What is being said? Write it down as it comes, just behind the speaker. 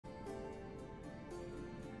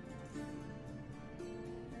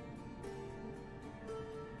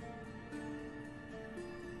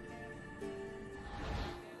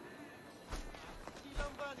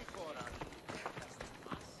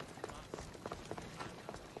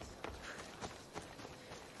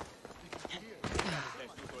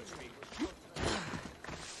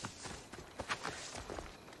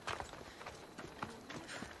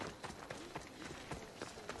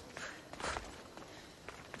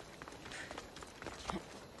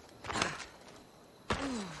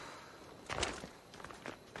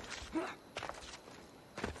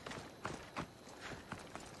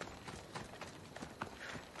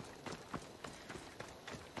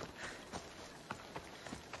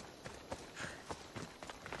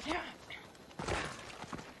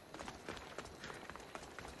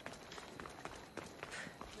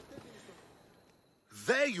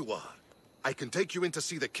There you are. I can take you in to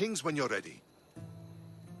see the kings when you're ready.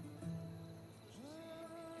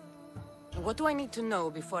 What do I need to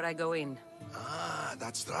know before I go in? Ah,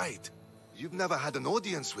 that's right. You've never had an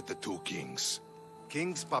audience with the two kings.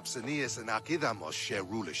 Kings Papsanias and Akidamos share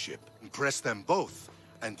rulership. Impress them both,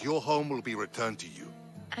 and your home will be returned to you.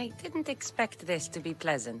 I didn't expect this to be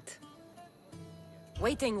pleasant.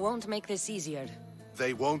 Waiting won't make this easier.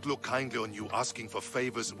 They won't look kindly on you asking for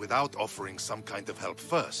favors without offering some kind of help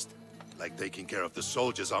first, like taking care of the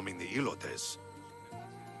soldiers arming the Ilotes.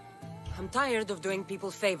 I'm tired of doing people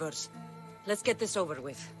favors. Let's get this over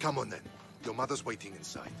with. Come on then. Your mother's waiting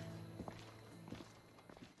inside.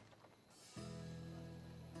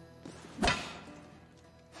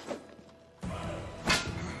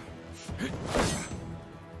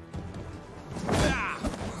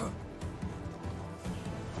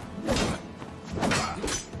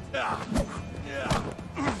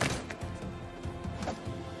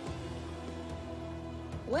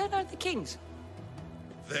 Where are the kings?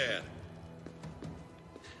 There.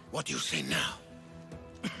 What do you say now?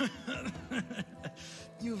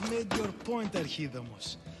 You've made your point,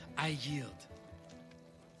 Archidamos. I yield.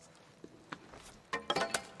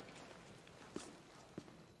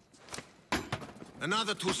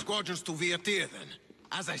 Another 2 squadrons to Viatir, then.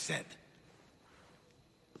 As I said.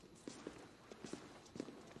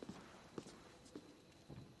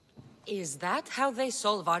 Is that how they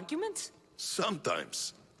solve arguments?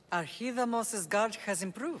 Sometimes. Archidamos's guard has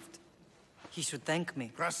improved. He should thank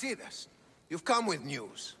me. Brasidas, you've come with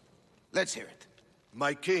news. Let's hear it.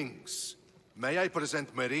 My kings, may I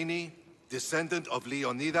present Merini, descendant of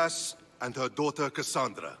Leonidas, and her daughter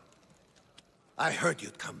Cassandra. I heard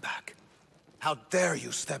you'd come back. How dare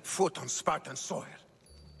you step foot on Spartan soil?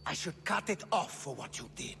 I should cut it off for what you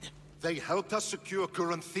did. They helped us secure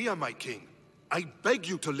Corinthia, my king. I beg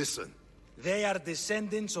you to listen. They are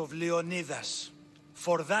descendants of Leonidas.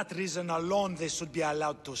 For that reason alone, they should be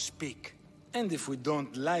allowed to speak. And if we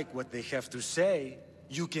don't like what they have to say,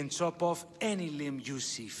 you can chop off any limb you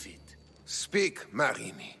see fit. Speak,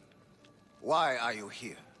 Marini. Why are you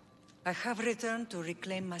here? I have returned to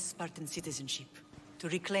reclaim my Spartan citizenship. To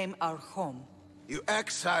reclaim our home. You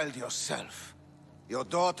exiled yourself. Your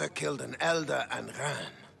daughter killed an elder and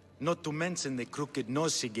ran. Not to mention the crooked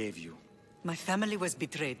nose she gave you. My family was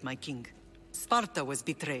betrayed, my king. Sparta was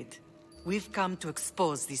betrayed. We've come to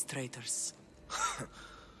expose these traitors.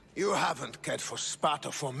 You haven't cared for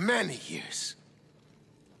Sparta for many years.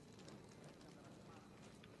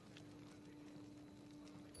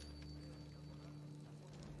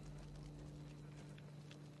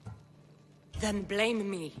 Then blame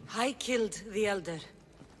me. I killed the Elder.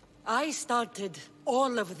 I started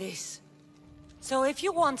all of this. So if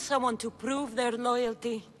you want someone to prove their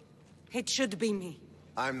loyalty, it should be me.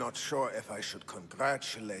 I'm not sure if I should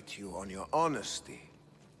congratulate you on your honesty,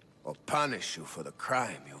 or punish you for the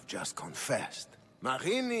crime you've just confessed.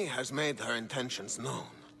 Marini has made her intentions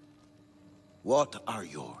known. What are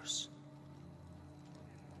yours?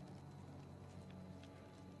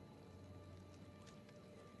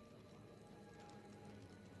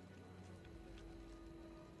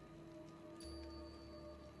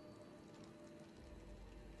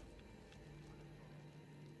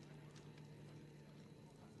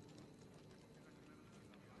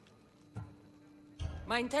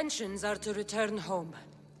 My intentions are to return home.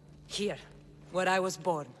 Here, where I was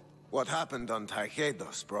born. What happened on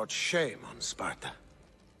Taygedos brought shame on Sparta.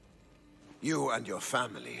 You and your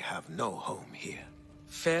family have no home here.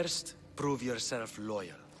 First, prove yourself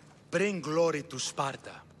loyal. Bring glory to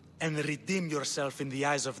Sparta, and redeem yourself in the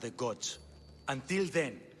eyes of the gods. Until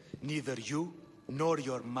then, neither you nor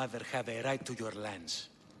your mother have a right to your lands.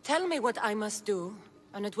 Tell me what I must do,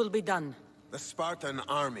 and it will be done. The Spartan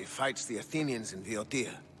army fights the Athenians in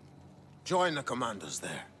Viotia. Join the commandos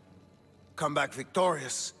there. Come back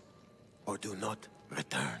victorious, or do not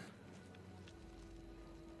return.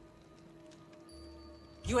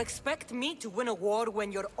 You expect me to win a war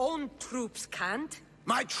when your own troops can't?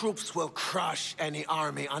 My troops will crush any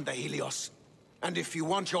army under Helios. And if you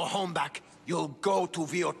want your home back, you'll go to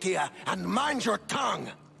Viotia and mind your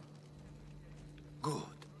tongue!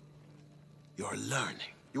 Good. You're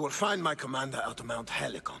learning. You will find my commander out of Mount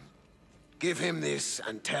Helicon. Give him this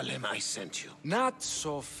and tell him I sent you. Not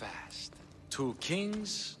so fast. 2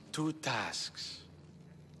 kings, 2 tasks.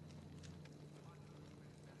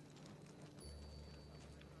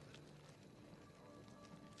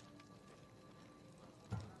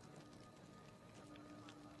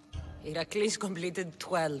 Heracles completed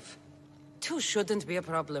 12. 2 shouldn't be a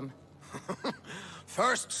problem.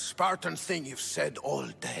 First Spartan thing you've said all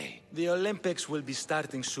day. The Olympics will be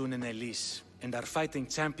starting soon in Elise. and our fighting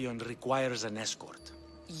champion requires an escort.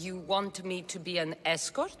 You want me to be an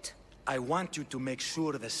escort? I want you to make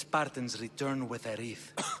sure the Spartans return with a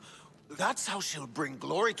wreath. That's how she'll bring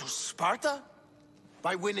glory to Sparta?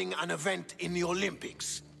 By winning an event in the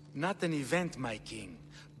Olympics? Not an event, my king.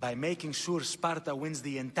 By making sure Sparta wins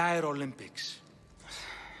the entire Olympics.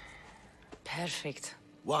 Perfect.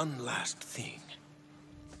 One last thing.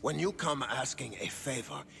 When you come asking a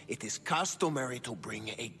favor, it is customary to bring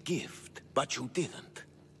a gift, but you didn't.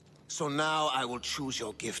 So now I will choose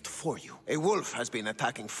your gift for you. A wolf has been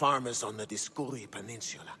attacking farmers on the Dioscuri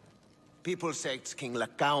Peninsula. People say it's King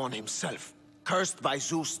Lycaon himself, cursed by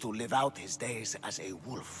Zeus to live out his days as a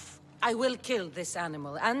wolf. I will kill this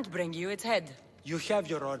animal and bring you its head. You have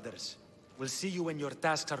your orders. We'll see you when your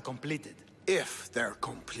tasks are completed. If they're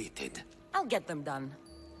completed. I'll get them done.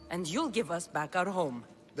 And you'll give us back our home.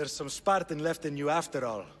 There's some Spartan left in you after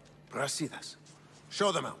all. Brasidas.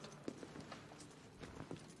 Show them out.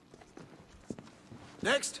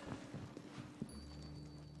 Next.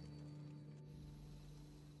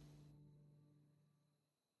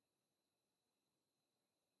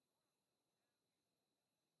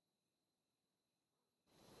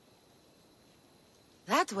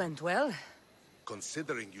 That went well.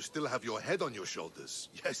 Considering you still have your head on your shoulders,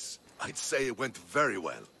 yes, I'd say it went very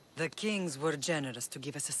well. The kings were generous to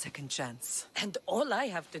give us a second chance. And all I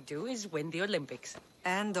have to do is win the Olympics.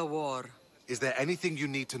 And a war. Is there anything you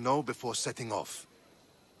need to know before setting off?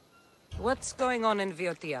 What's going on in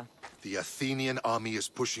Viotia? The Athenian army is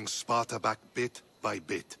pushing Sparta back bit by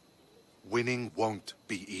bit. Winning won't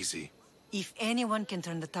be easy. If anyone can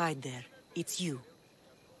turn the tide there, it's you.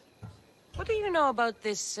 What do you know about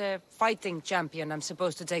this fighting champion I'm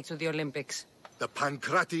supposed to take to the Olympics? The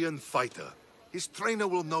Pancratian fighter. His trainer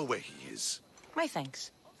will know where he is. My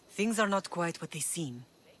thanks. Things are not quite what they seem.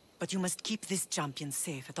 But you must keep this champion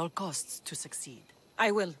safe at all costs to succeed.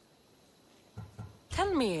 I will.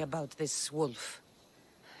 Tell me about this wolf.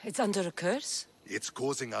 It's under a curse? It's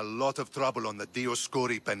causing a lot of trouble on the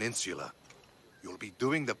Dioscuri Peninsula. You'll be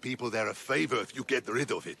doing the people there a favor if you get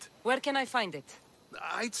rid of it. Where can I find it?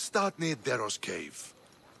 I'd start near Deros Cave.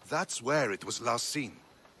 That's where it was last seen.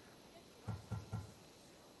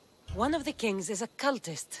 One of the kings is a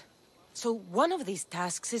cultist. So one of these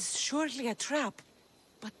tasks is surely a trap.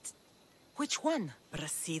 But which one?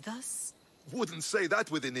 Brasidas? Wouldn't say that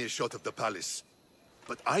within earshot of the palace.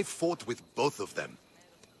 But I fought with both of them.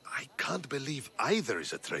 I can't believe either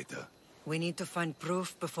is a traitor. We need to find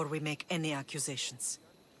proof before we make any accusations.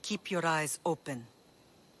 Keep your eyes open.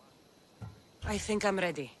 I think I'm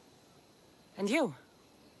ready. And you?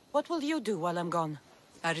 What will you do while I'm gone?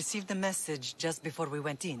 I received a message just before we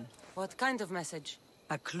went in. What kind of message?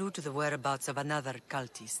 A clue to the whereabouts of another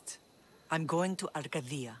cultist. I'm going to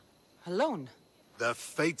Arcadia. Alone? The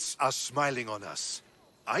fates are smiling on us.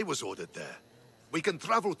 I was ordered there. We can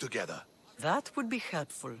travel together. That would be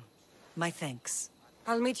helpful. My thanks.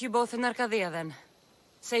 I'll meet you both in Arcadia then.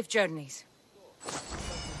 Safe journeys.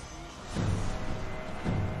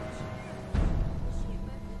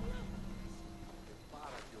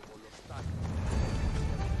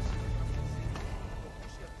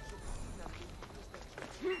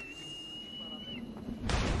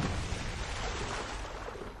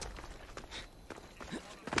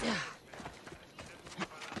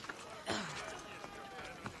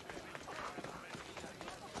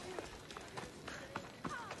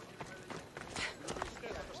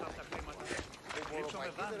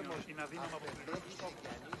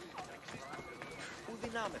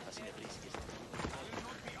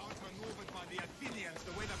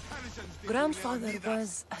 Grandfather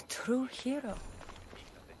was a true hero.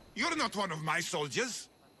 You're not one of my soldiers.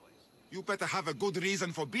 You better have a good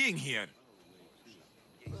reason for being here.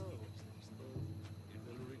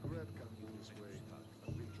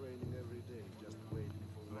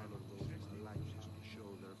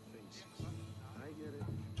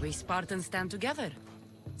 We Spartans stand together.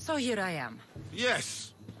 So here I am.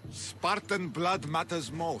 Yes. Spartan blood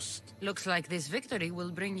matters most. Looks like this victory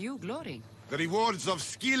will bring you glory. The rewards of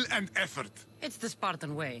skill and effort. It's the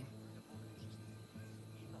Spartan way.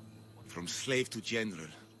 From slave to general.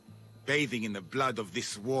 Bathing in the blood of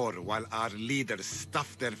this war while our leaders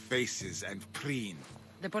stuff their faces and preen.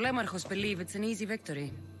 The Polemarchos believe it's an easy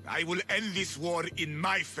victory. I will end this war in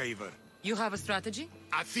my favor. You have a strategy?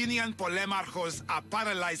 Athenian Polemarchos are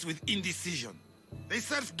paralyzed with indecision. They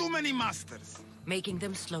serve too many masters. Making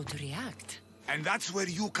them slow to react. And that's where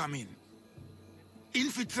you come in.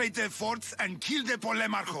 Infiltrate their forts and kill the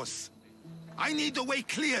Polemarchos. I need a way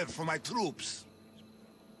clear for my troops.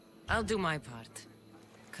 I'll do my part.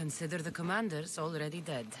 Consider the commanders already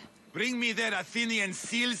dead. Bring me their Athenian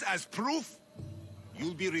seals as proof,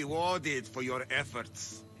 You'll be rewarded for your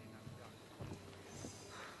efforts.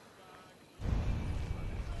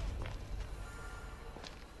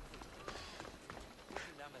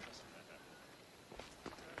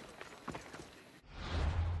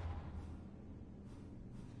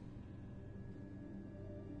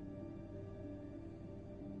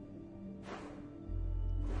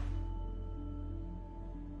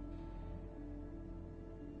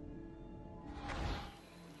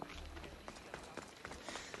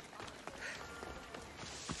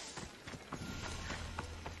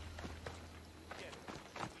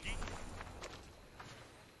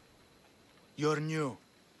 You're new.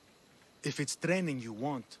 If it's training you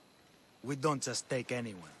want, we don't just take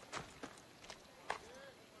anyone.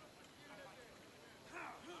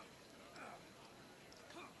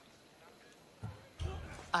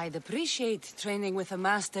 I'd appreciate training with a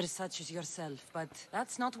master such as yourself, but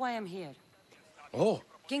that's not why I'm here. Oh,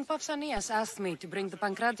 King Pausanias asked me to bring the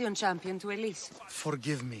Pancration champion to Elise.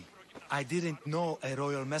 forgive me. I didn't know a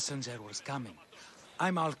royal messenger was coming.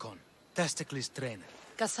 I'm Alcon, Testicles trainer.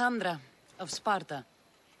 Cassandra, of Sparta.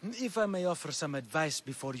 If I may offer some advice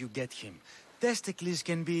before you get him, Testicles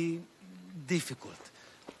can be difficult.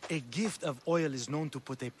 A gift of oil is known to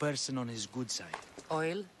put a person on his good side.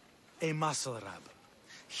 Oil? A muscle rub.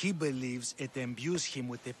 He believes it imbues him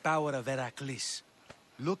with the power of Heracles.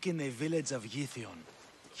 Look in the village of Yithion.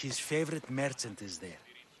 His favorite merchant is there.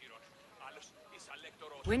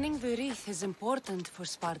 Winning the wreath is important for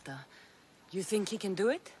Sparta. You think he can do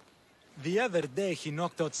it? The other day he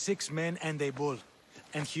knocked out 6 men and a bull.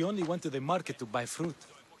 And he only went to the market to buy fruit.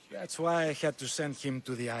 That's why I had to send him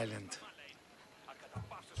to the island.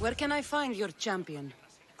 Where can I find your champion?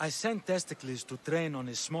 I sent Testicles to train on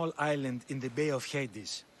a small island in the Bay of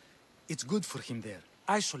Hades. It's good for him there,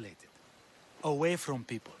 isolated, away from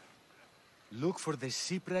people. Look for the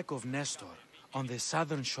shipwreck of Nestor on the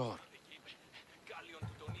southern shore.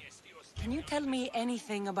 Can you tell me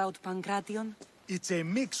anything about Pancration? It's a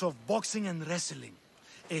mix of boxing and wrestling.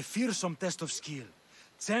 A fearsome test of skill.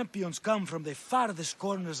 Champions come from the farthest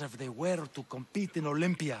corners of the world to compete in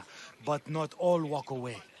Olympia, but not all walk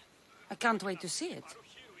away. I can't wait to see it.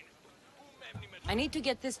 I need to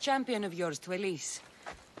get this champion of yours to Elise.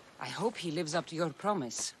 I hope he lives up to your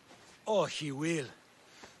promise. Oh, he will.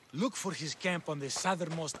 Look for his camp on the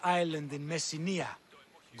southernmost island in Messenia.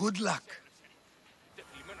 Good luck.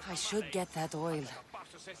 I should get that oil.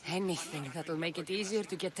 Anything that'll make it easier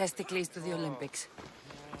to get Testicles to the Olympics.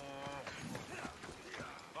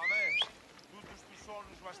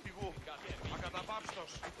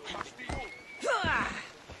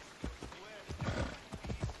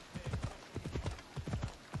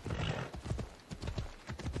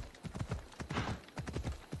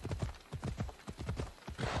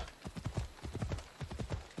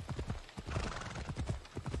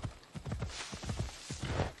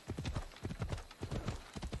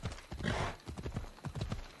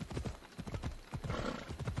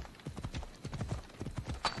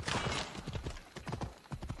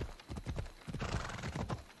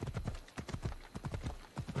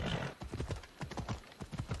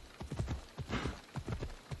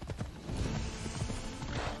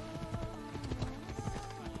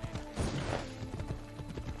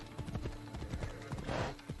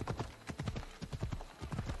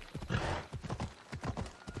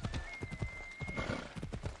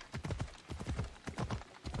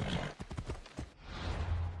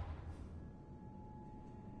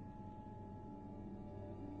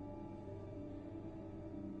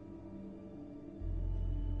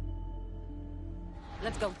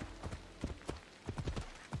 Let's go.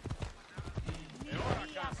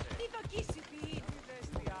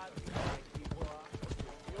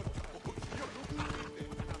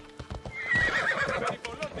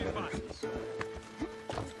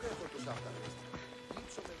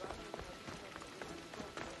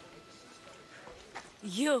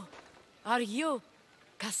 Are you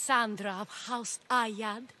Cassandra of House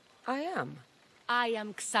Ayad? I am. I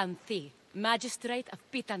am Xanthi, Magistrate of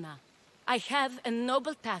Pitana. I have a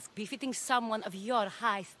noble task befitting someone of your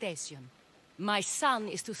high station. My son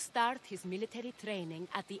is to start his military training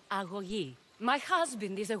at the Agogi. My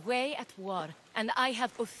husband is away at war, and I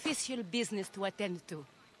have official business to attend to.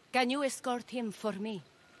 Can you escort him for me?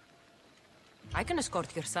 I can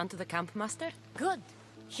escort your son to the camp, Master. Good.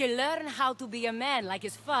 He'll learn how to be a man like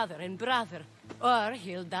his father and brother, or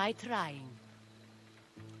he'll die trying.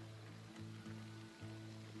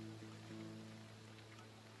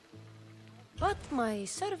 But my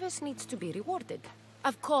service needs to be rewarded.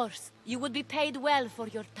 Of course, you would be paid well for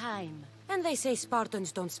your time. And they say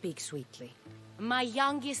Spartans don't speak sweetly. My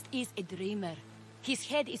youngest is a dreamer. His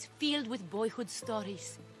head is filled with boyhood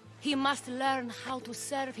stories. He must learn how to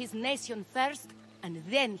serve his nation first, and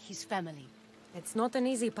then his family. It's not an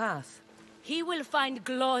easy path. He will find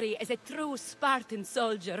glory as a true Spartan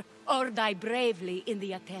soldier, or die bravely in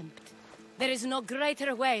the attempt. There is no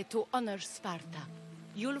greater way to honor Sparta.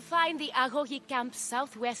 You'll find the Agogi camp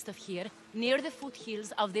southwest of here, near the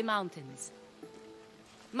foothills of the mountains.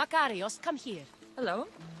 Makarios, come here. Hello,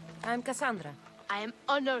 I'm Cassandra. I am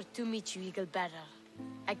honored to meet you, Eagle Bearer.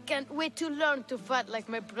 I can't wait to learn to fight like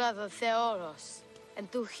my brother Theoros,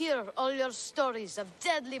 and to hear all your stories of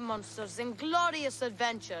deadly monsters and glorious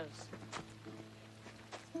adventures.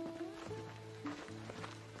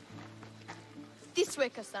 This way,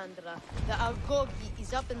 Cassandra. The Argogi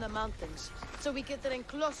is up in the mountains, so we can train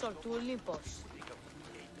closer to Olympus.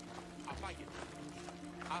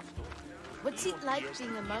 What's it like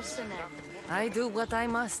being a mercenary? I do what I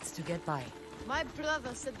must to get by. My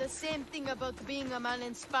brother said the same thing about being a man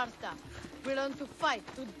in Sparta. We learn to fight,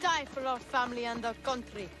 to die for our family and our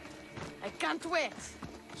country. I can't wait.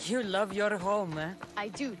 You love your home, eh? I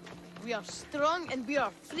do. We are strong and we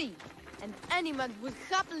are free. And any man would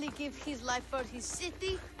happily give his life for his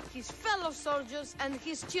city, his fellow soldiers, and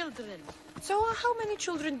his children. So how many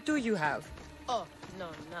children do you have? Oh, no,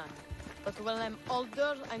 none. But when I'm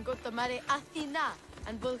older, I'm going to marry Athena,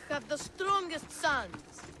 and we'll have the strongest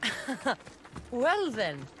sons. Well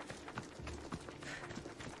then.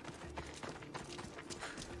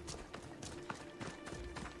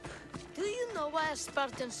 Do you know why a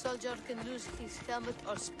Spartan soldier can lose his helmet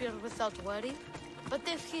or spear without worry? But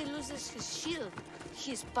if he loses his shield,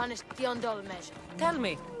 he is punished beyond all measure. Tell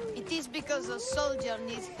me. It is because a soldier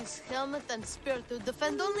needs his helmet and spear to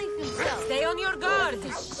defend only himself. Stay on your guard!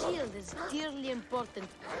 His shield is dearly important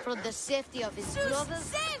for the safety of his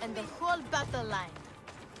brothers and the whole battle line.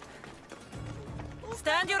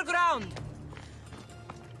 Stand your ground!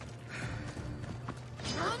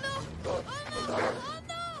 Oh no! Oh no! Oh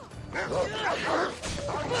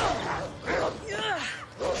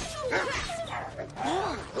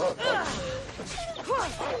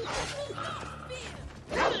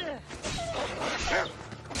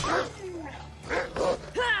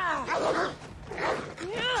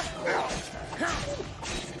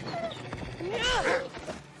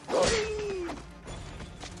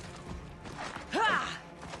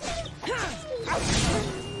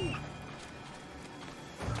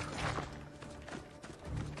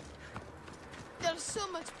There's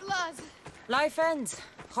so much blood. Life ends.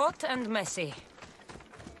 Hot and messy.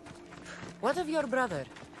 What of your brother?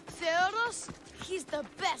 Theoros? He's the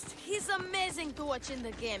best. He's amazing to watch in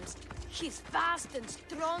the games. He's fast and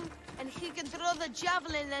strong, and he can throw the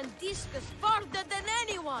javelin and discus farther than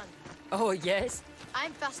anyone. Oh, yes?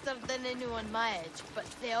 I'm faster than anyone my age, but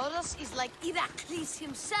Theoros is like Heracles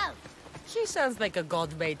himself. He sounds like a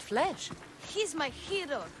god made flesh. He's my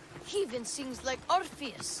hero. He even sings like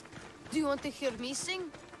Orpheus. Do you want to hear me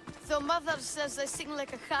sing? Though Mother says I sing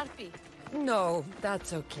like a harpy. No,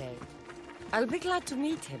 that's okay. I'll be glad to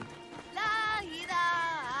meet him. La ira,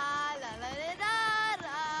 la la la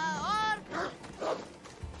la,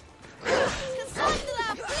 Cassandra,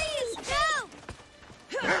 please help!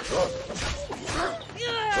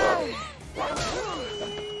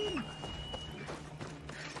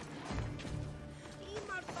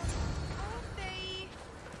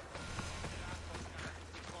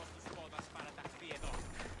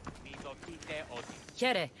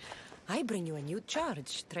 Here, I bring you a new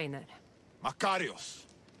charge, trainer. Makarios,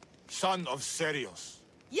 son of Serios.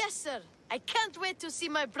 Yes, sir. I can't wait to see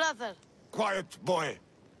my brother. Quiet, boy.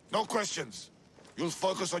 No questions. You'll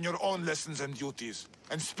focus on your own lessons and duties,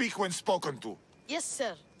 and speak when spoken to. Yes,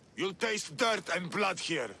 sir. You'll taste dirt and blood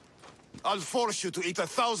here. I'll force you to eat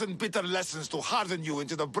 1,000 bitter lessons to harden you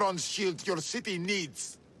into the bronze shield your city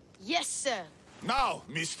needs. Yes, sir. Now,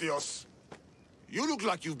 Mistios, you look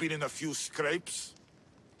like you've been in a few scrapes.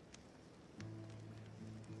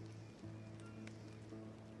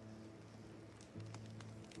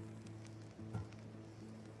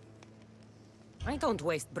 I don't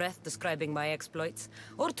waste breath describing my exploits,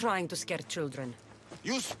 or trying to scare children.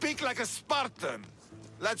 You speak like a Spartan.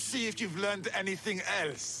 Let's see if you've learned anything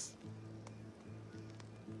else.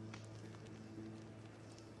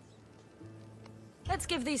 Let's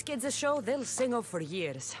give these kids a show they'll sing of for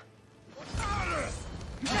years.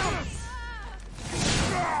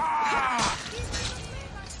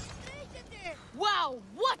 Wow,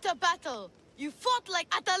 what a battle! You fought like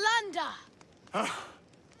Atalanta!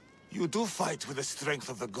 You do fight with the strength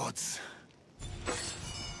of the gods.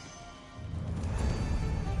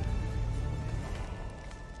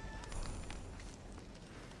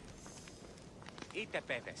 Είτε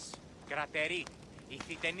παιδες, κρατεροί,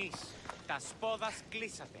 Ηθιτενείς, τα σπόδας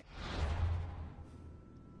κλείσατε.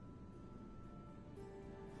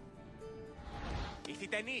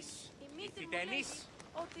 Ηθιτενείς, ηθιτενείς.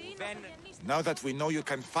 Now that we know you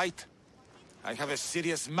can fight, I have a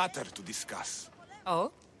serious matter to discuss.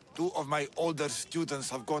 Oh? 2 of my older students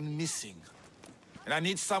have gone missing. And I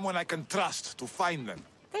need someone I can trust to find them.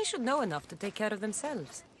 They should know enough to take care of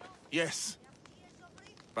themselves. Yes.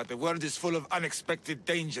 But the world is full of unexpected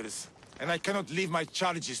dangers, and I cannot leave my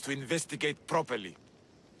charges to investigate properly.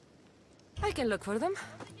 I can look for them.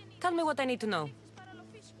 Tell me what I need to know.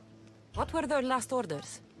 What were their last orders?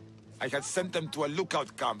 I had sent them to a lookout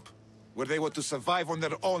camp, where they were to survive on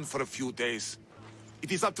their own for a few days.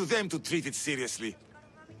 It is up to them to treat it seriously.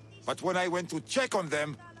 But when I went to check on them,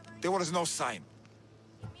 there was no sign.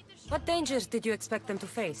 What dangers did you expect them to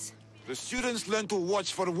face? The students learned to watch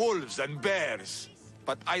for wolves and bears,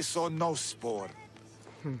 but I saw no spoor.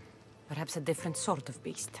 Perhaps a different sort of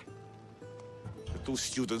beast. The 2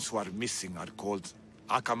 students who are missing are called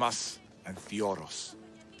Akamas and Theoros.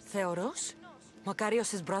 Theoros?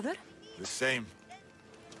 Makarios' brother? The same.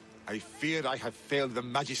 I fear I have failed the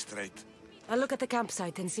magistrate. I'll look at the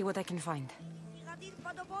campsite and see what I can find.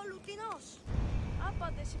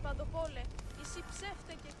 Άπαντες οι παντοπόλε, εσύ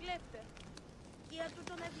ψεύτε και κλέπτε. Κία του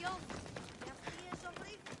τον εδιώδη, για αυτή η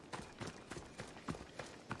εζωβρή.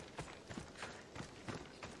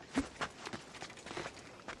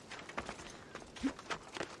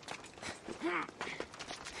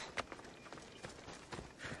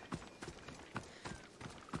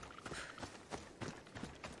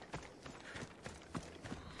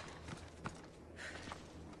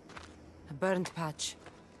 A burned patch.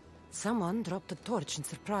 Someone dropped a torch in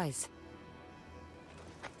surprise.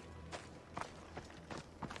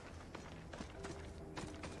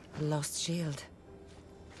 A lost shield.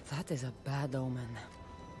 That is a bad omen.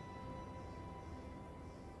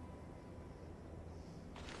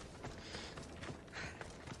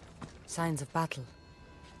 Signs of battle.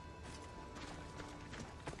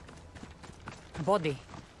 A body.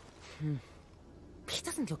 He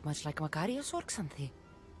doesn't look much like Makarios or Xanthi.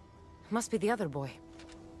 Must be the other boy.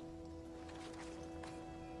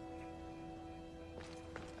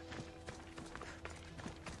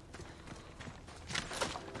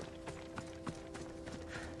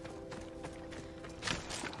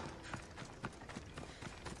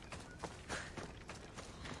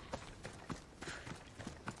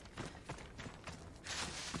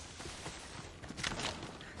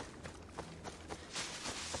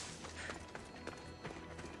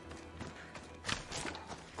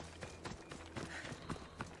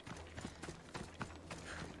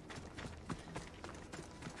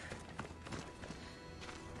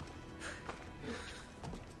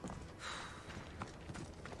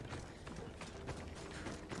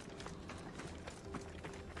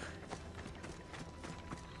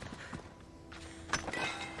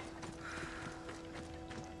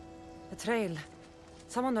 Trail.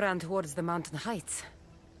 Someone ran towards the mountain heights.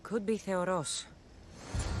 Could be Theoros.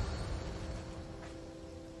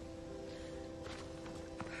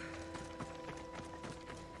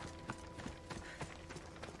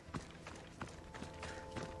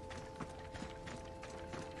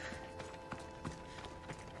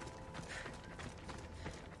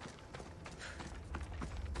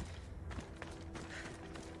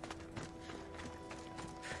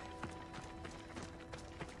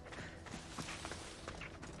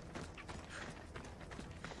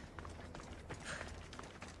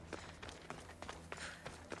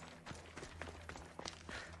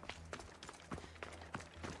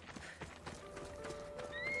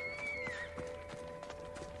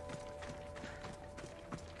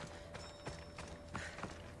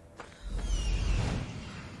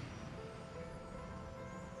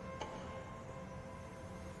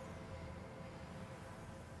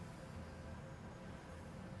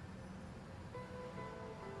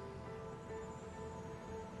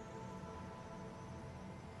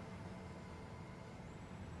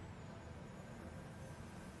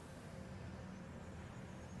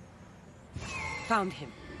 Found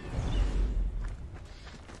him.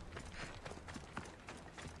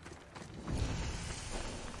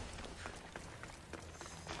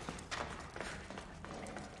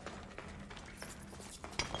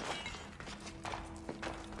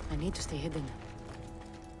 I need to stay hidden.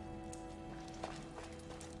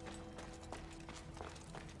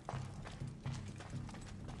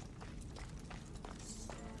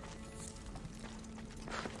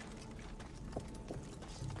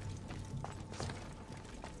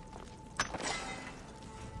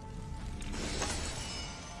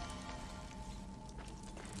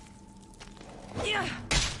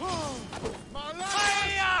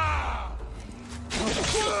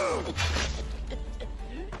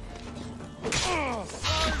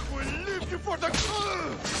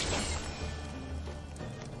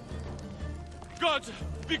 Gods,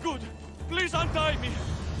 be good. Please untie me.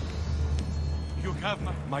 You have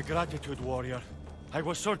my gratitude, warrior. I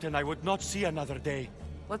was certain I would not see another day.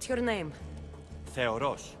 What's your name?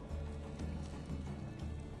 Theoros.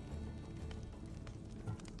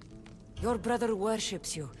 Your brother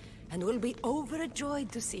worships you, and will be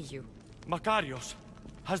overjoyed to see you. Makarios,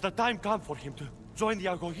 has the time come for him to join the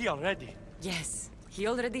Agogi already? Yes, he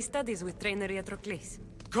already studies with trainer Patroclus.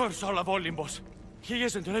 Curse all of Olympus. He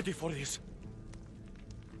isn't ready for this.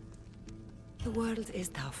 The world is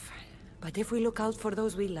tough, but if we look out for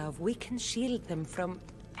those we love, we can shield them from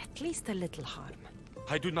at least a little harm.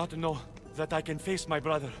 I do not know that I can face my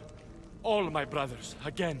brother, all my brothers,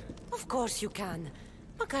 again. Of course you can.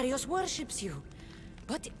 Makarios worships you.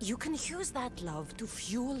 But you can use that love to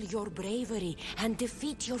fuel your bravery and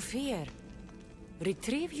defeat your fear.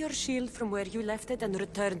 Retrieve your shield from where you left it and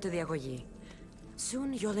return to the Agogi.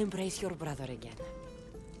 Soon you'll embrace your brother again.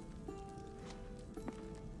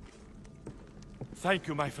 Thank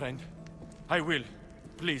you, my friend. I will.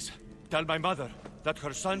 Please, tell my mother that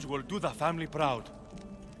her sons will do the family proud.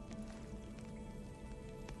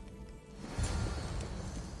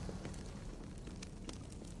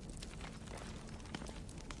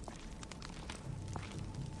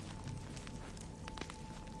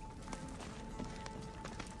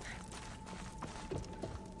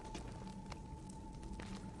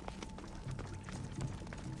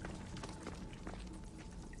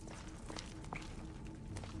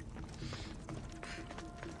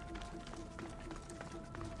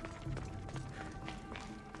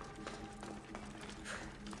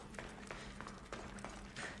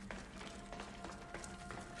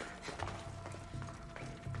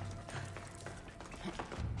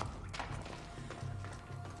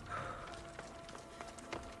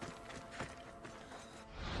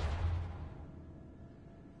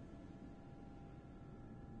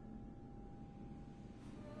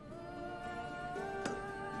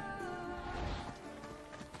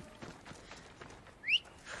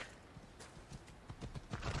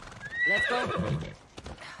 Let's go.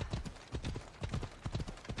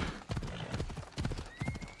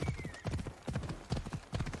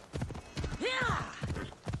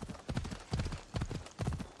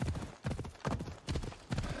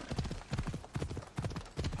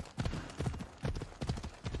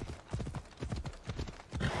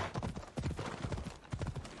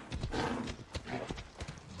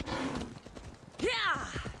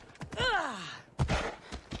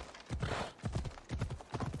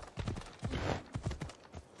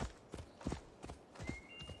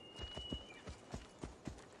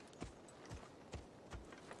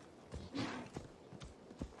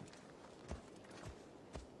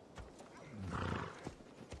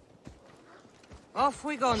 Off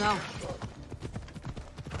we go now.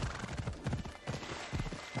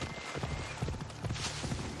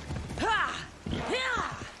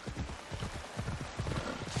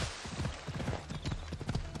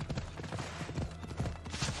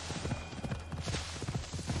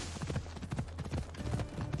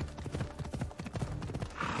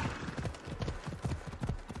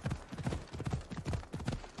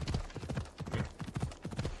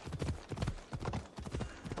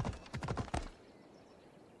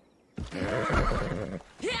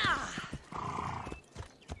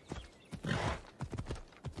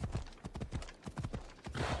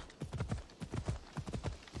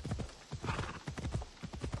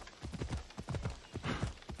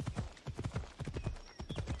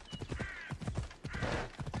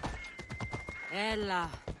 Ella.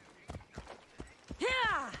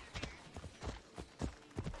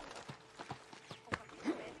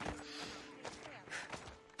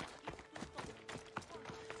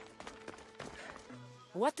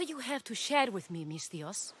 What do you have to share with me,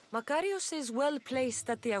 Misthios? Makarios is well placed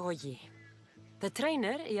at the Agogi. The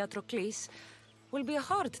trainer, Patroclus, will be a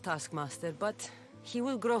hard taskmaster, but he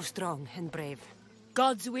will grow strong and brave.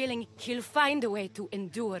 God's willing, he'll find a way to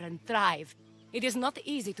endure and thrive. It is not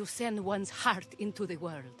easy to send one's heart into the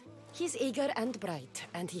world. He's eager and bright,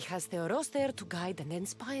 and he has Theoros there to guide and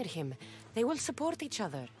inspire him. They will support each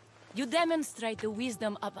other. You demonstrate the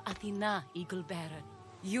wisdom of Athena, Eagle-Bearer.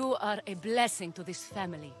 You are a blessing to this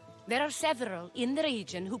family. There are several in the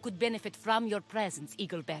region who could benefit from your presence,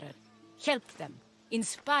 Eagle-Bearer. Help them,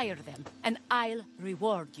 inspire them, and I'll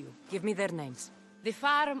reward you. Give me their names. The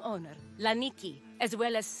farm owner, Laniki, as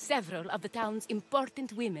well as several of the town's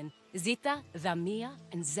important women, Zita, Dhamia,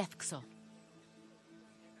 and Zefxo.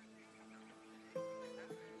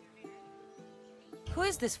 Who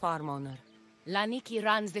is this farm owner? Laniki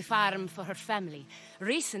runs the farm for her family.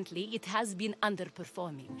 Recently, it has been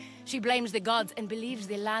underperforming. She blames the gods and believes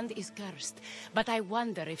the land is cursed. But I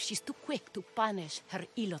wonder if she's too quick to punish her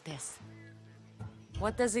ilotes.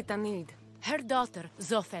 What does Zita need? Her daughter,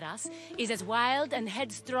 Zoferas, is as wild and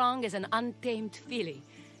headstrong as an untamed filly.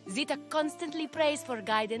 Zita constantly prays for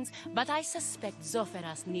guidance, but I suspect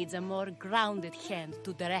Zoferas needs a more grounded hand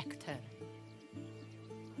to direct her.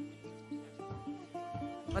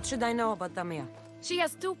 What should I know about Damia? She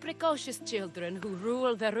has two precocious children who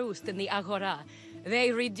rule the roost in the Agora.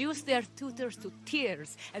 They reduce their tutors to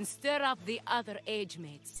tears and stir up the other age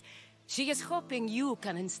mates. She is hoping you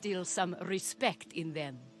can instill some respect in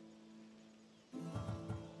them.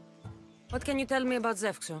 What can you tell me about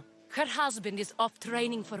Zevkso? Her husband is off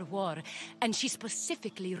training for war, and she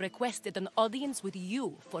specifically requested an audience with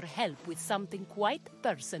you for help with something quite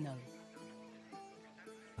personal.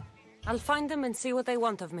 I'll find them and see what they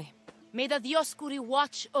want of me. May the Dioscuri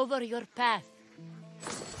watch over your path.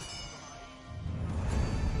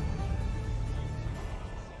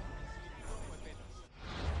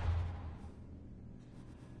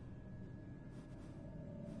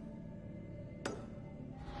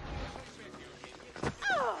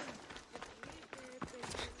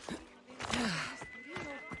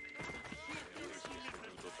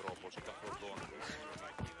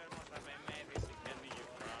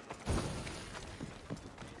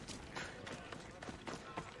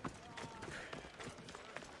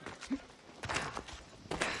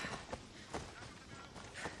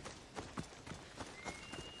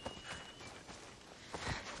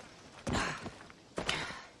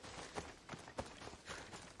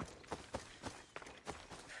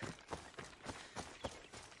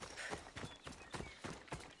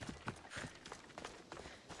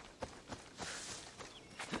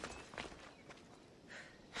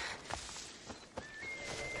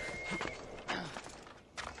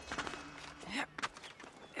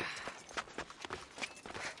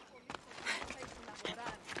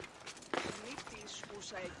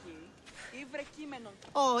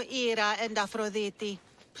 Oh, Ira and Aphrodite,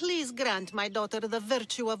 please grant my daughter the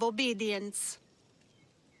virtue of obedience.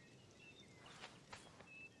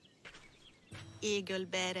 Eagle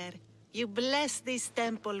Bearer, you bless this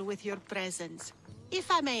temple with your presence.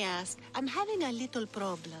 If I may ask, I'm having a little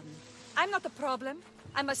problem. I'm not the problem.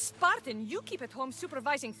 I'm a Spartan. You keep at home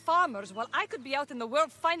supervising farmers while I could be out in the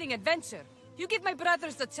world finding adventure. You give my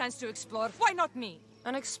brothers the chance to explore. Why not me?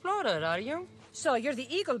 An explorer, are you? So you're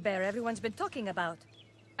the eagle bearer everyone's been talking about.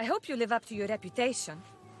 I hope you live up to your reputation.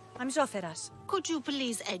 I'm Zoferas. Could you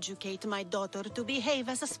please educate my daughter to behave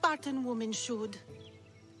as a Spartan woman should?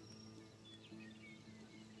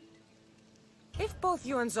 If both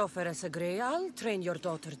you and Zoferas agree, I'll train your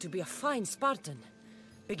daughter to be a fine Spartan.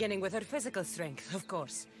 Beginning with her physical strength, of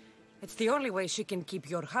course. It's the only way she can keep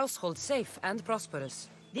your household safe and prosperous.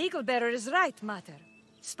 The eagle bearer is right, Mater.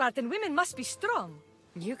 Spartan women must be strong.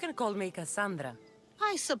 You can call me Cassandra.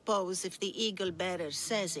 I suppose if the eagle bearer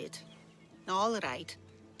says it. All right.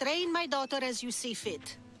 Train my daughter as you see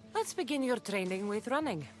fit. Let's begin your training with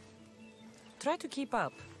running. Try to keep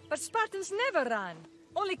up. But Spartans never run.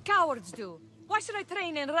 Only cowards do. Why should I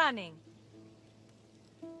train in running?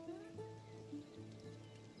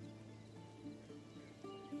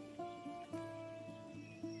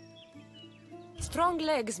 Strong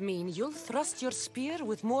legs mean you'll thrust your spear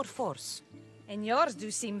with more force. And yours do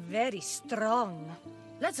seem very strong.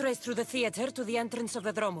 Let's race through the theater to the entrance of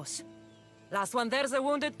the Dromos. Last one there's a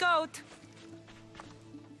wounded goat.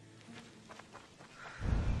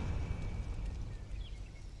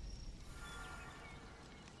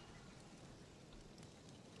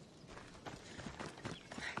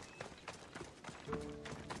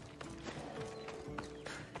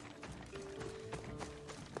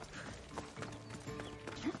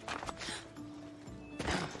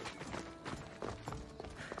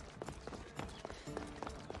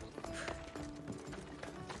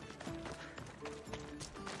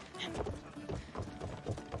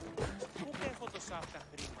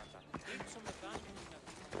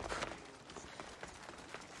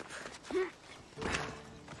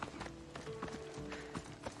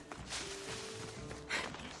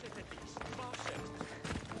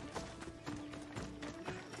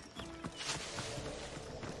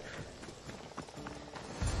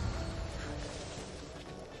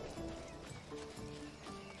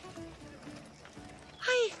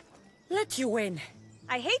 Let you win.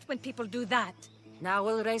 I hate when people do that. Now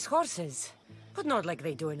we'll race horses. But not like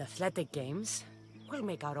they do in athletic games. We'll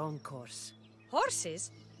make our own course.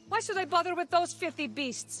 Horses? Why should I bother with those filthy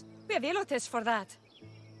beasts? We have Ilotes for that.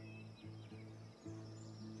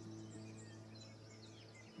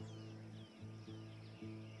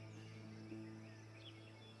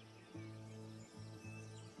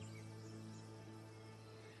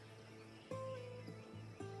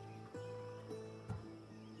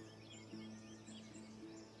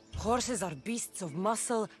 Horses are beasts of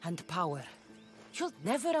muscle and power. You'll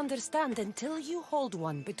never understand until you hold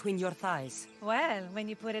one between your thighs. Well, when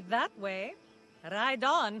you put it that way, ride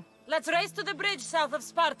on. Let's race to the bridge south of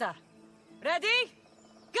Sparta. Ready?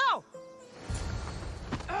 Go!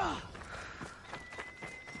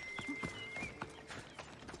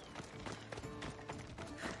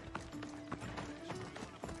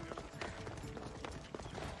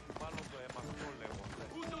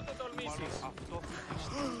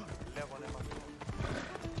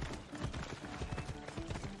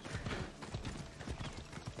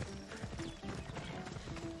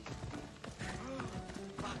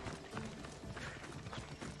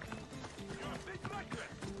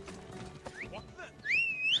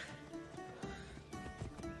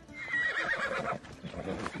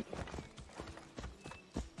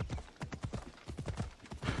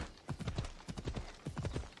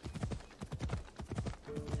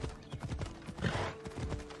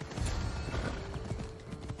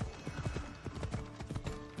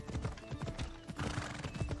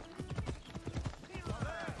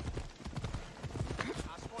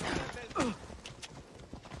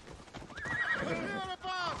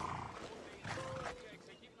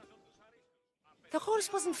 The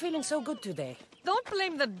horse wasn't feeling so good today. Don't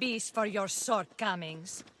blame the beast for your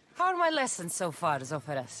shortcomings. How are my lessons so far,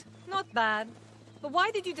 Zophorus? Not bad. But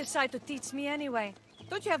why did you decide to teach me anyway?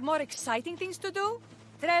 Don't you have more exciting things to do?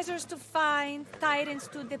 Treasures to find, tyrants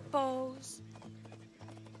to depose.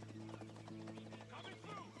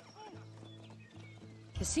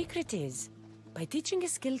 The secret is, by teaching a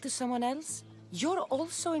skill to someone else, you're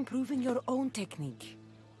also improving your own technique.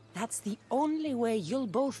 That's the only way you'll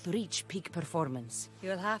both reach peak performance.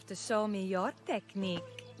 You'll have to show me your technique.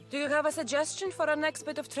 Do you have a suggestion for our next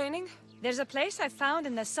bit of training? There's a place I found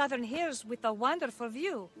in the southern hills with a wonderful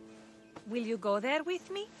view. Will you go there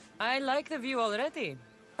with me? I like the view already,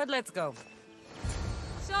 but let's go.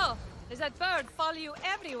 So, does that bird follow you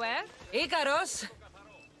everywhere? Icaros?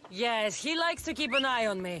 Yes, he likes to keep an eye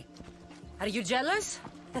on me. Are you jealous?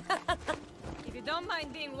 If you don't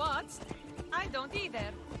mind being watched, I don't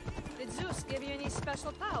either. Did Zeus give you any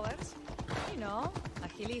special powers? You know,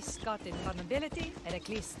 Achilles got invulnerability,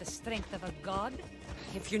 Heracles the strength of a god.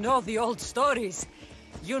 If you know the old stories,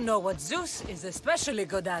 you know what Zeus is especially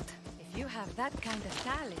good at. If you have that kind of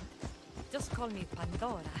talent, just call me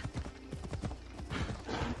Pandora.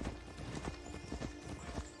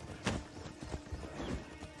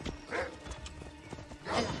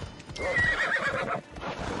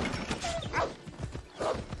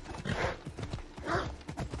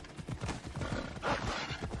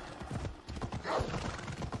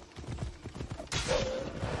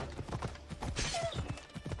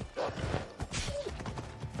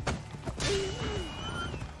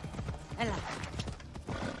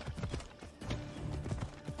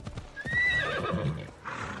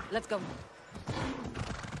 Let's go.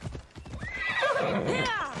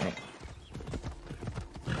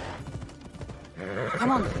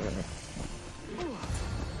 Come on.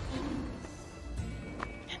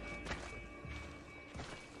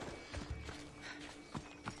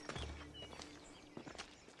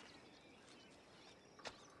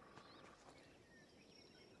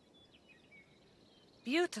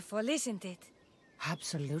 Beautiful, isn't it?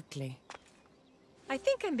 Absolutely. I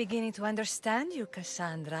think I'm beginning to understand you,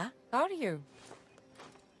 Cassandra. Are you?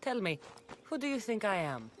 Tell me, who do you think I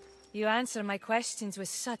am? You answer my questions with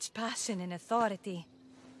such passion and authority.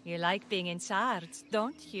 You like being in charge,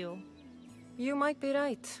 don't you? You might be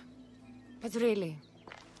right. But really,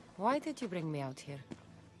 why did you bring me out here?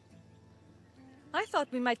 I thought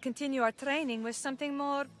we might continue our training with something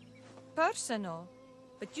more personal.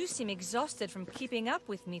 But you seem exhausted from keeping up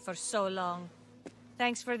with me for so long.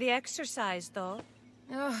 Thanks for the exercise, though.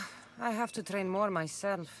 I have to train more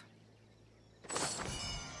myself.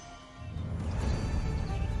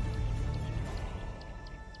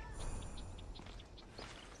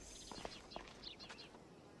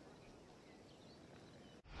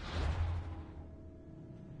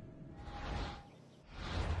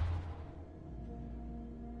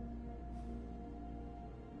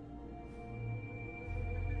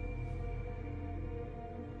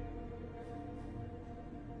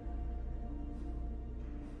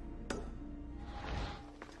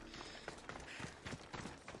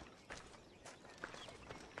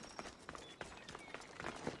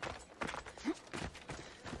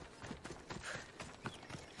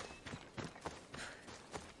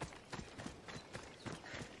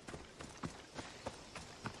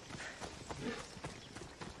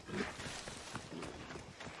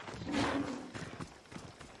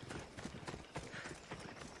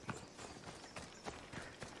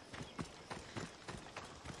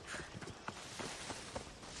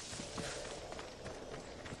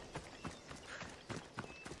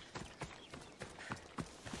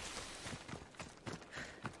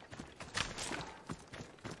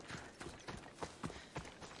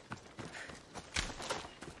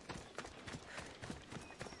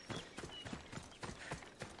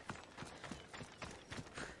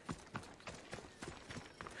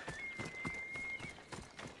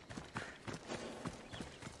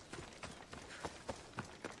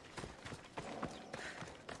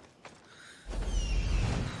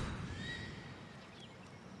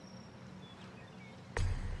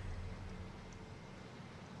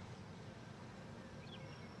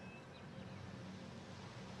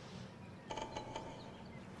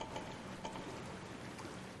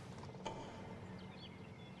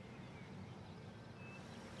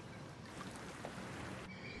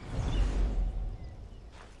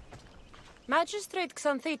 Magistrate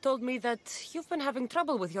Xanthi told me that you've been having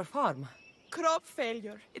trouble with your farm. Crop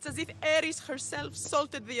failure. It's as if Ares herself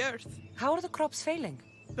salted the earth. How are the crops failing?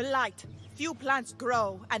 Blight. Few plants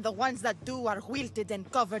grow, and the ones that do are wilted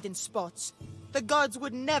and covered in spots. The gods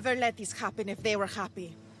would never let this happen if they were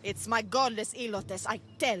happy. It's my godless Ilotes, I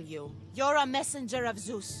tell you. You're a messenger of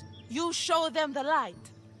Zeus. You show them the light.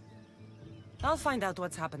 I'll find out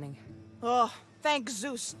what's happening. Oh, thank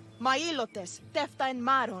Zeus. My Ilotes, Tefta and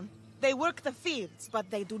Maron. They work the fields, but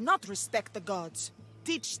they do not respect the gods.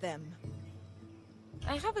 Teach them.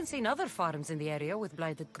 I haven't seen other farms in the area with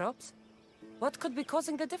blighted crops. What could be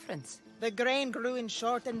causing the difference? The grain grew in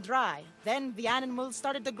short and dry. Then the animals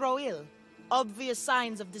started to grow ill. Obvious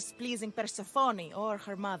signs of displeasing Persephone or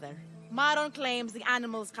her mother. Maron claims the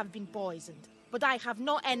animals have been poisoned, but I have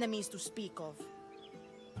no enemies to speak of.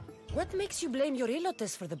 What makes you blame your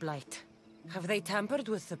Ilotes for the blight? Have they tampered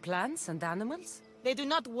with the plants and animals? They do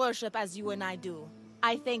not worship as you and I do.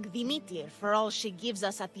 I thank Dimitir for all she gives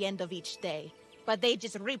us at the end of each day, but they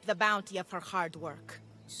just reap the bounty of her hard work.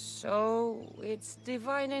 So, it's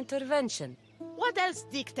divine intervention. What else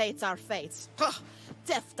dictates our fates?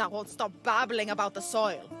 Tefta won't stop babbling about the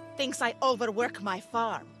soil. Thinks I overwork my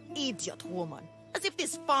farm. Idiot woman. As if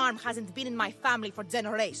this farm hasn't been in my family for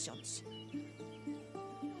generations.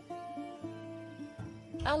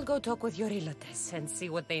 I'll go talk with your Ilotes and see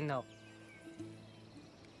what they know.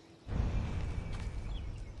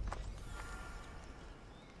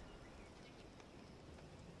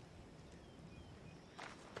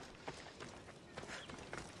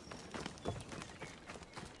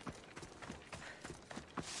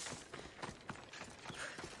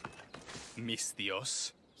 Mis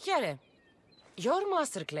Dios. Here, your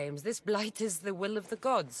master claims this blight is the will of the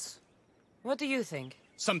gods. What do you think?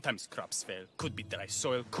 Sometimes crops fail. Could be dry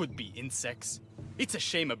soil, could be insects. It's a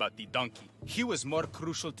shame about the donkey. He was more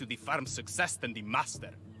crucial to the farm's success than the master.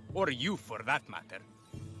 Or you, for that matter.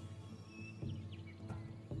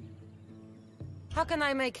 How can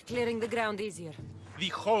I make clearing the ground easier? The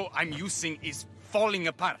hoe I'm using is falling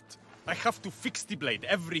apart. I have to fix the blade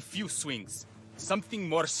every few swings. Something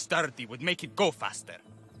more sturdy would make it go faster.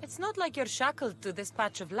 It's not like you're shackled to this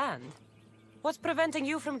patch of land. What's preventing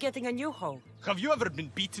you from getting a new hoe? Have you ever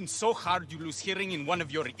been beaten so hard you lose hearing in one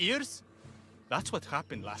of your ears? That's what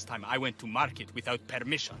happened last time I went to market without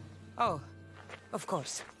permission. Oh, of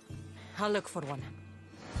course. I'll look for one.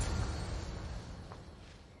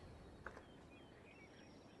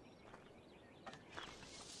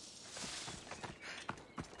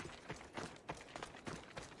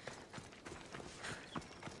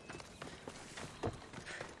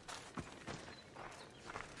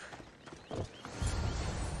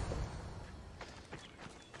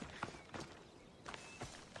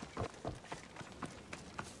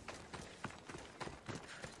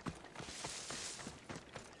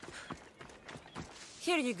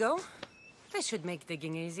 Here you go. This should make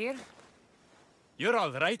digging easier. You're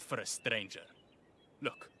all right for a stranger.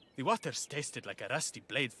 Look, the water's tasted like a rusty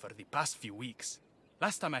blade for the past few weeks.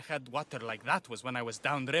 Last time I had water like that was when I was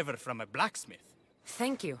downriver from a blacksmith.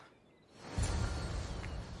 Thank you.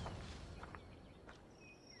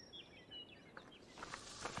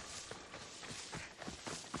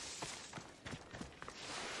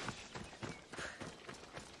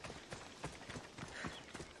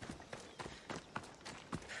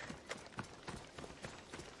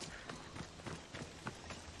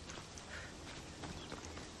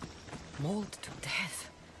 Mauled to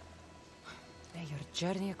death. May your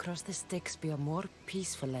journey across the Styx be a more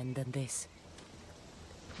peaceful end than this.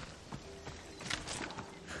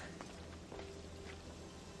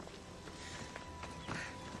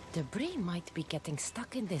 Debris might be getting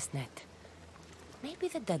stuck in this net. Maybe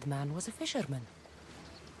the dead man was a fisherman.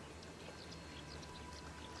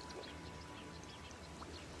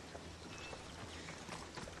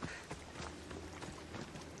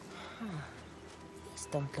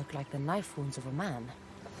 Don't look like the knife wounds of a man.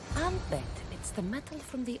 I'll bet it's the metal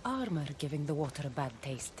from the armor giving the water a bad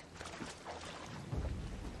taste.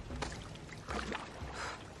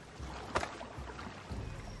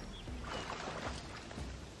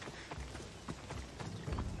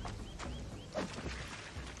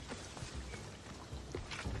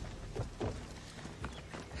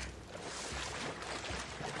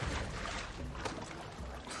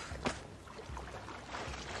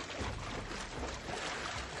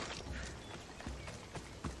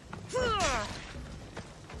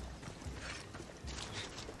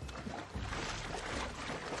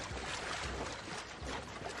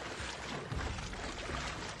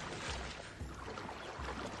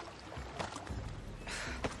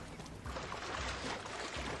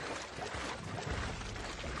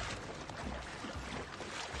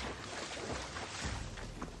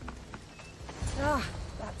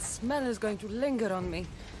 smell is going to linger on me.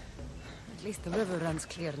 At least the river runs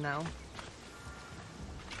clear now.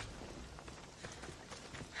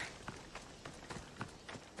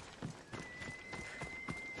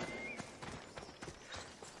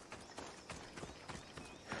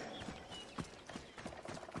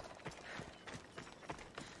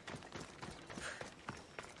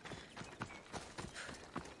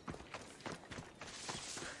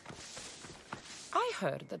 I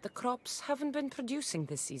heard that the crops haven't been producing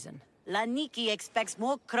this season. Laniki expects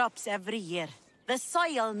more crops every year. The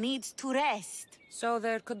soil needs to rest. So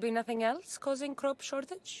there could be nothing else causing crop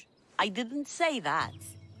shortage? I didn't say that.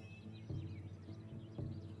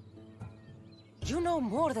 You know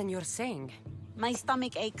more than you're saying. My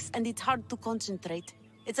stomach aches and it's hard to concentrate.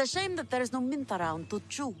 It's a shame that there's no mint around to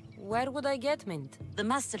chew. Where would I get mint? The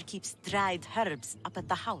master keeps dried herbs up at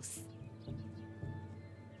the house.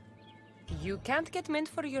 You can't get mint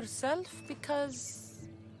for yourself because...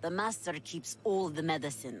 The master keeps all the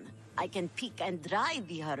medicine. I can pick and dry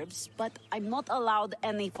the herbs, but I'm not allowed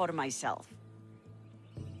any for myself.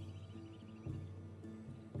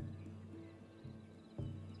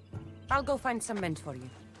 I'll go find some mint for you.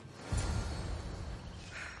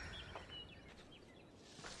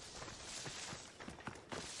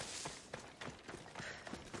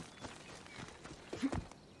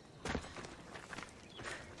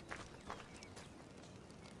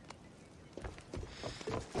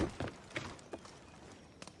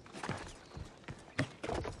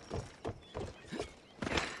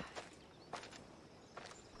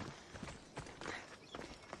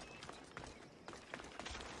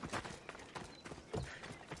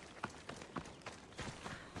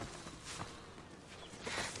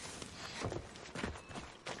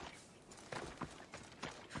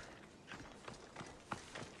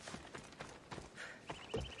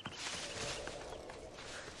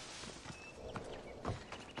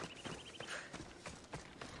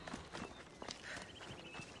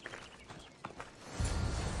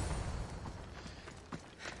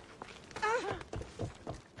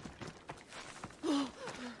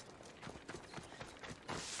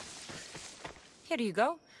 Here you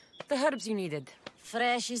go. The herbs you needed.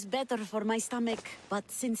 Fresh is better for my stomach,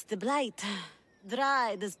 but since the blight,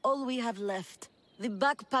 dried is all we have left. The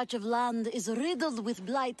back patch of land is riddled with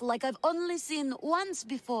blight like I've only seen once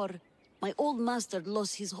before. My old master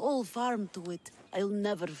lost his whole farm to it. I'll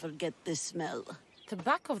never forget this smell. The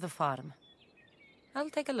back of the farm. I'll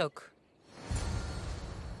take a look.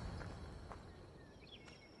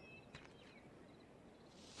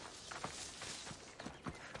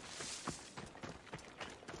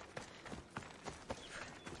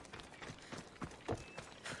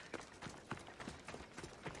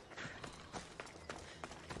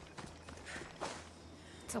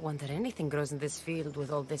 It's a wonder anything grows in this field with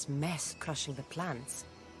all this mess crushing the plants.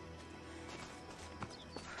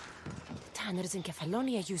 The tanners in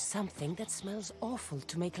Kefalonia use something that smells awful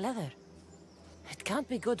to make leather. It can't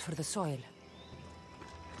be good for the soil.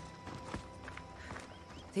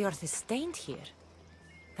 The earth is stained here.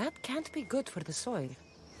 That can't be good for the soil.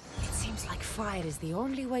 It seems like fire is the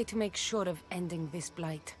only way to make sure of ending this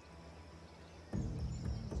blight.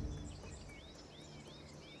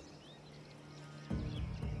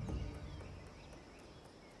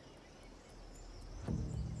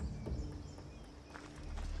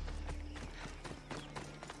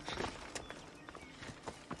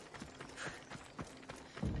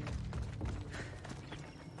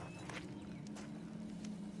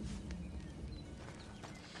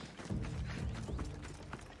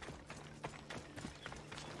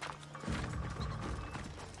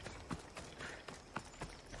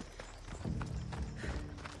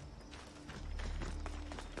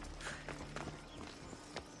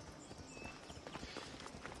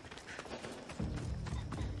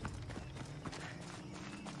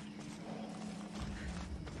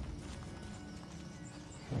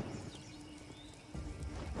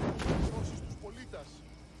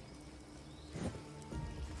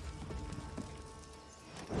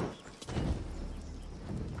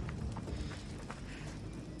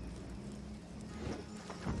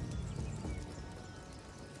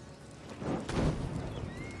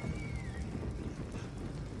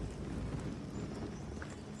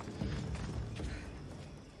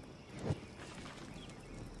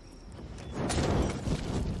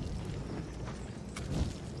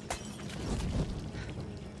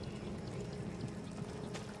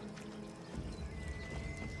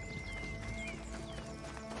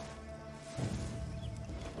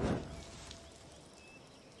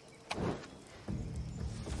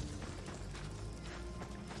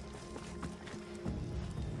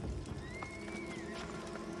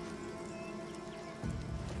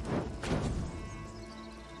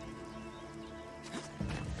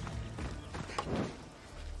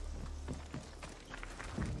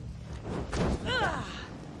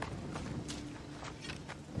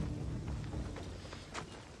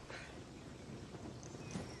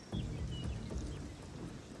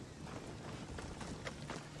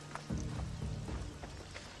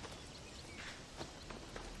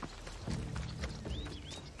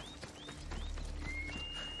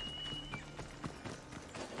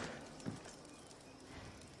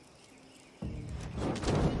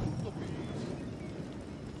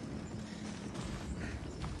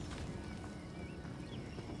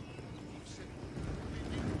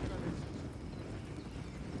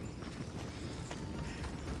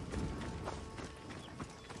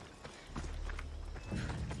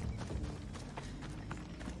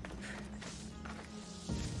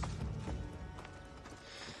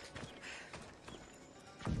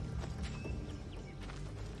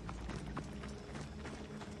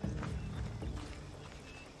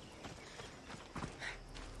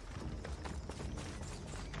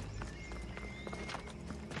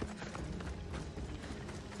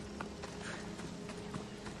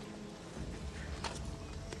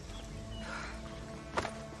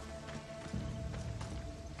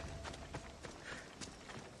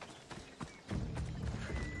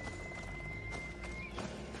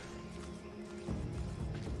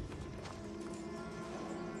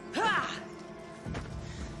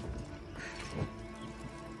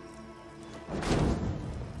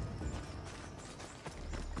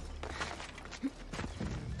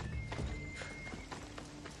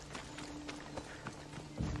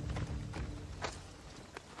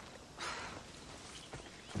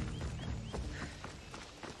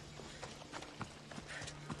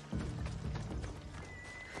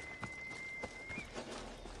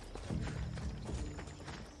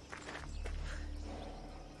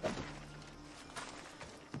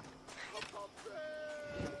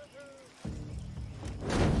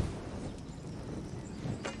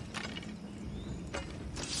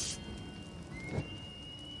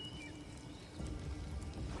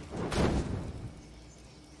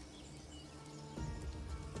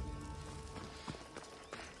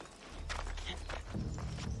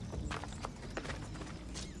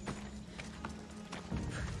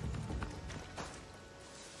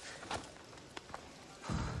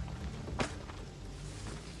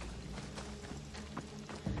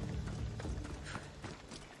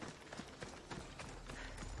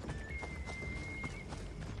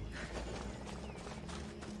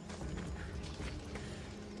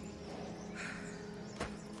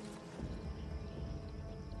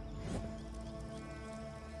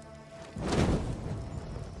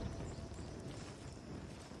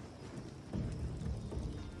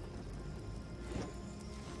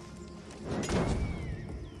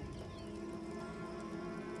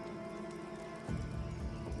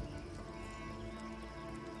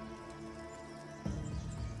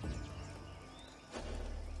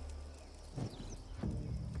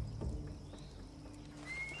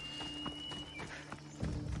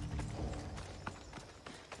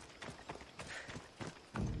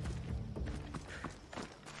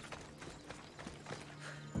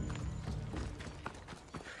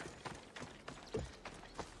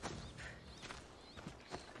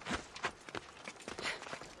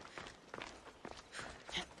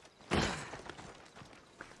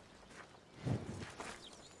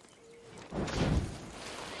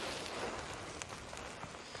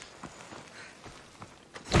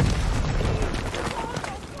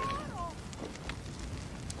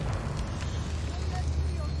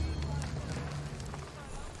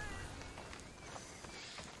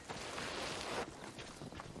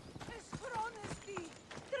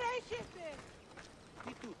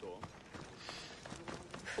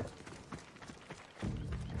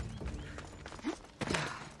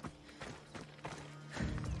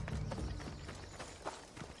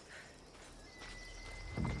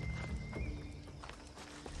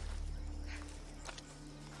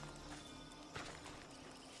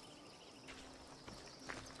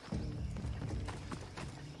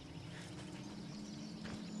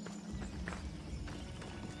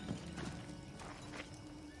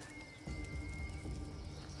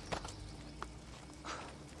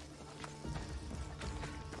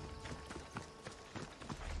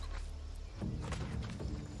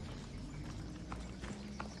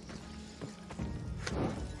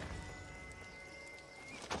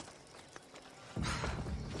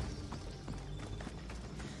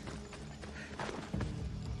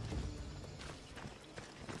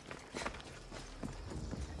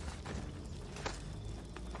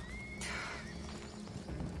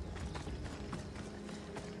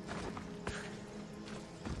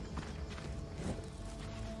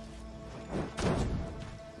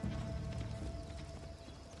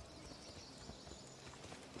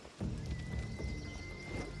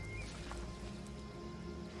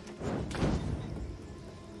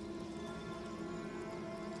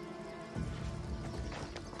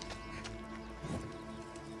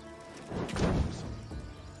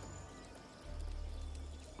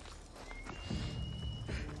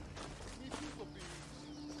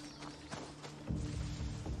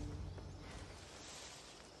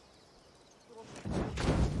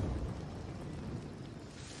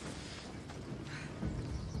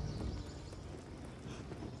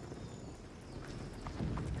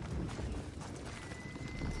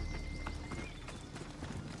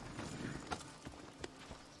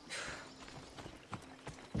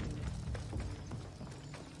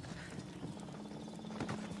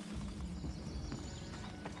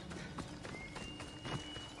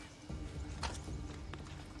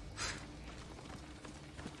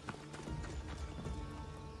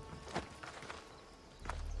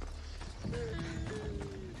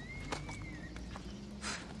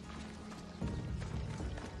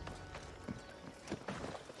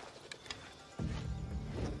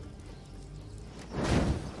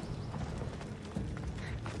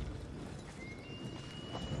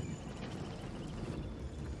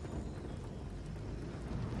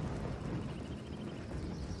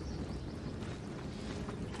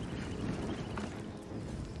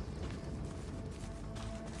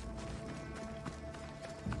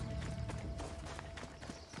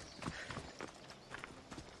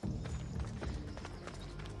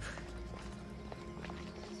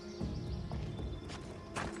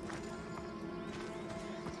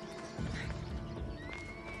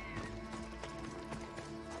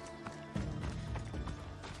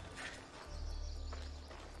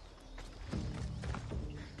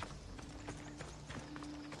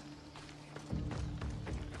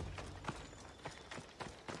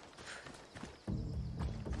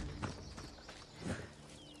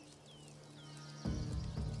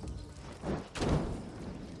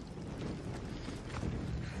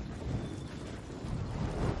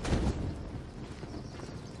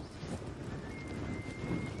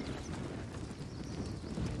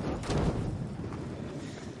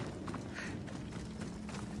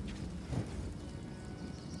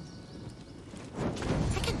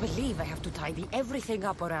 they have to tidy everything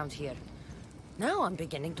up around here. Now I'm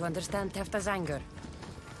beginning to understand Tefta's anger.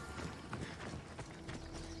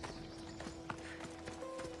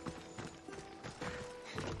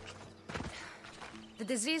 The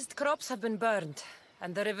diseased crops have been burned,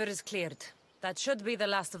 and the river is cleared. That should be the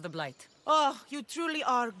last of the blight. Oh, you truly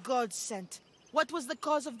are God-sent. What was the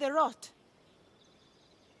cause of the rot?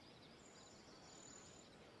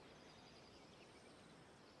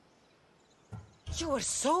 You were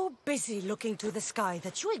so busy looking to the sky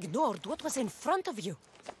that you ignored what was in front of you.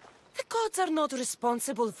 The gods are not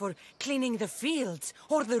responsible for cleaning the fields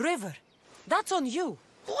or the river. That's on you.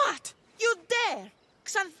 What? You dare?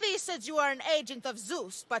 Xanthi said you are an agent of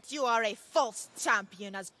Zeus, but you are a false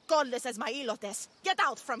champion, as godless as my Ilotes. Get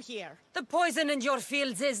out from here! The poison in your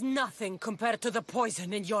fields is nothing compared to the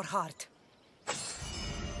poison in your heart.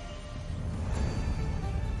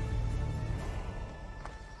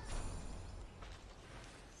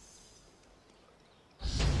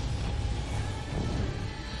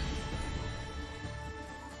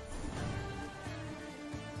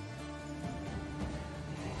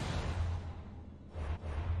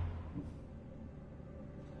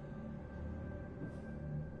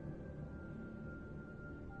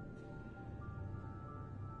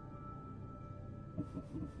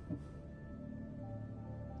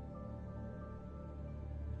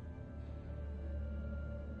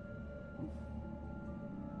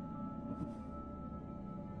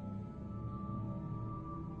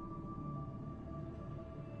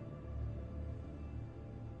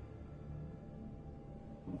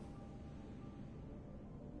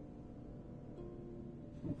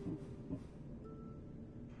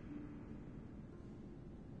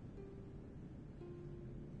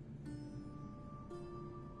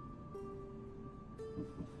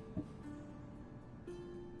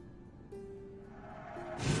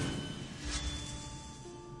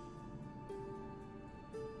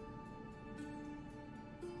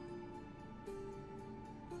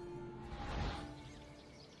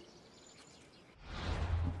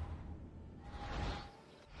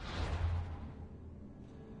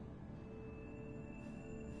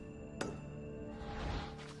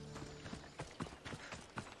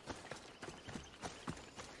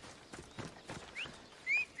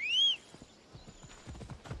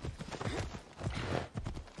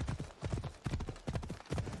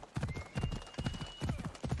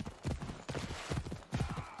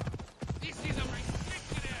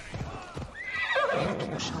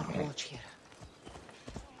 Keep a sharp watch here.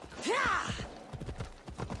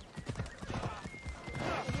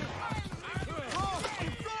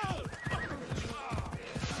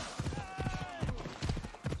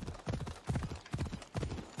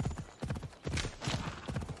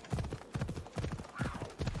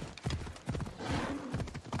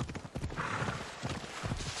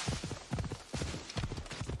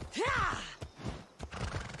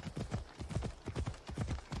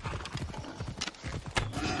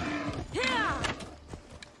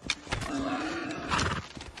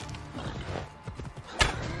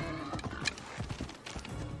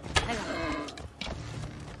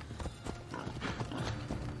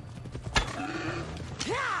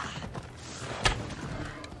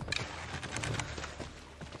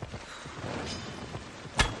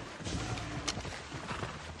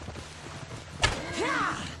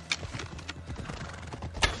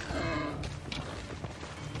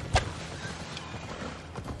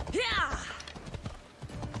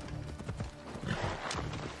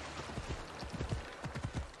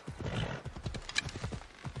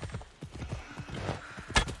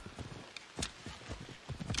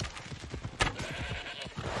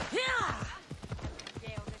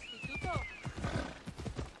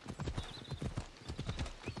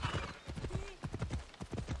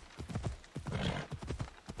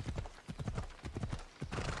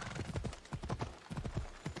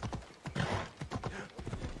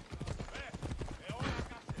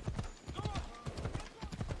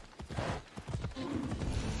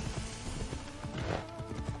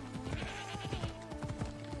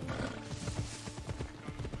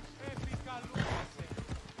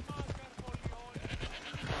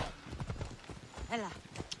 Ella.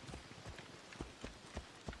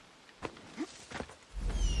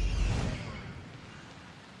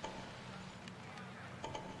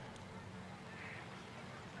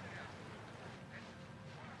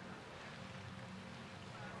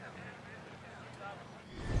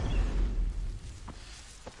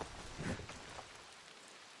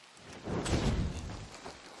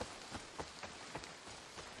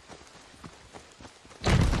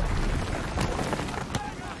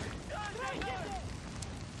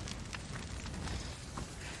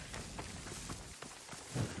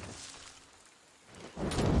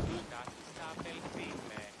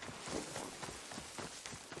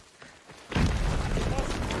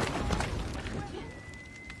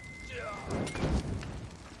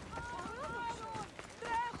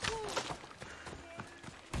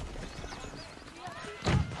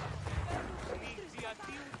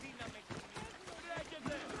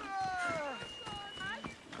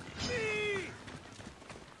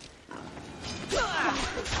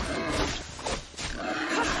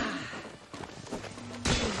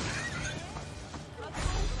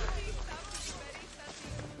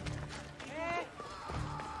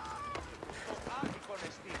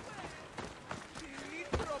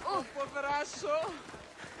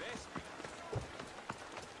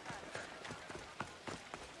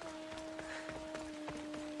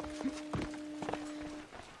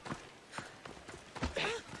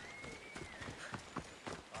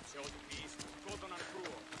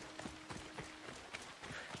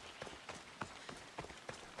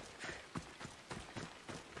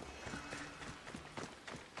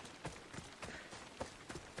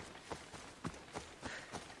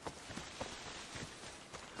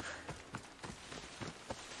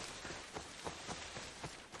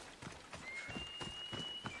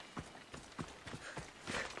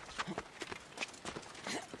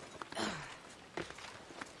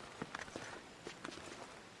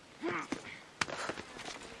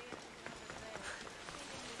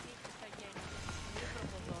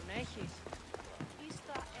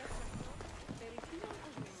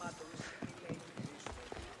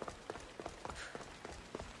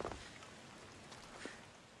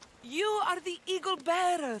 You are the Eagle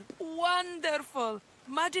Bearer. Wonderful.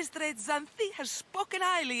 Magistrate Xanthi has spoken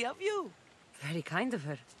highly of you. Very kind of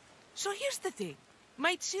her. So here's the thing.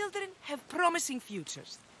 My children have promising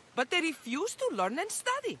futures, but they refuse to learn and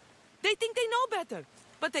study. They think they know better,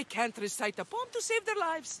 but they can't recite a poem to save their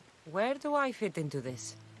lives. Where do I fit into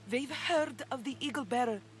this? They've heard of the Eagle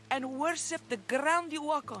Bearer and worship the ground you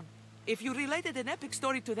walk on. If you related an epic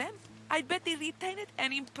story to them, I'd bet they retain it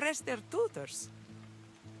and impress their tutors.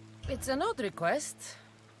 It's an odd request,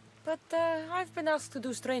 but I've been asked to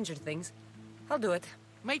do stranger things. I'll do it.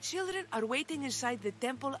 My children are waiting inside the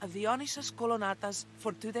Temple of Dionysus Kolonatas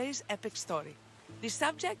for today's epic story. The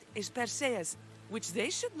subject is Perseus, which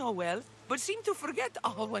they should know well, but seem to forget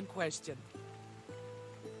all when questioned.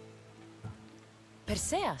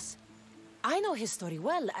 Perseus? I know his story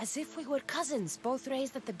well, as if we were cousins, both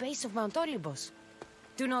raised at the base of Mount Olympus.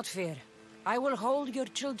 Do not fear. I will hold your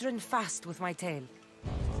children fast with my tail.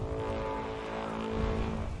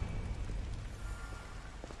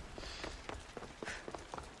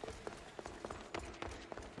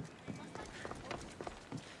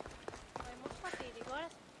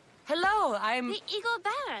 Hello, I'm... The Eagle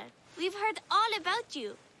Bearer. We've heard all about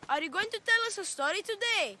you. Are you going to tell us a story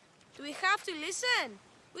today? Do we have to listen?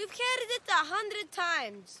 We've heard it 100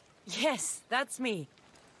 times. Yes, that's me.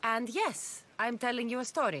 And yes, I'm telling you a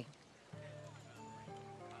story.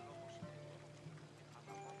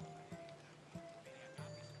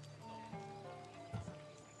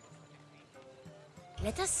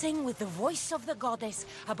 Let us sing with the voice of the goddess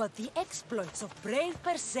about the exploits of brave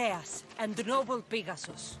Perseus and noble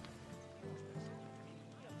Pegasus.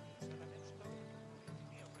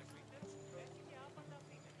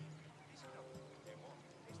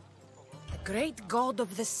 The great god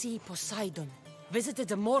of the sea, Poseidon,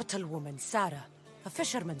 visited a mortal woman, Sarah, a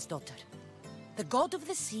fisherman's daughter. The god of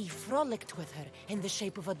the sea frolicked with her in the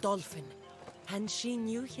shape of a dolphin, and she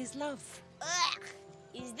knew his love. Ugh!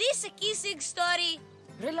 Is this a kissing story?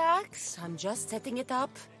 Relax, I'm just setting it up.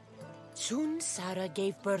 Soon, Sarah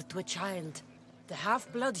gave birth to a child, the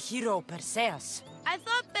half-blood hero Perseus. I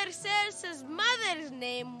thought Perseus' mother's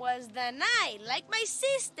name was Danae, like my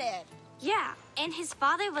sister. Yeah, and his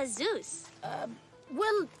father was Zeus.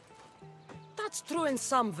 Well, that's true in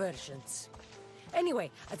some versions.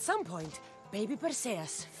 Anyway, at some point, baby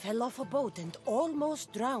Perseus fell off a boat and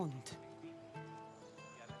almost drowned.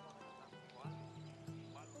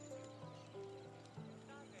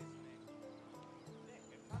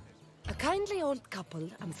 A kindly old couple,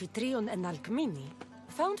 Amphitryon and Alcmene,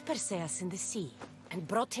 found Perseus in the sea and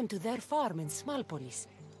brought him to their farm in Smalpolis,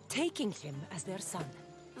 taking him as their son.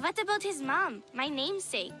 What about his mom, my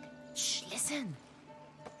namesake? Shh, listen.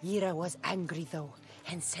 Hera was angry, though,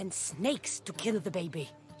 and sent snakes to kill the baby.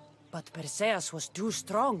 But Perseus was too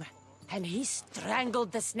strong, and he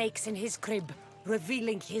strangled the snakes in his crib,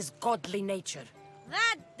 revealing his godly nature.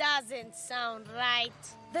 That doesn't sound right.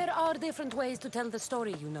 There are different ways to tell the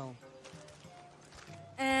story, you know.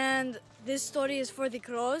 And this story is for the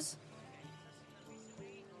crows?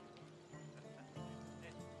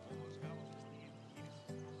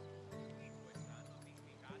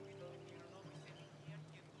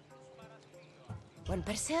 When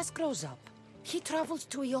Perseus grows up, he travels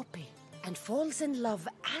to Iope and falls in love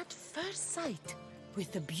at first sight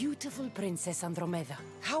with the beautiful princess Andromeda.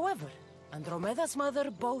 However, Andromeda's mother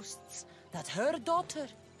boasts that her daughter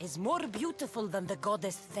is more beautiful than the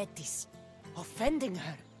goddess Thetis, offending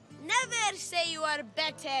her. Never say you are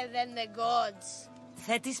better than the gods.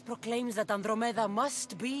 Thetis proclaims that Andromeda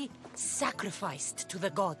must be sacrificed to the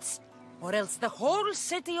gods, or else the whole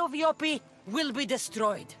city of Iope will be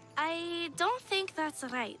destroyed. I don't think that's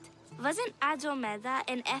right. Wasn't Andromeda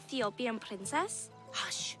an Ethiopian princess?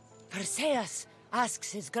 Hush. Perseus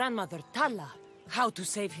asks his grandmother, Thala, how to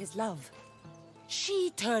save his love.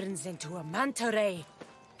 She turns into a manta ray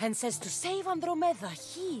and says to save Andromeda,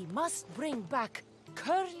 he must bring back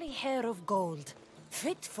curly hair of gold,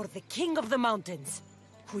 fit for the king of the mountains,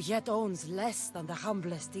 who yet owns less than the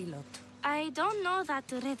humblest Elot. I don't know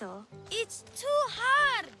that riddle. It's too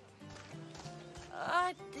hard!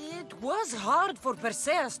 It was hard for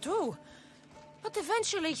Perseus, too. But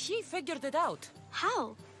eventually he figured it out.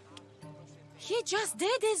 How? He just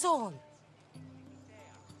did is all.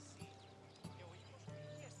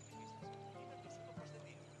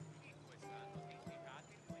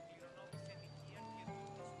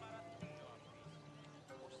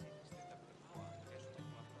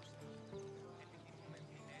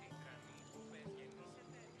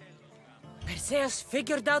 Perseus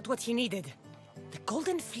figured out what he needed. The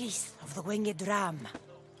golden fleece of the winged ram.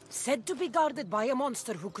 Said to be guarded by a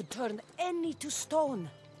monster who could turn any to stone.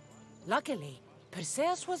 Luckily,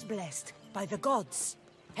 Perseus was blessed by the gods,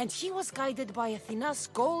 and he was guided by Athena's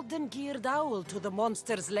golden-geared owl to the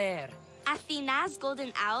monster's lair. Athena's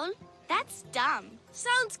golden owl? That's dumb.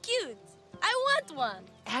 Sounds cute. I want one.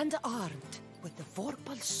 And armed with the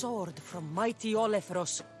vorpal sword from mighty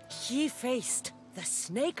Olethros, he faced the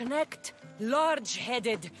snake-necked,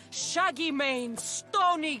 large-headed, shaggy-maned,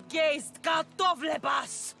 stony-gazed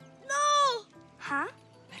Katovlepas! No! Huh?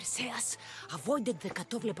 Perseus avoided the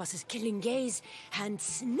Katovlepas' killing gaze and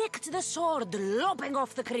snicked the sword, lopping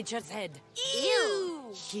off the creature's head.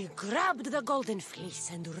 Ew! He grabbed the golden fleece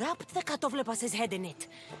and wrapped the Katovlepas' head in it.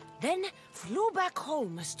 Then flew back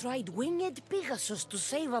home astride winged Pegasus to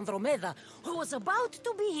save Andromeda, who was about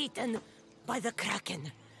to be eaten by the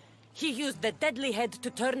Kraken. He used the deadly head to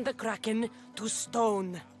turn the Kraken to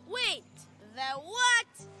stone. Wait, the what?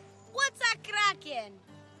 What's a Kraken?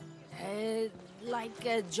 Like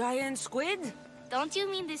a giant squid? Don't you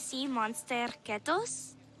mean the sea monster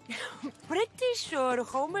Ketos? Pretty sure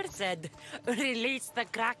Homer said, release the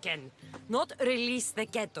Kraken, not release the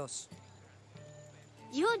Ketos.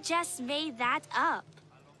 You just made that up.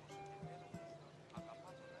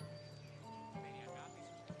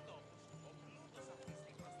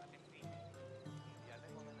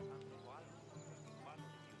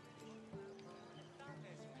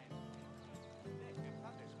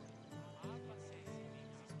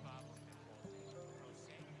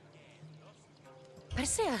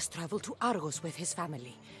 Perseus traveled to Argos with his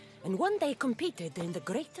family, and one day competed in the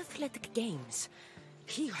great athletic games.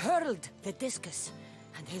 He hurled the discus,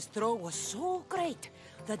 and his throw was so great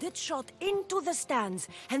that it shot into the stands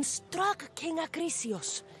and struck King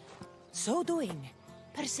Acrisius. So doing,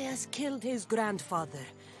 Perseus killed his grandfather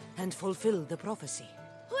and fulfilled the prophecy.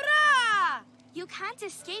 Hurrah! You can't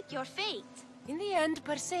escape your fate. In the end,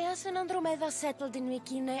 Perseus and Andromeda settled in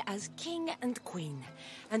Mycenae as king and queen,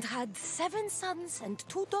 and had 7 sons and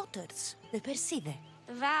 2 daughters, the Perside.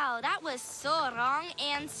 Wow, that was so wrong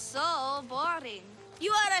and so boring.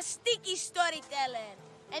 You are a sticky storyteller,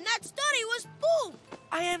 and that story was poop!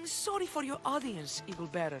 I am sorry for your audience, Eagle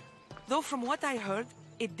Bearer. Though from what I heard,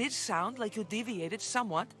 it did sound like you deviated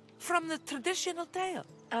somewhat from the traditional tale.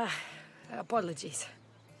 Apologies.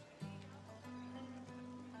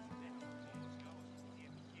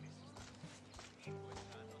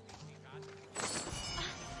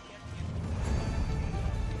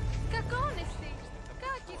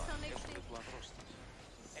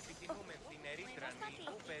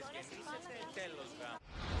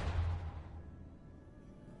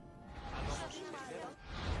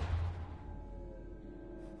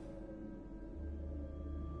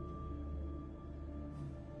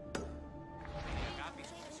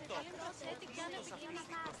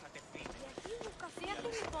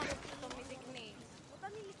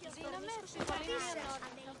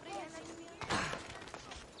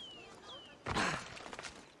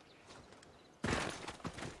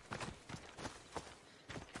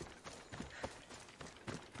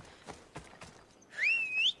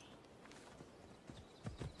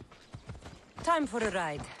 Time for a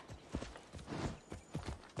ride.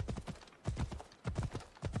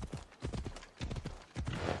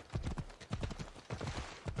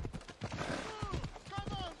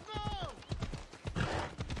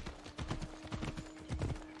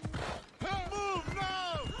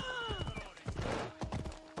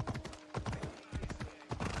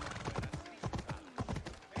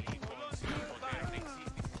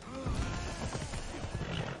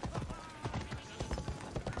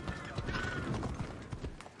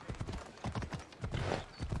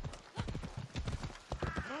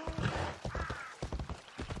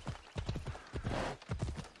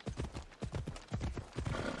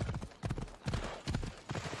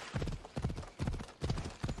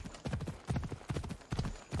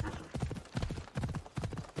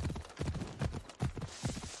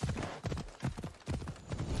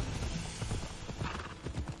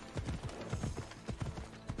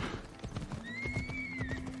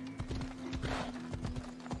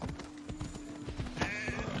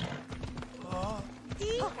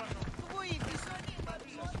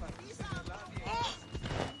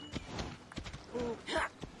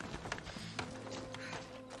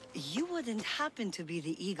 wouldn't happen to be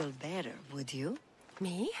the eagle bearer, would you?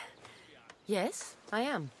 Me? Yes, I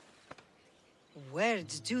am.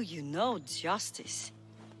 Words do you know, Justice?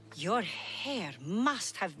 Your hair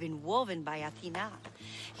must have been woven by Athena.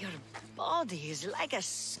 Your body is like a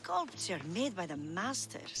sculpture made by the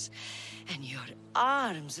masters. And your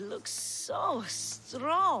arms look so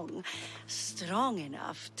strong. Strong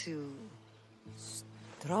enough to...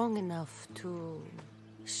 Strong enough to...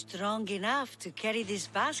 Strong enough to carry this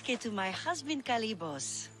basket to my husband,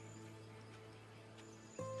 Kalybos.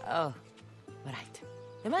 Oh, right.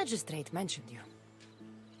 The magistrate mentioned you.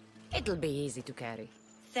 It'll be easy to carry.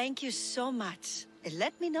 Thank you so much.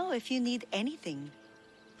 Let me know if you need anything.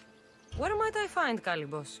 Where might I find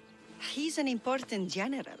Kalybos? He's an important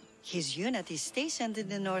general. His unit is stationed in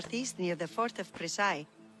the northeast near the fort of Presai,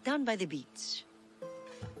 down by the beach.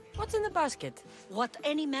 What's in the basket? What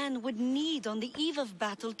any man would need on the eve of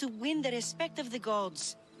battle to win the respect of the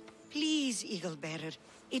gods. Please, Eagle Bearer.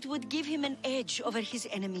 It would give him an edge over his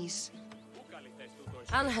enemies.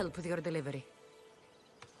 I'll help with your delivery.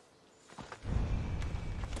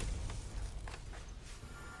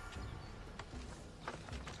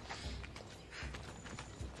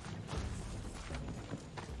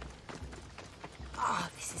 Oh,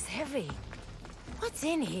 this is heavy. What's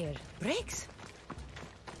in here? Bricks?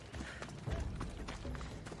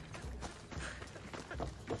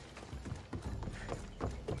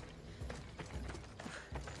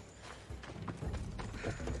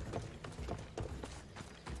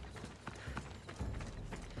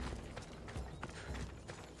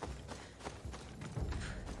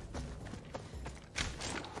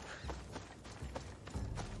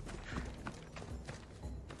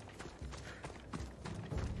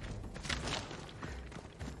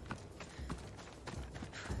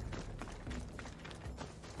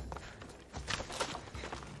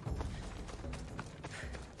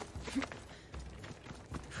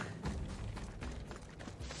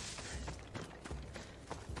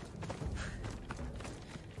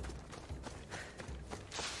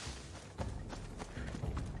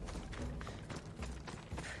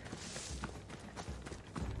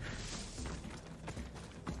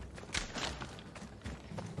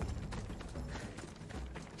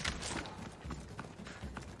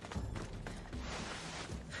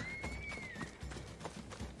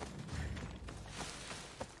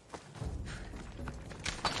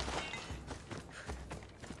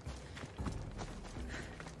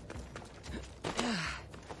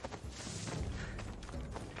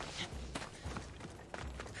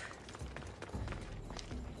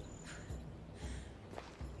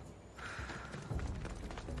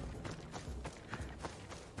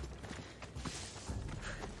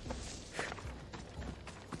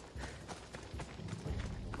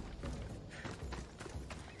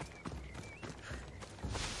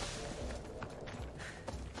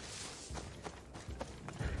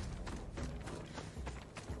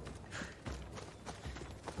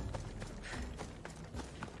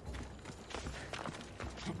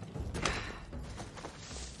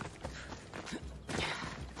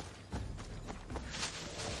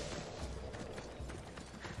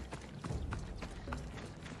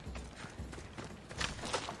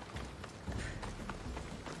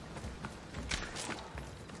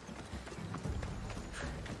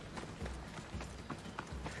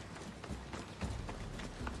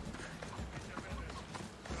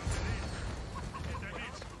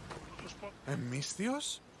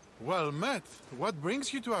 Misthios? Well met. What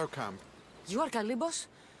brings you to our camp? You are Kalybos?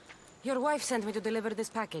 Your wife sent me to deliver this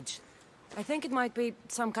package. I think it might be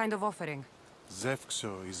some kind of offering.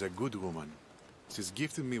 Zevxo is a good woman. She's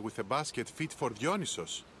gifted me with a basket fit for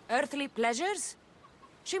Dionysos. Earthly pleasures?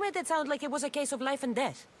 She made it sound like it was a case of life and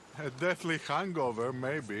death. A deathly hangover,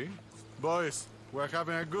 maybe. Boys, we're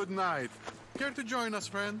having a good night. Care to join us,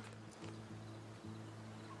 friend?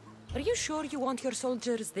 Are you sure you want your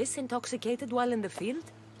soldiers this intoxicated while in the field?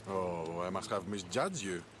 Oh, I must have misjudged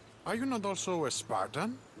you. Are you not also a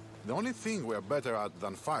Spartan? The only thing we're better at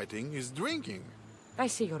than fighting is drinking. I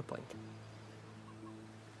see your point.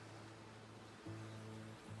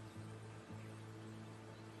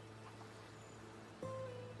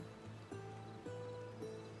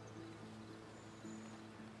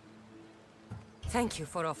 Thank you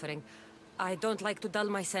for offering. I don't like to dull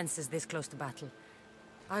my senses this close to battle.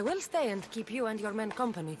 I will stay and keep you and your men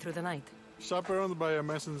company through the night. Chaperoned by a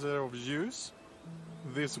messenger of Zeus?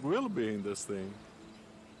 This will be interesting.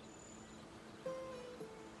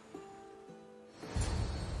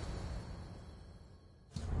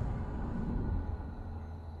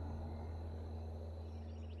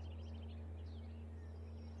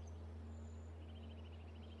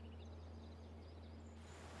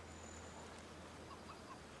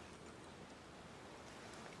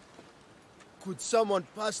 Could someone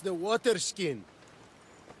pass the water skin?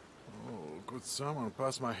 Oh, could someone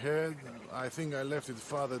pass my head? I think I left it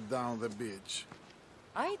farther down the beach.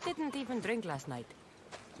 I didn't even drink last night.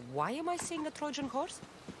 Why am I seeing a Trojan horse?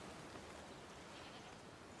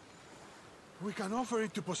 We can offer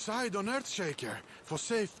it to Poseidon Earthshaker for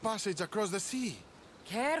safe passage across the sea.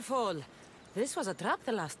 Careful! This was a trap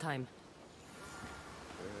the last time.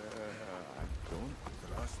 I don't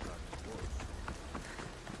trust that horse.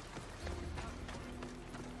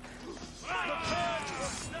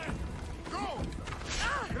 Go!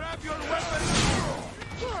 Grab your weapon!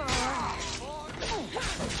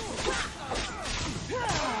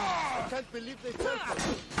 I can't believe they fell for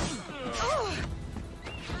it.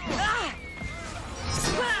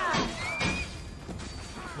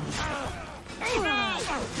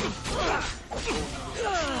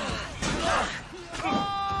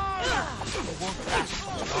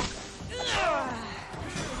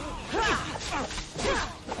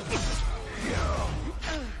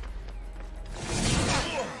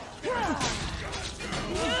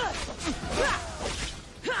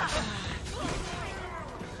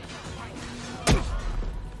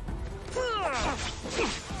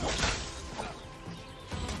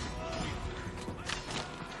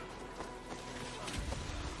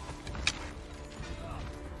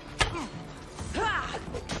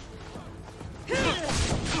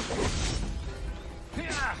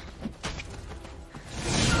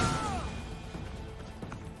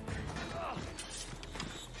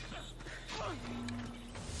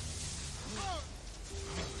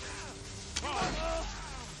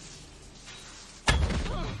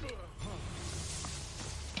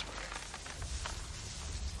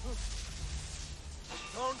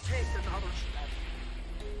 Don't take another step.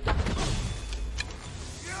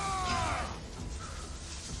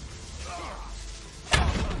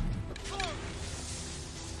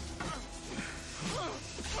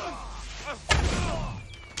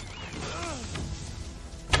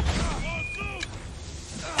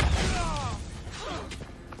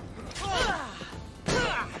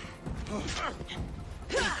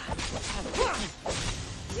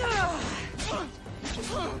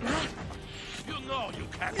 You know you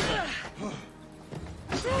can't.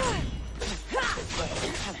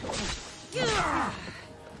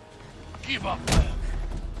 Give up.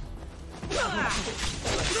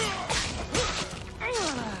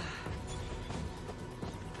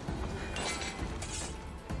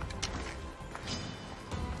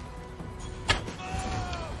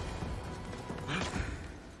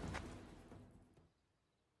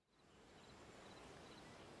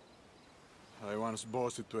 I once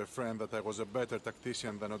boasted to a friend that I was a better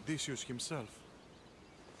tactician than Odysseus himself.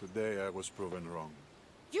 Today I was proven wrong.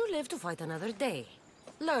 You live to fight another day.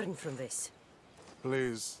 Learn from this.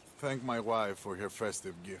 Please, thank my wife for her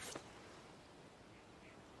festive gift.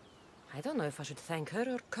 I don't know if I should thank her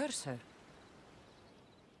or curse her.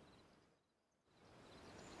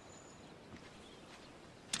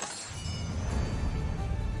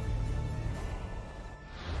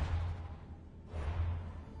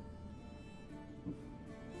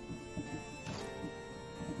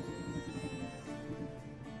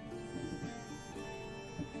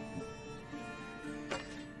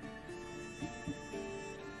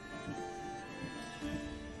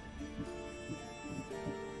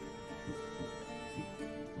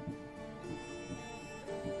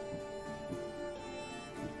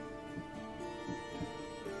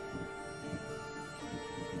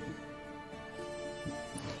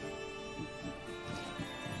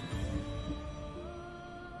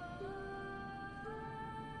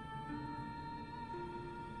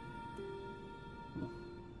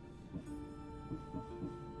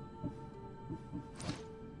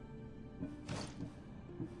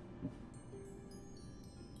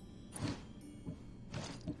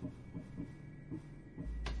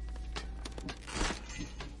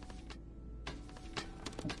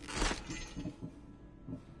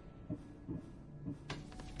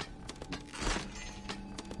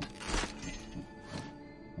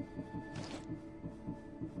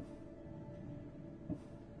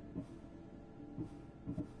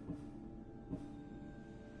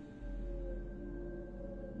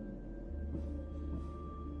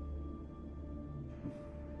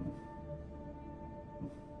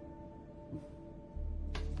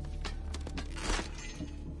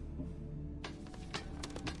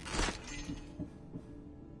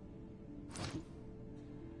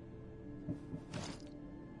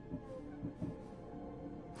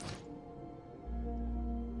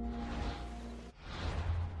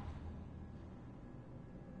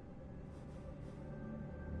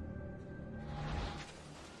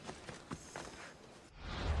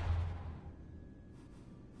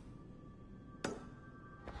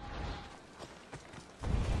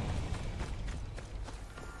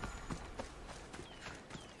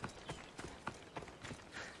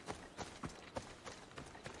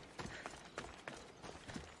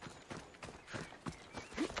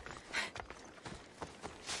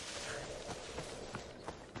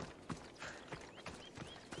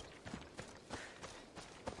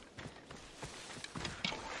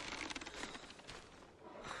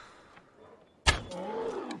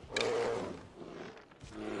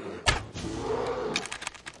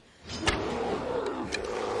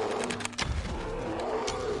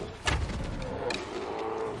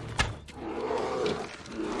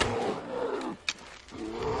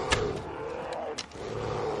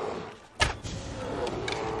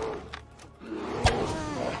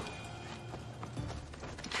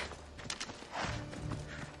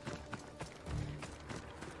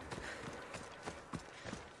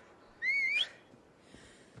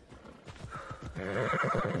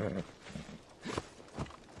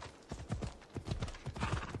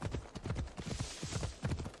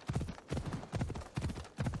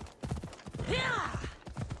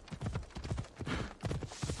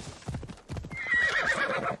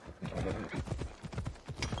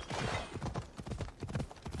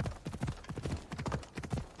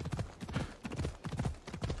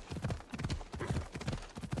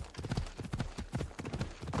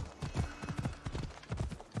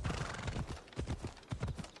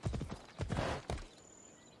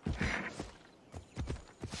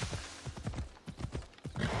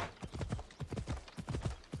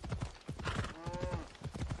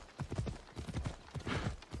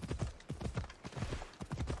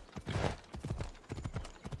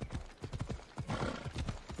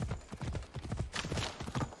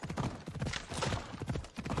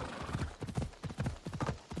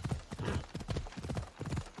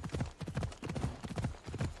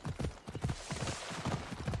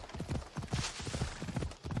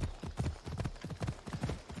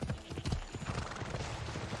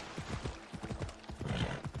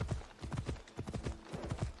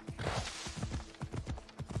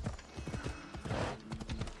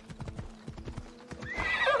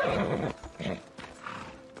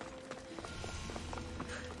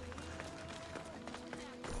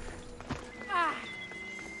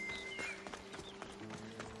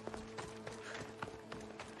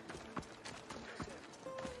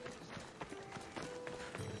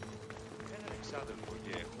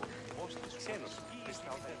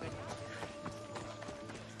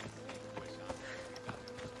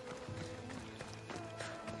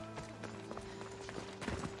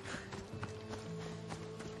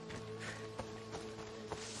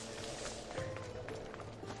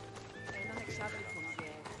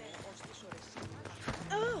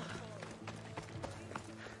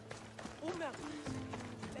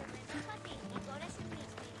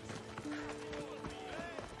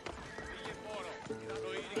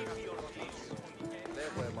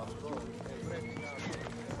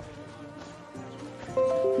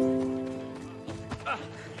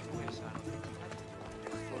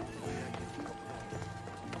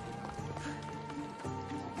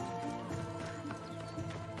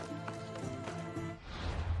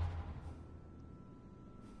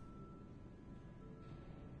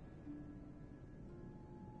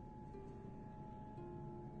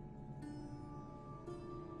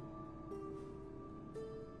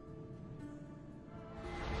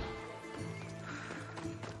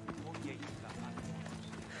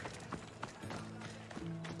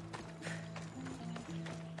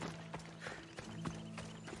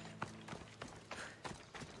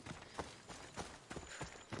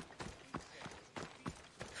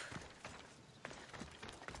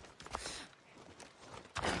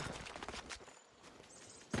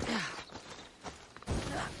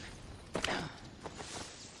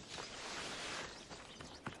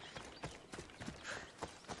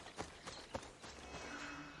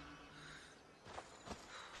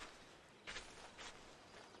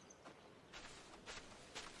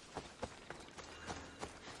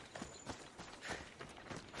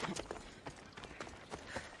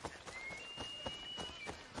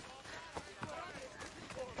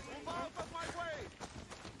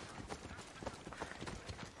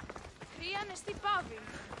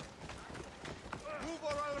 Move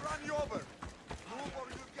or I'll run you over. Move or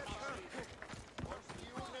you'll get hurt.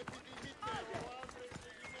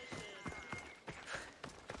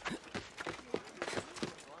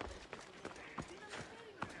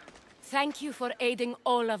 Thank you for aiding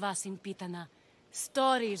all of us in Pitana.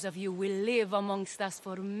 Stories of you will live amongst us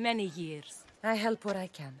for many years. I help where I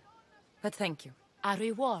can, but thank you. A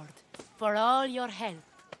reward for all your help.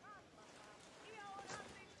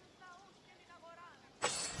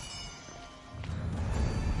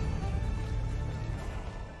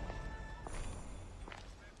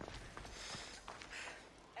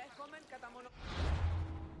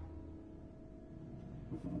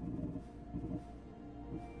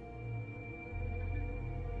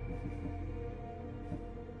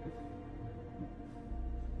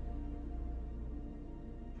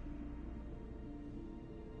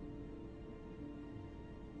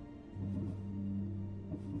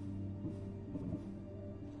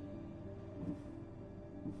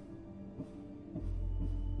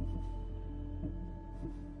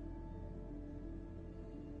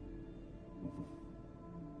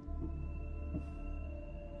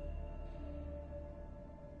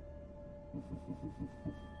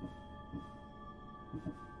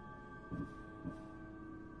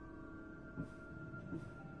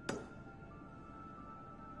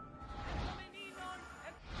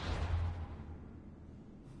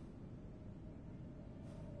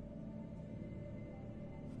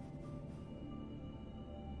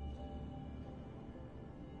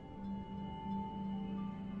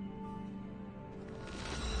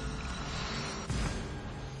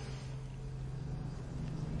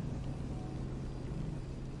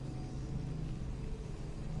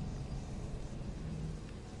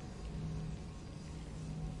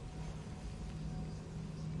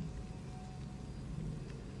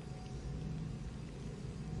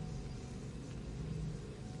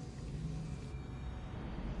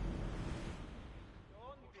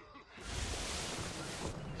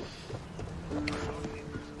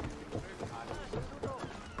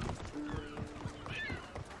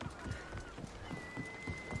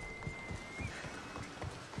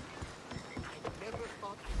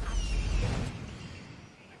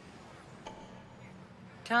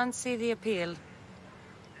 Can't see the appeal.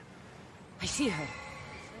 I see her.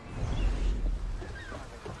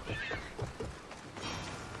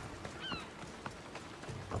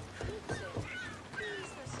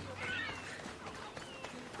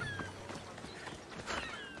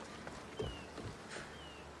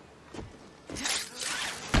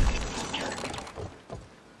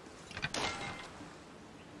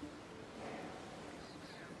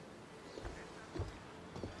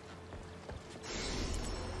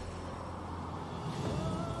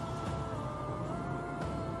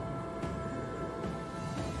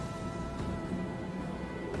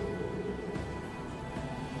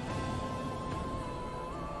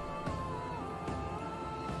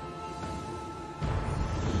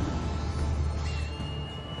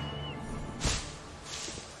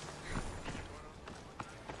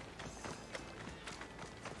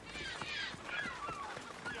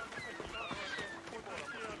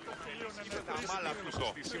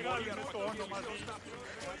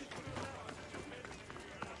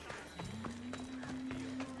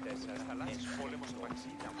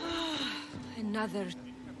 Another.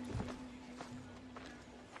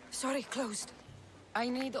 Sorry, closed. I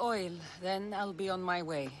need oil, then I'll be on my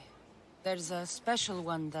way. There's a special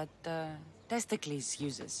one that, Testicles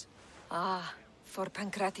uses. Ah, for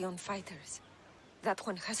Pancration fighters. That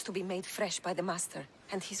one has to be made fresh by the master,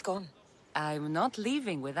 and he's gone. I'm not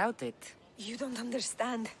leaving without it. You don't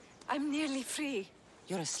understand. I'm nearly free.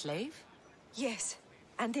 You're a slave? Yes,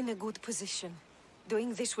 and in a good position.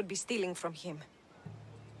 Doing this would be stealing from him.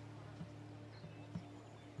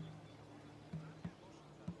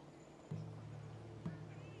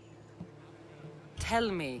 Tell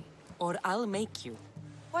me, or I'll make you.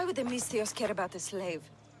 Why would the Misthios care about a slave?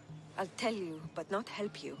 I'll tell you, but not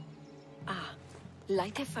help you. Ah,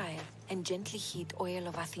 light a fire and gently heat oil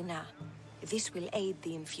of Athena. This will aid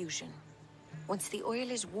the infusion. Once the oil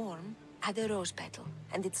is warm, add a rose petal,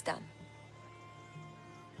 and it's done.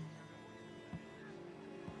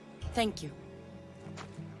 Thank you.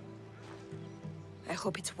 I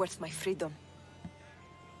hope it's worth my freedom.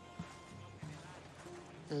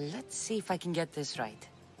 Let's see if I can get this right.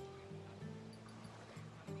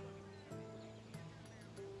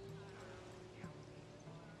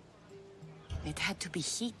 It had to be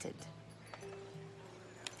heated.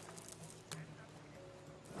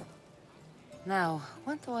 Now,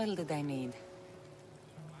 what oil did I need?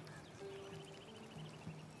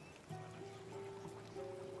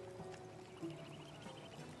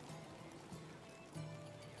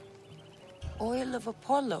 Oil of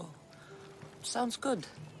Apollo. Sounds good.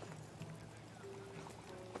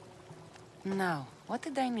 Now, what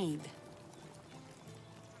did I need?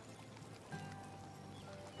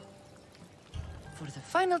 For the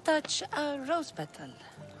final touch, a rose petal.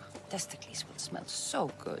 Testicles will smell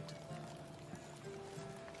so good.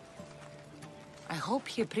 I hope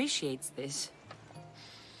he appreciates this.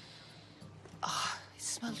 Ah, it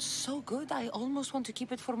smells so good, I almost want to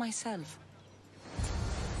keep it for myself.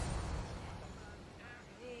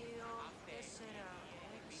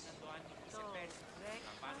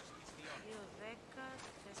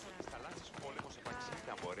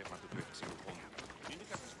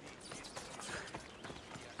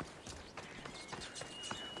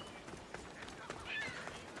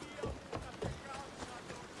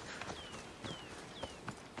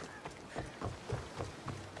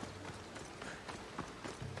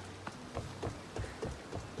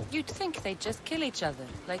 You'd think they'd just kill each other,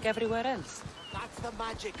 like everywhere else. That's the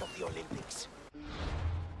magic of the Olympics.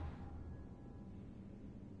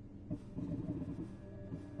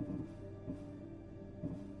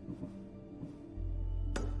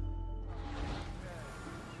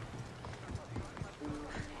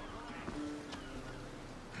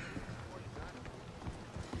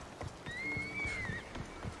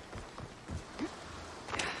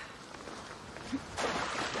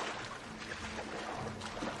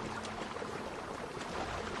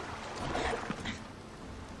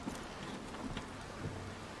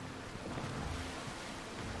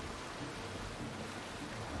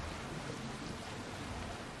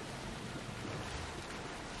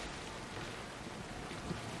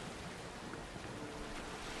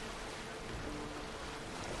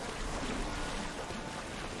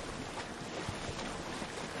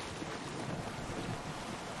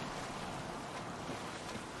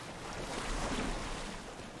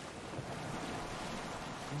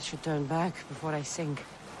 I should turn back before I sink.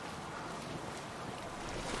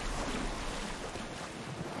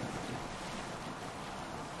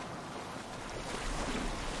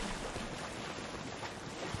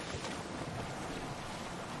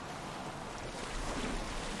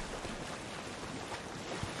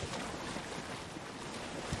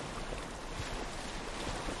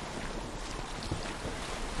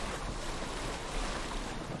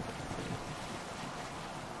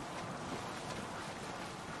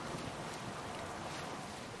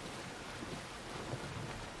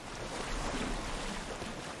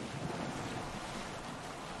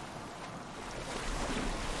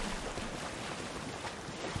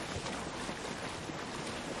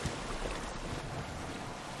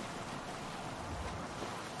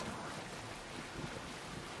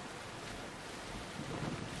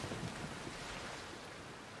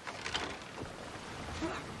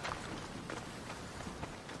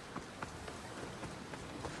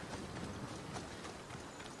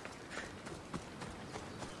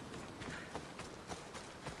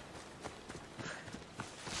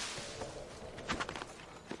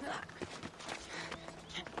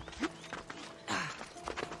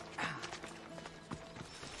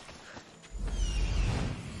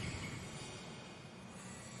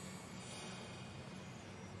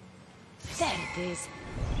 There it is.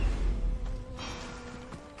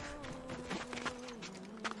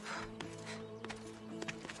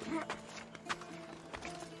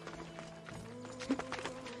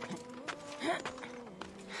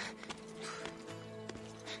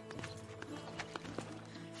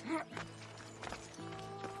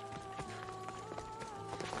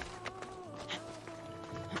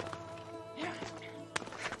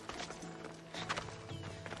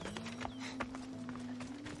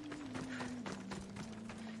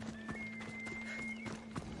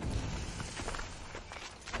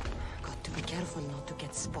 Be careful not to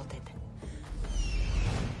get spotted.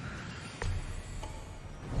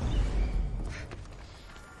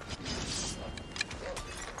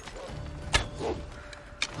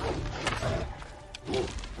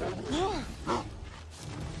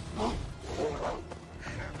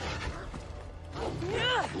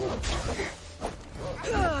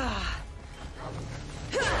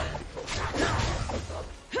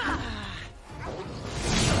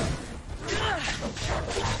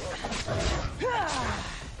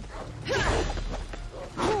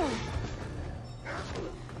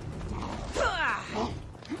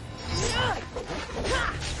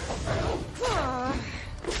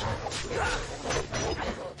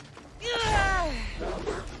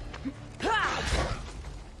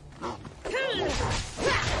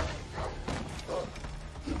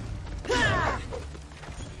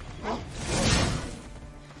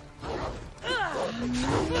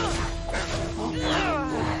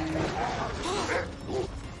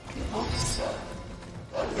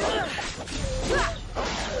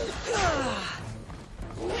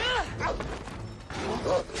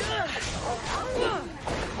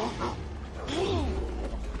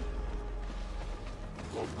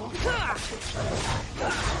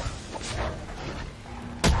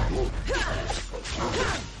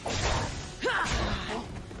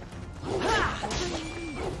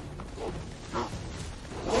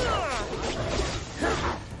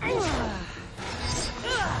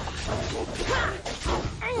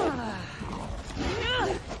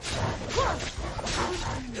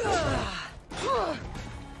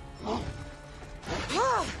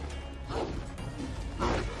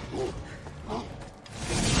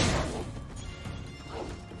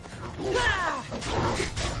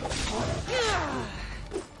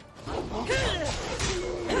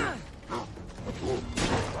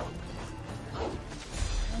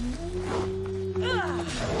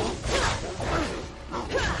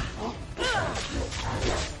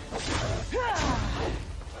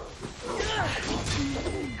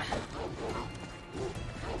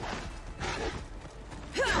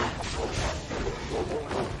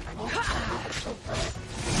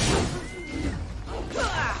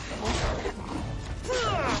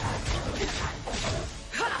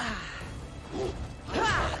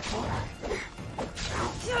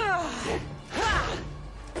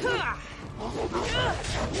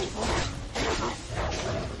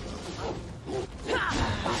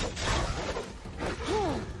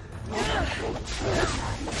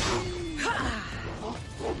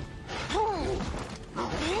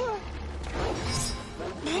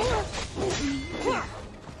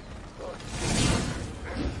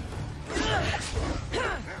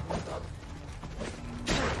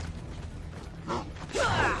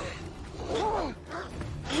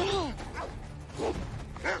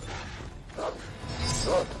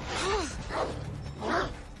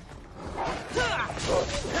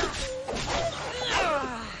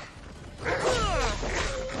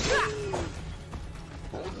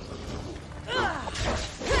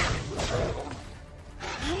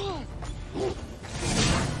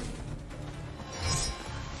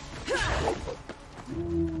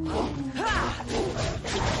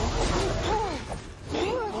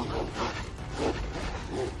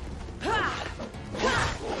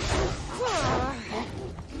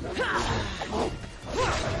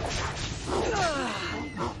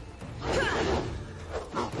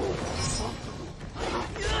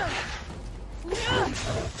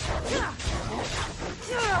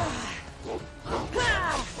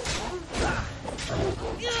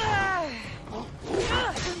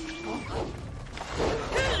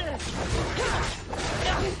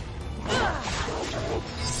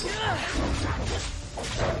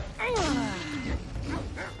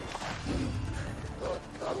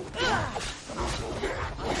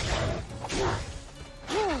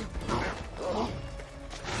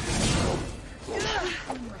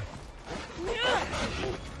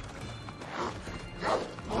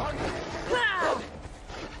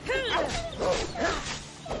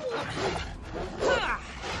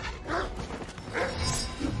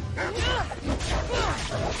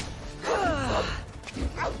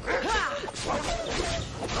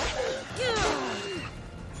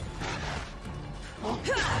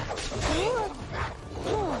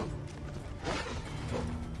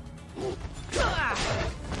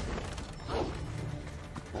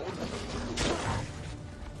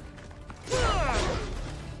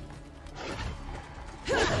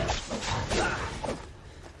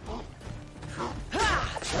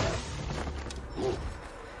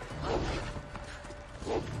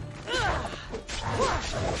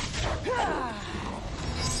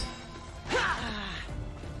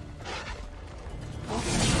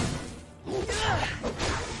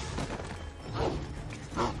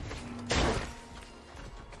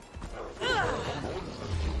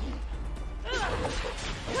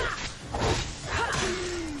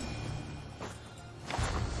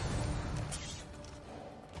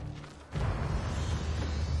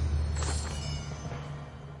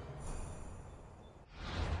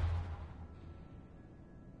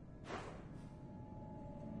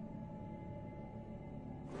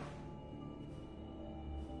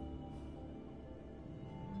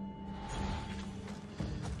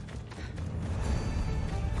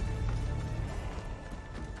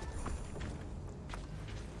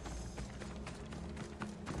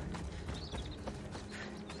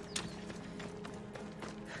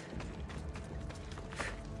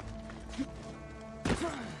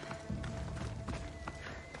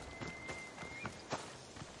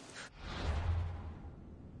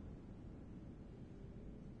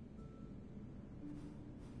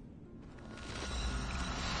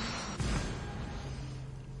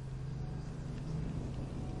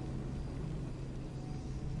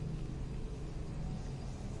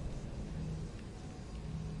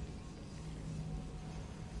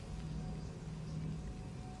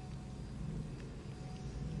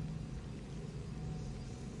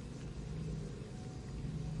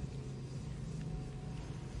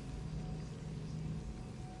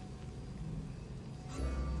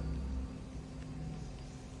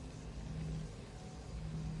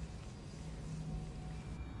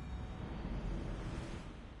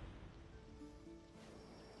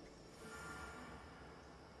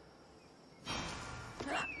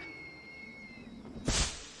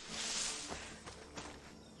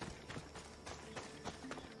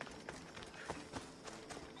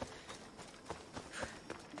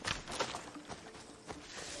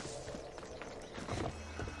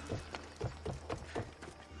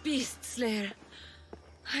 Beast Slayer.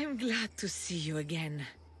 I'm glad to see you again.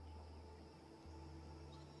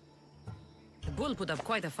 The bull put up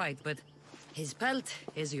quite a fight, but his pelt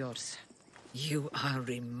is yours. You are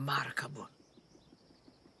remarkable.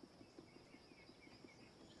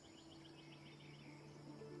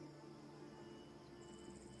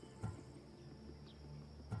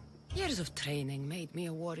 Years of training made me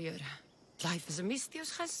a warrior. Life as a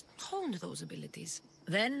Misthios has honed those abilities.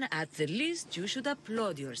 Then, at the least, you should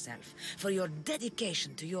applaud yourself for your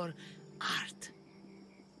dedication to your art.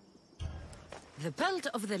 The pelt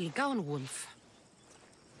of the Ligaun wolf.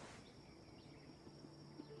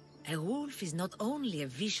 A wolf is not only a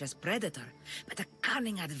vicious predator, but a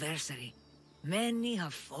cunning adversary. Many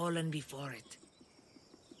have fallen before it.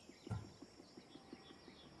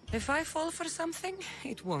 If I fall for something,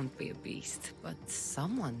 it won't be a beast, but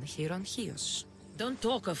someone here on Chios. Don't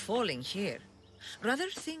talk of falling here. Rather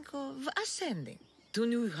think of ascending to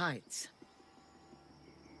new heights.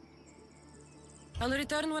 I'll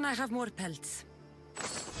return when I have more pelts.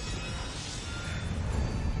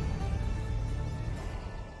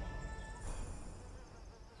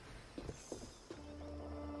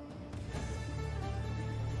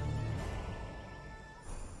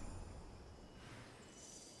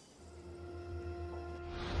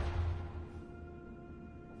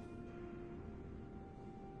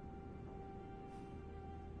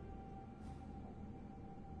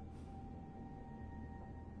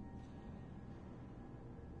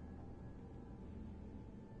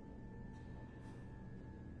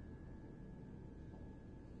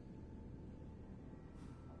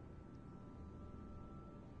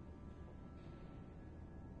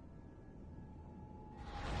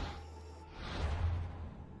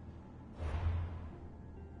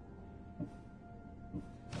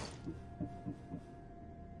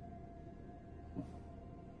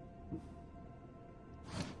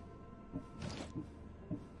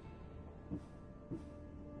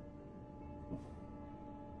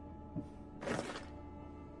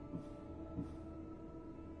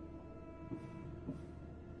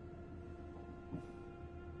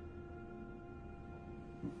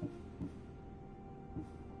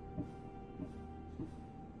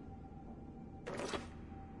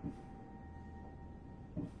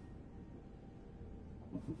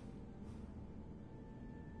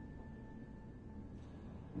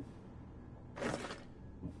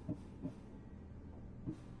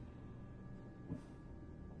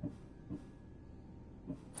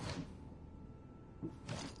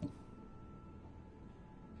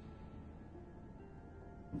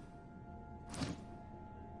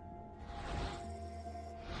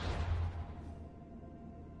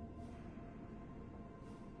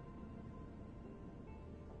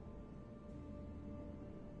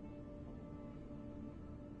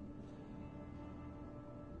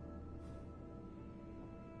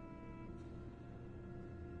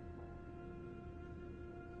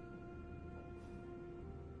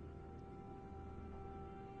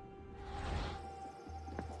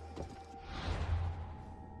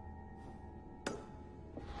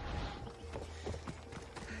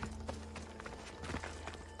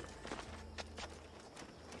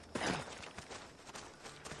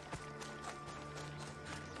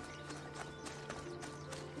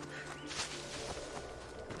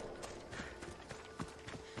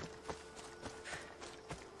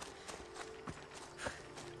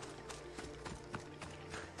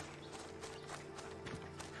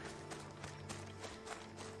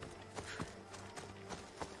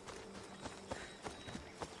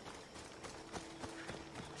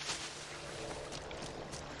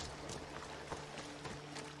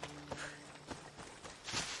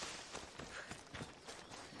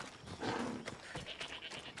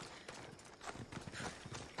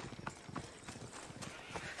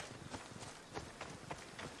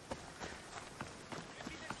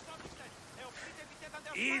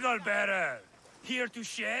 Eagle Bearer, here to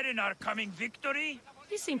share in our coming victory?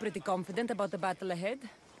 You seem pretty confident about the battle ahead.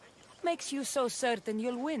 Makes you so certain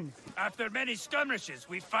you'll win? After many skirmishes,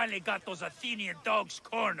 we finally got those Athenian dogs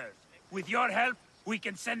cornered. With your help, we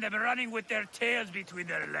can send them running with their tails between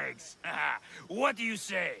their legs. What do you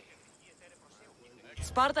say?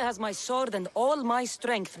 Sparta has my sword and all my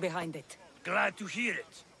strength behind it. Glad to hear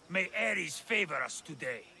it. May Ares favor us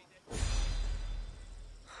today.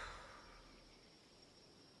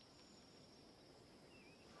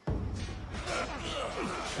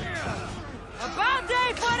 A bad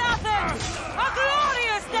day for Athens! A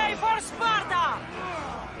glorious day for Sparta!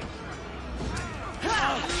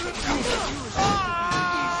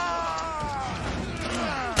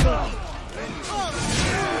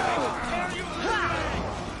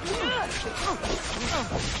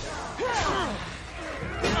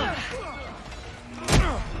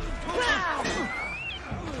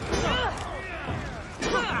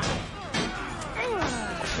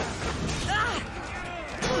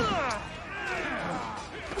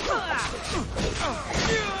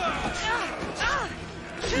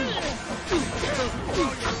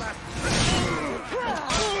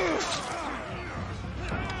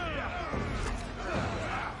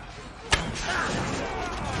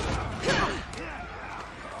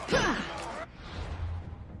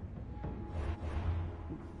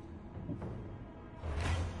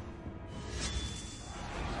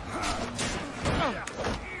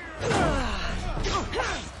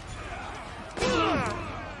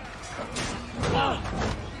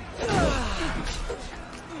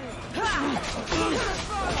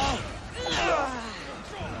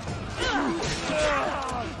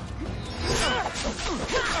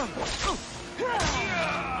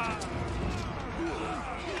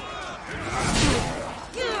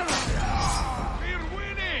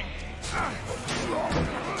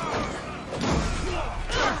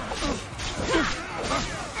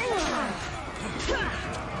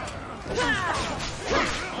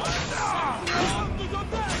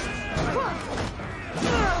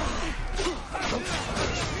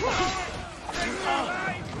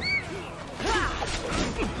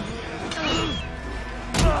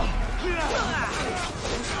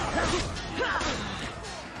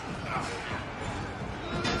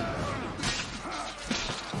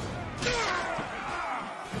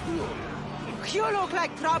 You look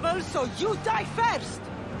like trouble, so you die first!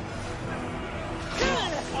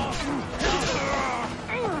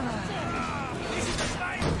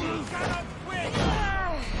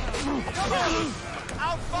 Come on!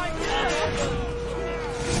 I'll fight you!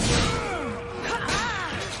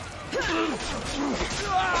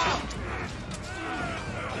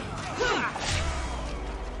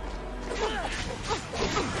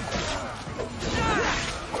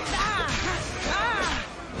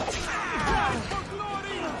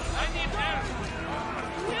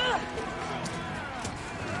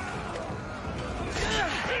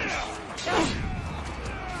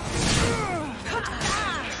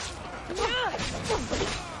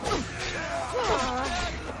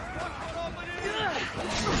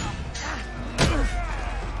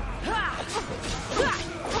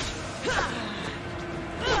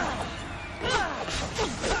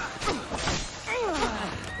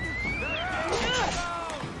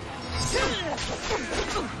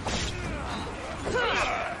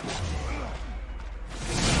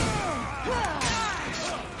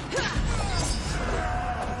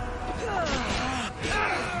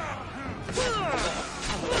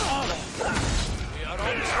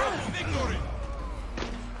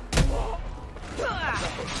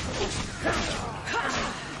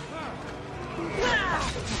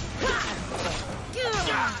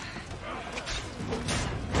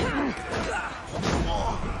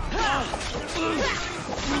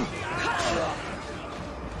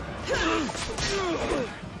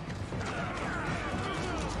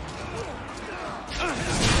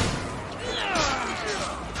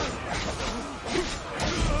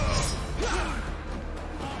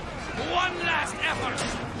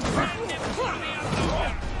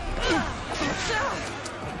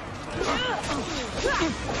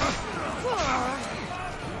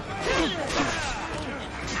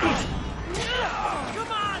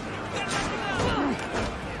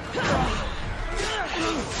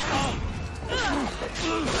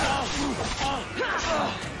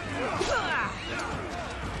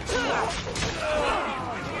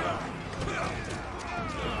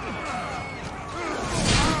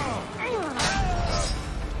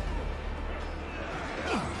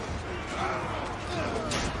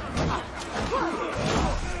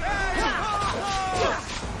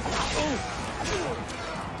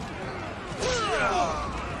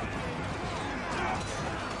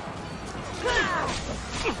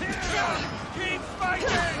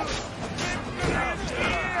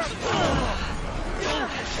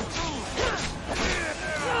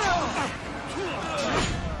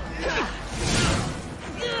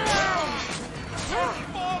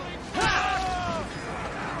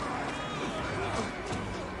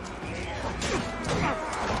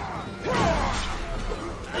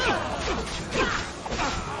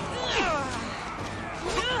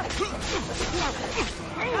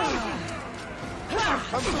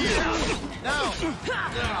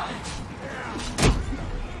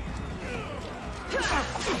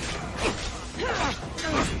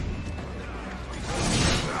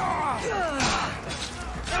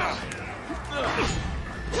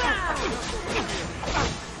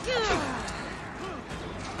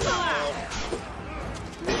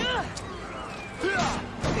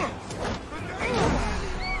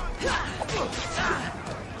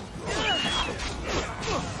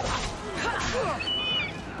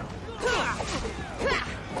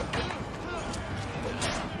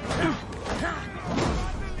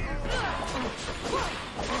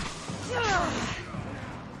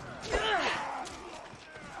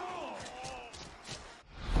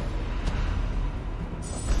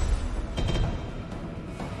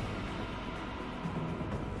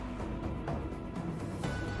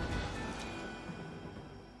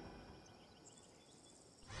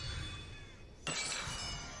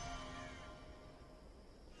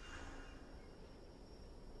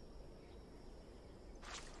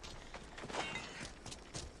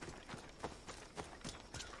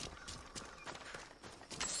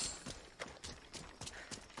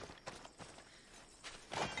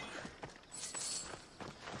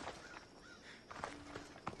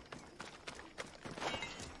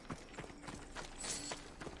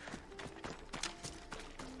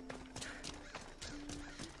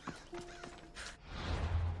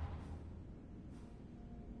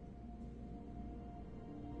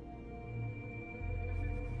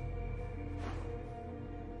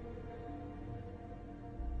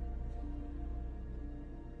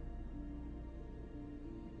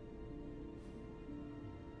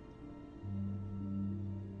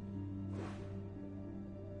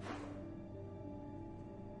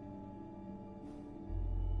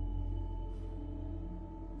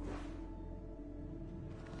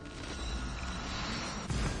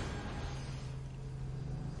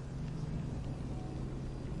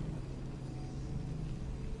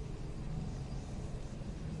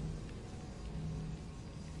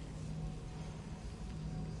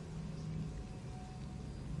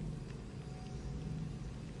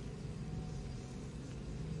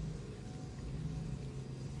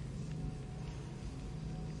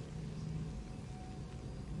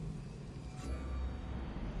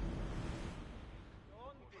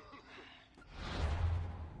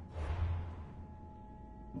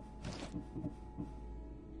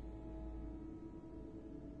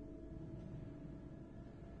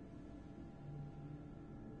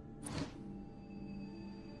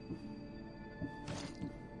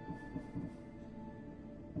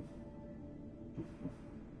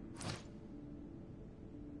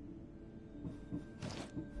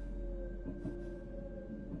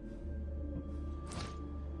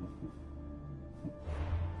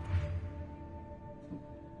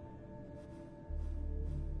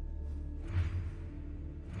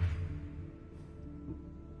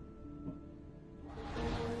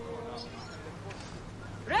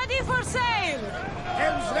 your sail!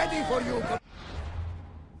 Helm's ready for you.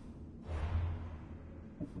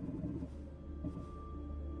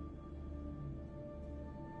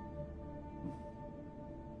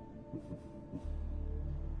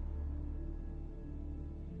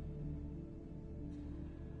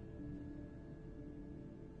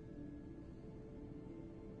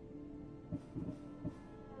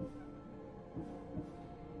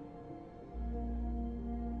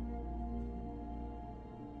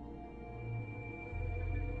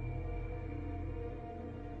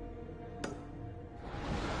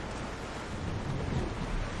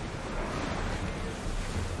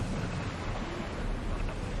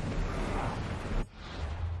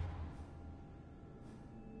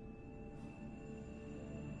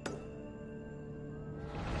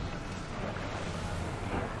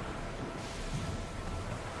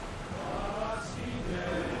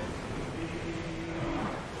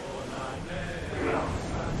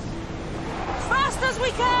 As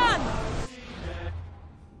we can!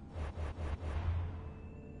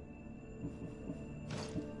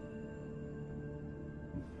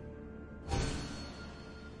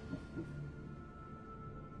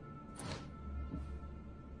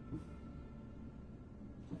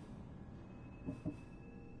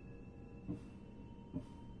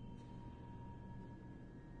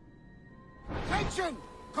 Attention!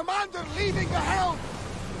 Commander leaving the helm!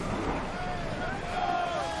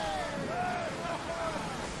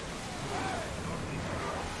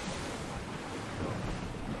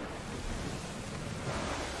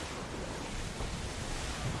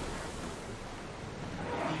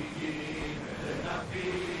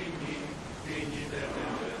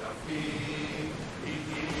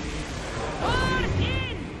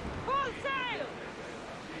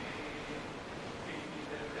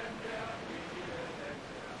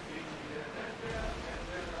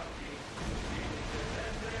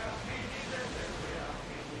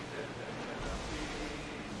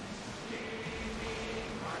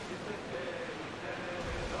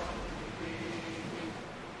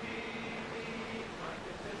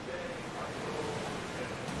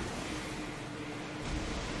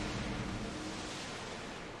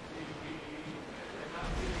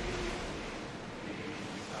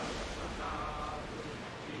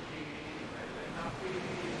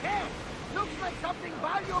 Something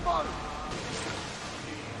valuable!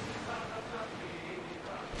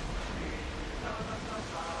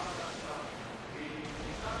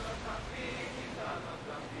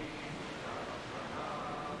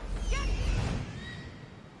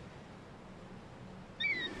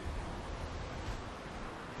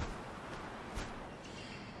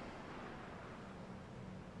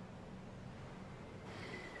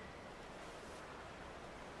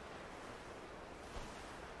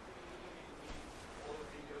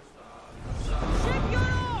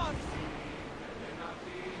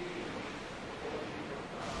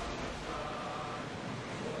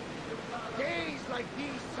 Like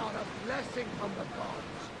these are a blessing from the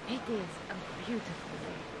gods. It is a beautiful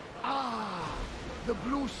day. Ah, the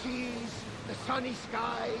blue seas, the sunny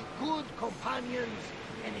sky, good companions,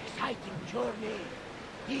 an exciting journey.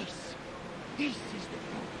 This is the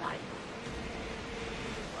good life.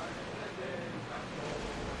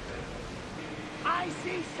 I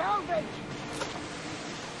see salvage!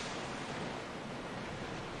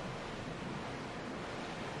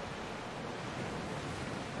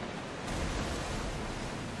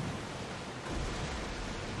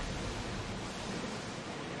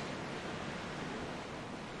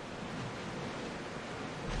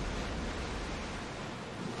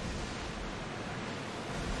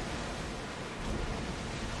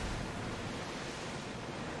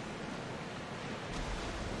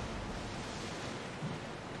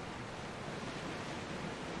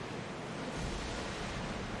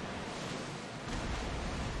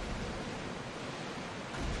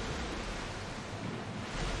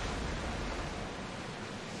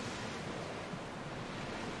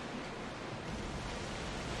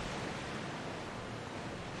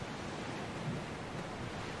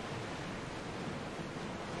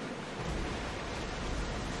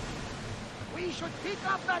 We should pick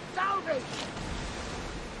up that salvage!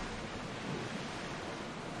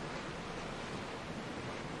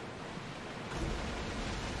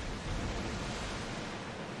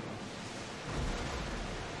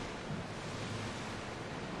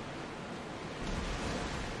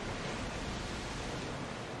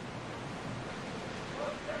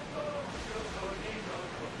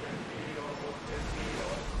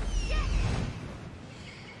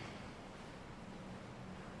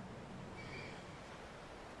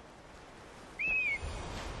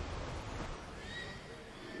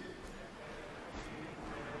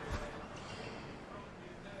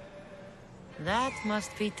 That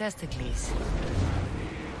must be testicles.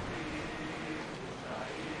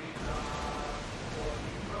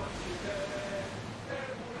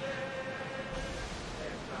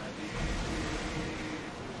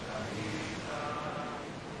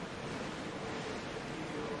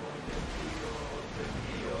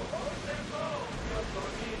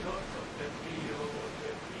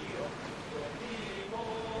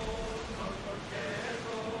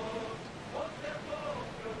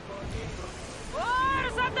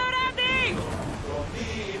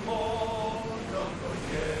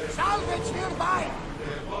 Salvage nearby!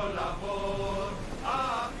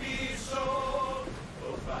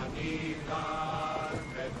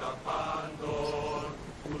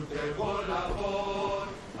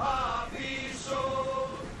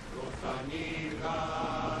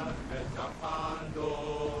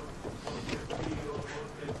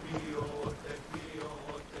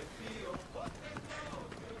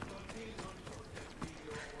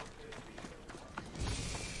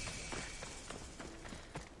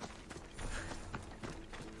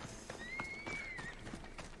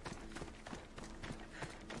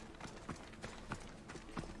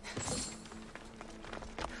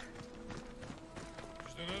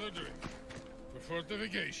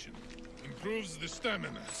 Fortification. Improves the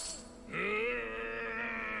stamina.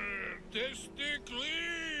 Testicles!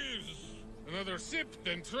 Another sip,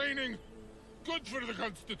 then training. Good for the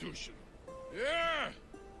Constitution. Yeah!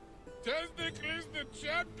 Testicles the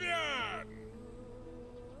champion!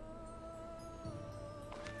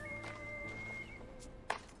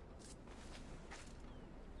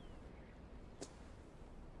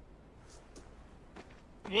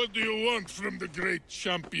 What do you want from the great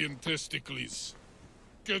champion Testicles?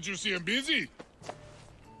 Can't you see I'm busy?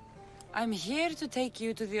 I'm here to take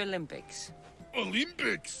you to the Olympics.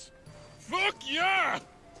 Olympics? Fuck yeah!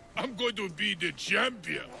 I'm going to be the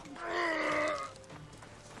champion.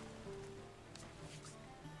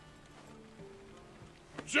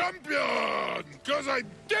 Champion! 'Cause I'm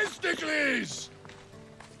Testicles!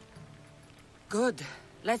 Good.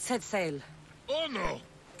 Let's set sail. Oh no,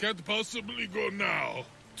 can't possibly go now.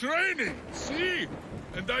 Training, see?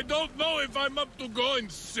 And I don't know if I'm up to going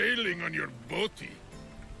sailing on your boaty.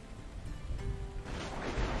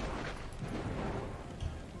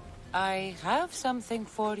 I have something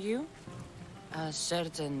for you. A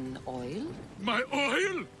certain oil? My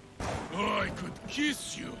oil? Oh, I could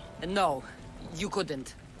kiss you. No, you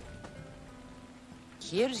couldn't.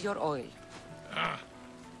 Here's your oil. Ah.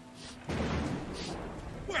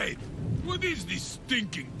 Wait, what is this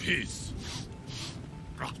stinking piss?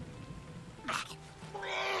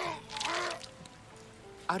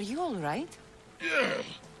 Are you all right? Yeah,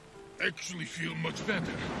 actually feel much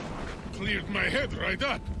better. Cleared my head right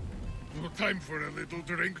up. No time for a little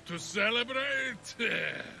drink to celebrate.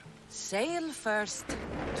 Sail first,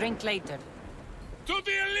 drink later. To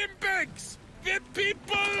the Olympics! The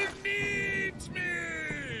people need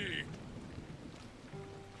me!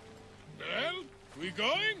 Well, we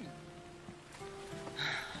going?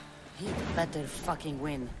 He'd better fucking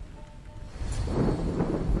win.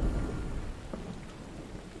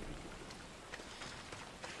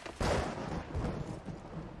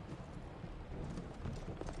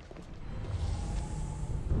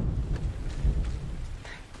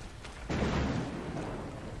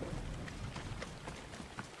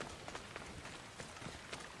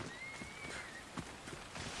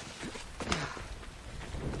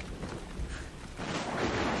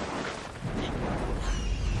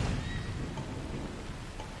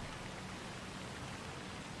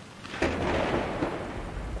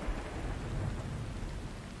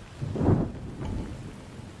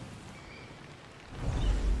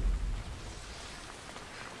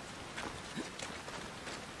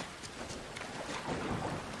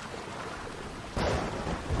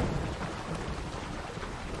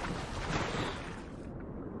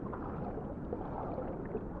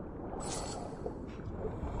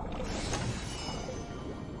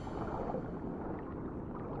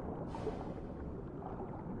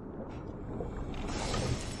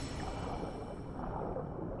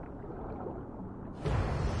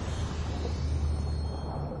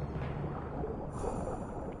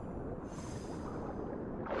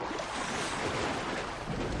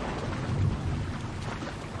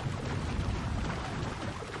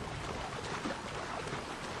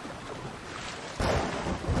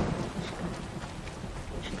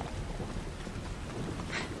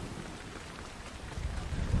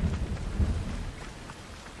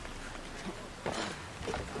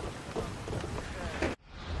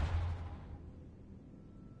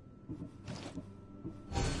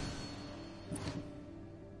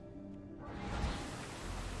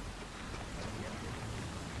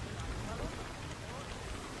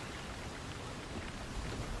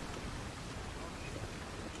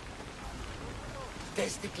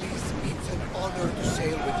 Themistocles, it's an honor to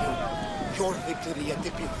sail with you. Your victory at the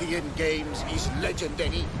Pythian Games is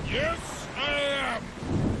legendary. Yes, I am.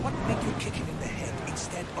 What made you kick him in the head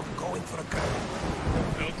instead of going for a curve?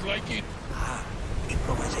 Felt like it. Ah,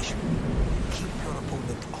 improvisation. Keep your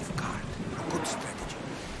opponent off guard. A good strategy.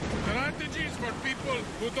 Strategies for people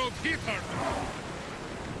who don't hit hard.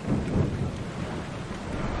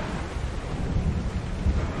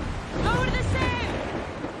 Lower the sail!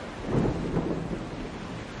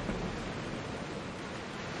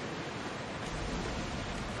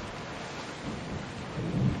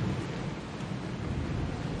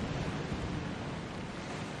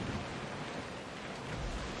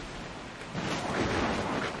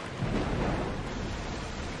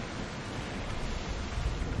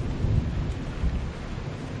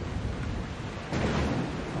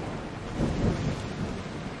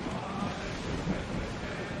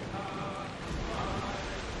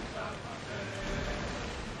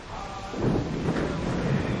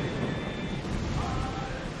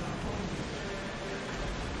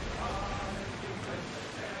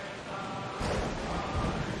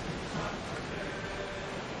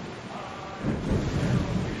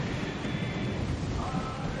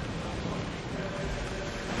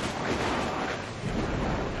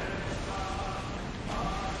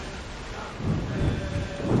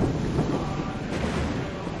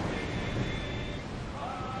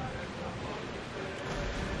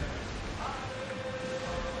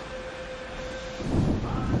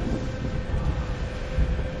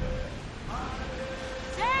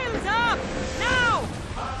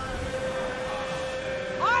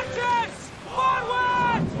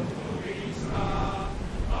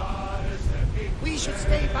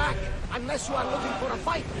 Unless you are looking for a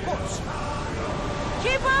fight, of course.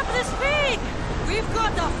 Keep up the speed! We've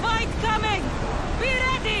got a fight coming! Be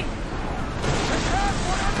ready! Prepare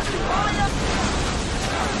for enemy fire!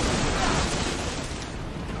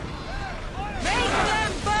 Make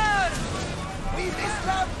them burn! We missed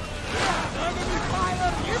them! Enemy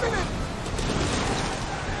fire imminent!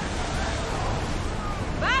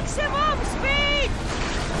 Maximum speed!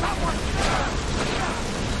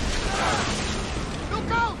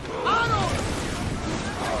 Look out! Arrows!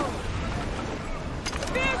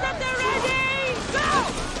 Spears at the ready! Go!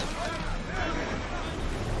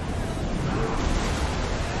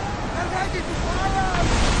 They're ready to fire!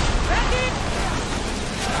 Ready?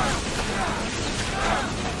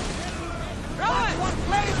 Run! What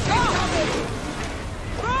flames incoming!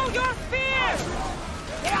 Throw your spears!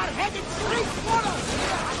 They are headed straight for us!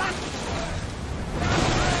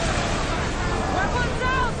 Weapons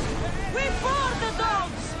out! We board the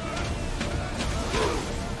dogs!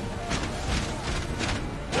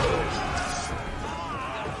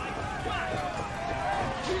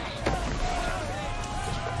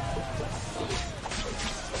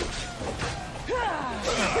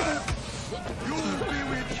 You'll be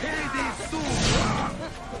with Hades soon!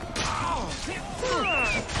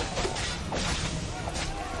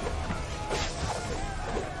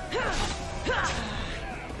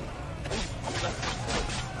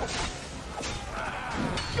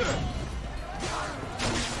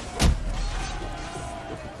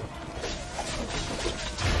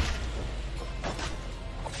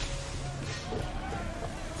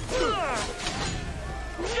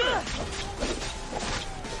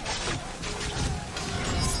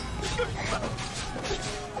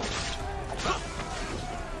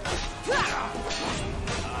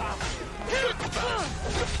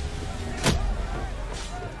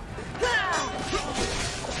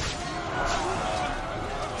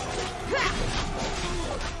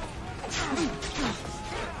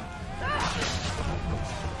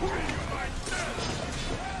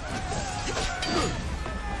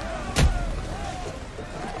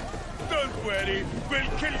 Don't worry,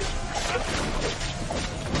 we'll kill you.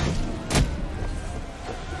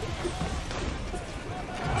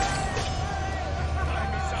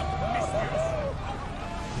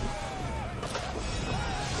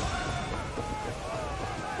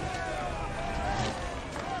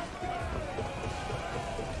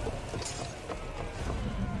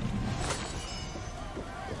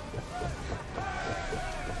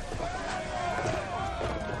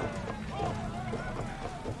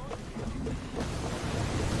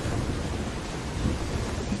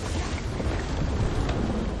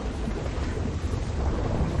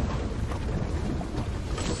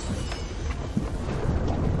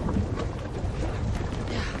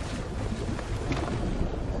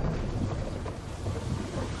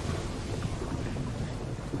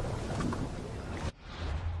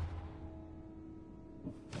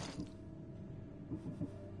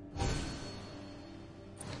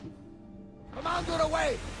 Under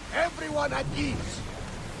away! Everyone at ease!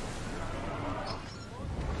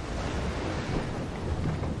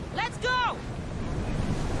 Let's go!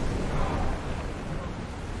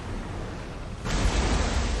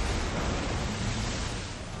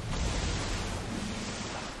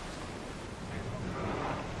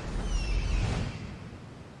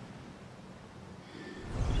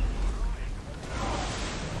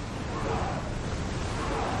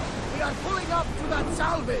 We are pulling up to that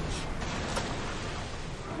salvage!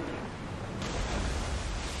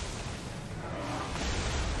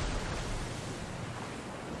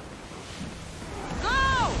 Go!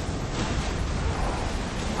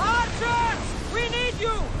 Archers! We need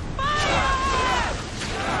you! Fire!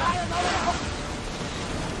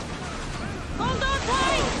 Hold on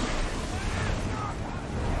tight!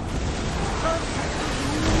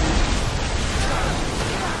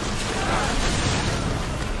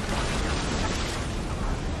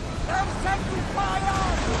 They're setting fire!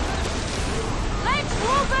 Let's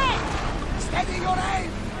move it! Steady your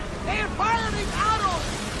aim! They're firing arrows!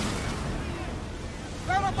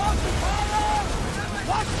 They're about to fire!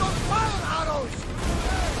 Watch those fire arrows!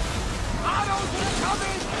 Arrows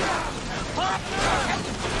incoming!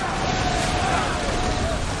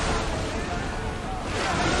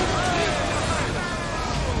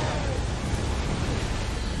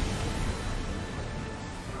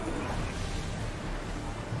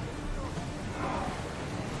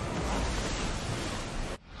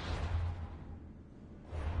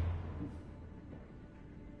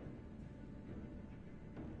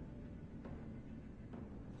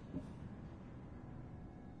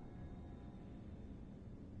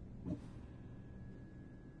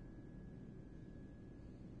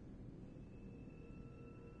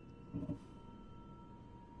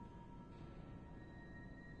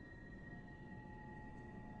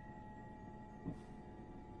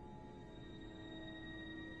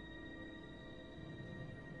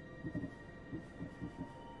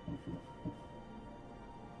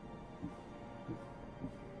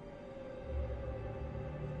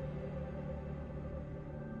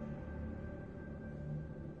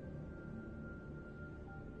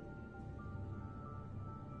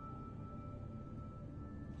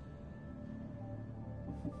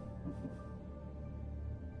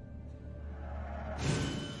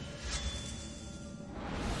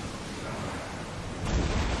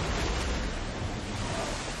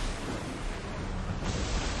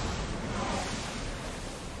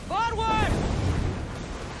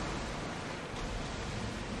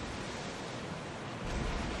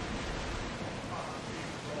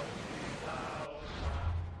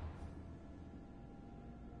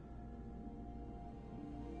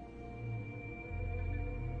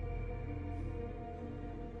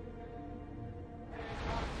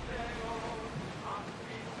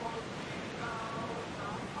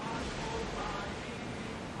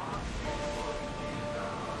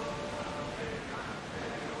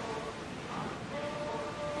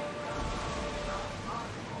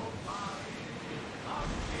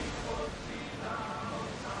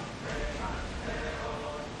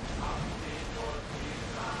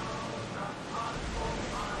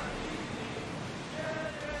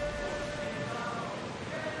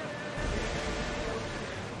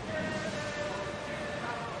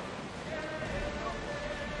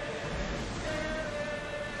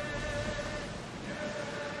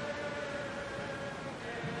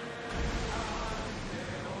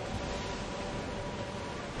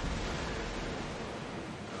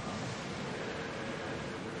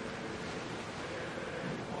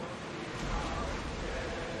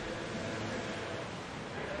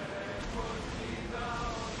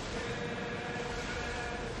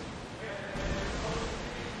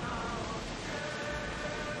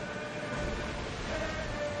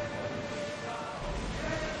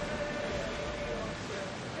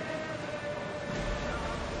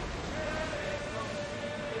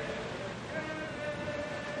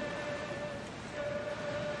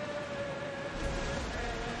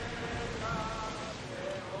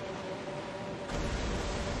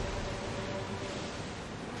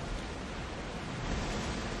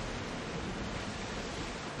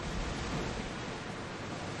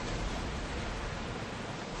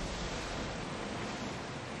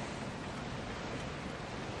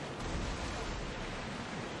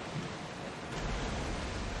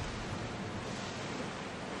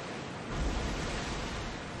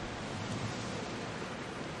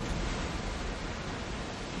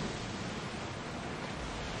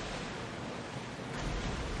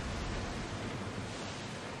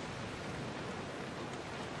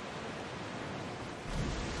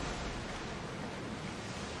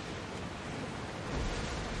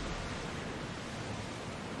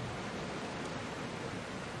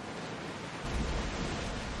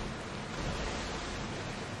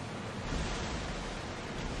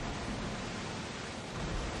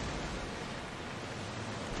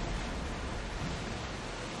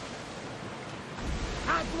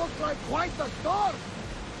 looks like quite the storm!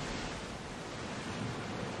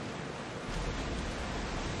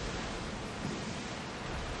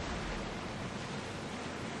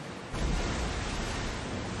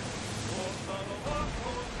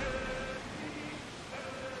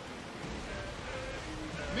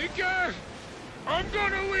 Mika! I'm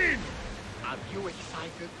gonna win! Are you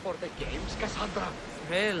excited for the games, Cassandra?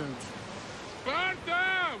 Thrilled.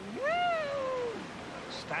 Sparta! Woo!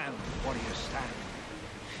 Stand, warrior, stand.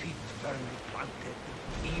 Feet firmly planted,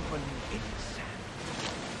 even in sand.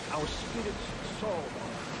 Our spirits soar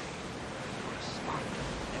on high. For a Spartan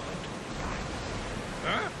never to rise.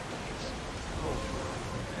 Huh? It's hope.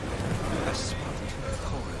 A Spartan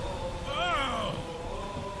chorus. Oh!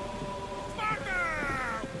 Sparta!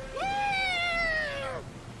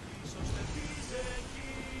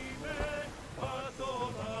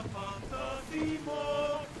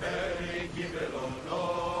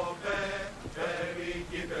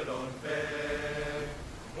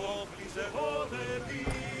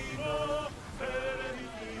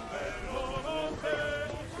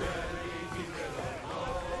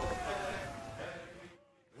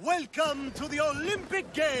 Welcome to the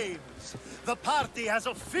Olympic Games! The party has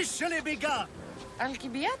officially begun!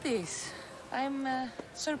 Alcibiades, I'm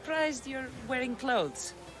surprised you're wearing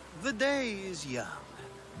clothes. The day is young,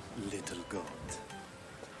 little goat.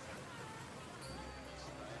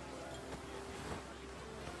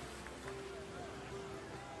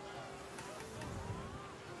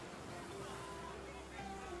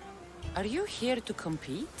 Are you here to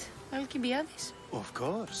compete, Alcibiades? Of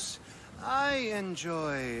course. I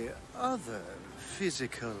enjoy other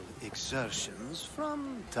physical exertions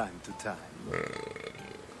from time to time.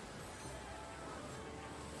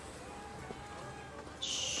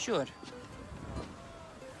 Sure.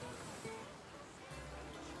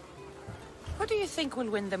 Who do you think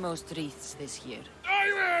will win the most wreaths this year? I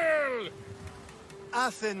will!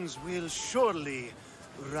 Athens will surely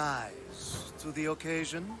rise to the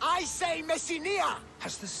occasion. I say Messinia!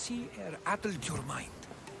 Has the sea air addled your mind?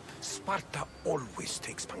 Sparta always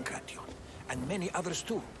takes Pancration, and many others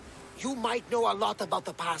too. You might know a lot about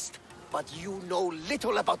the past, but you know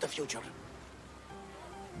little about the future.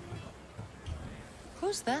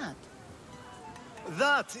 Who's that?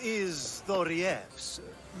 That is Thorievs,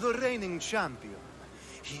 the reigning champion.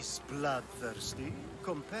 He's bloodthirsty,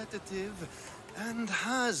 competitive, and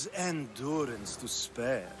has endurance to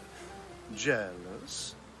spare.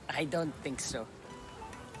 Jealous? I don't think so.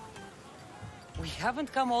 We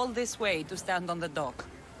haven't come all this way to stand on the dock.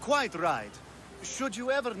 Quite right. Should you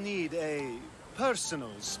ever need a personal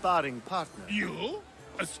sparring partner... You?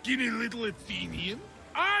 A skinny little Athenian?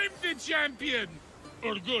 I'm the champion!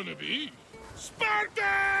 Or gonna be.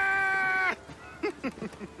 Sparta!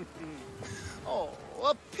 Oh,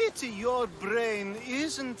 a pity your brain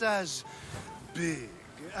isn't as big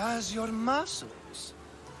as your muscles.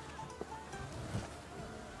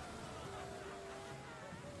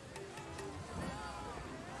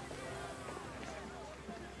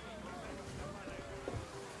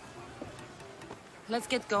 Let's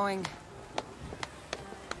get going.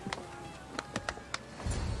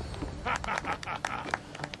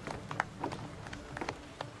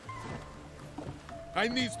 I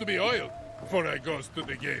needs to be oiled before I goes to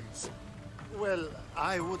the games. Well,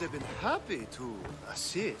 I would have been happy to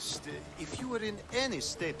assist if you were in any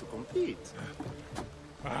state to compete.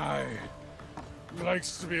 I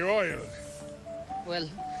likes to be oiled. Well,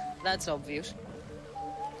 that's obvious.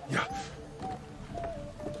 Yeah.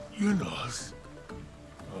 You know.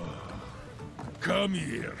 Come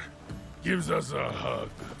here. Gives us a hug.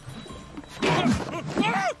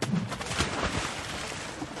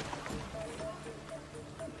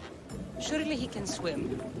 Surely he can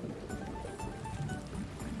swim.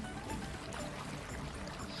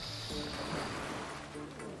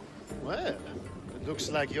 Well, it looks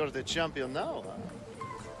like you're the champion now, huh?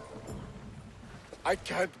 I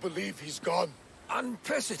can't believe he's gone.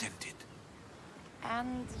 Unprecedented.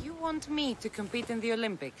 And you want me to compete in the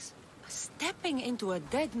Olympics? Stepping into a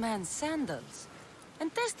dead man's sandals.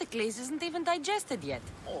 And Testicles isn't even digested yet.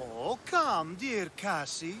 Oh, come, dear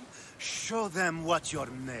Cassie. Show them what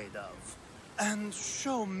you're made of. And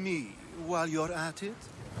show me while you're at it.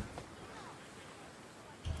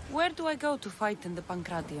 Where do I go to fight in the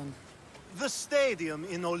Pancration? The stadium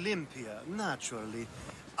in Olympia, naturally.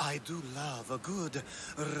 I do love a good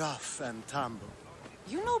rough and tumble.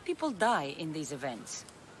 You know people die in these events.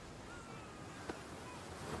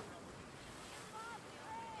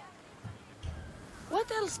 What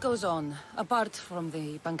else goes on, apart from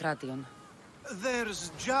the Pancration?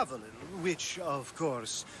 There's javelin, Which, of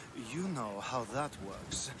course, you know how that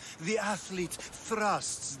works. The athlete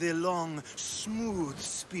thrusts the long, smooth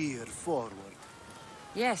spear forward.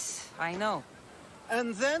 Yes, I know.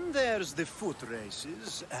 And then there's the foot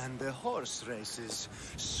races and the horse races.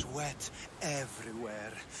 Sweat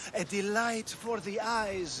everywhere. A delight for the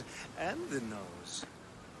eyes and the nose.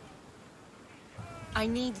 I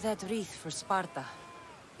need that wreath for Sparta.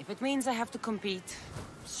 If it means I have to compete,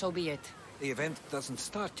 so be it. The event doesn't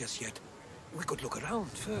start just yet. We could look around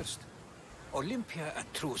first. Olympia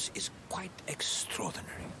at truce is quite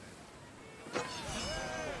extraordinary.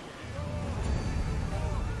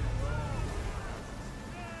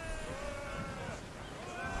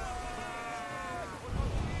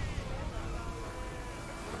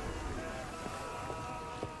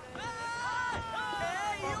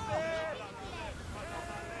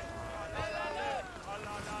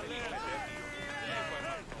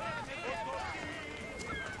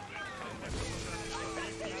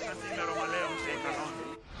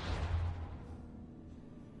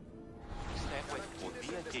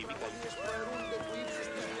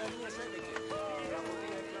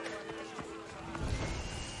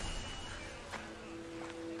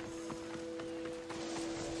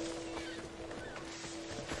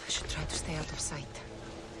 I should try to stay out of sight.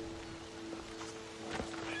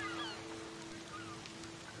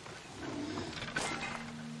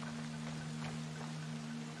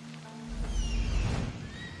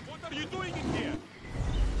 What are you doing in here?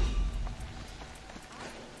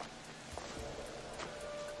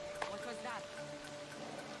 What was that?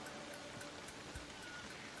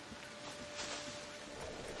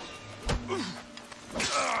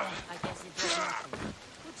 I guess it was nothing.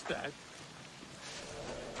 What's that?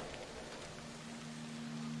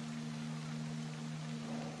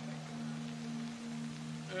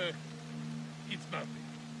 It's nothing.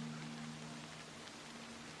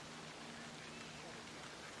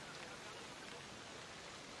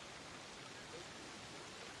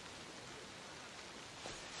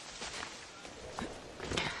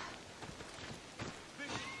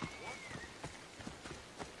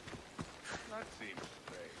 That seems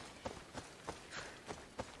strange.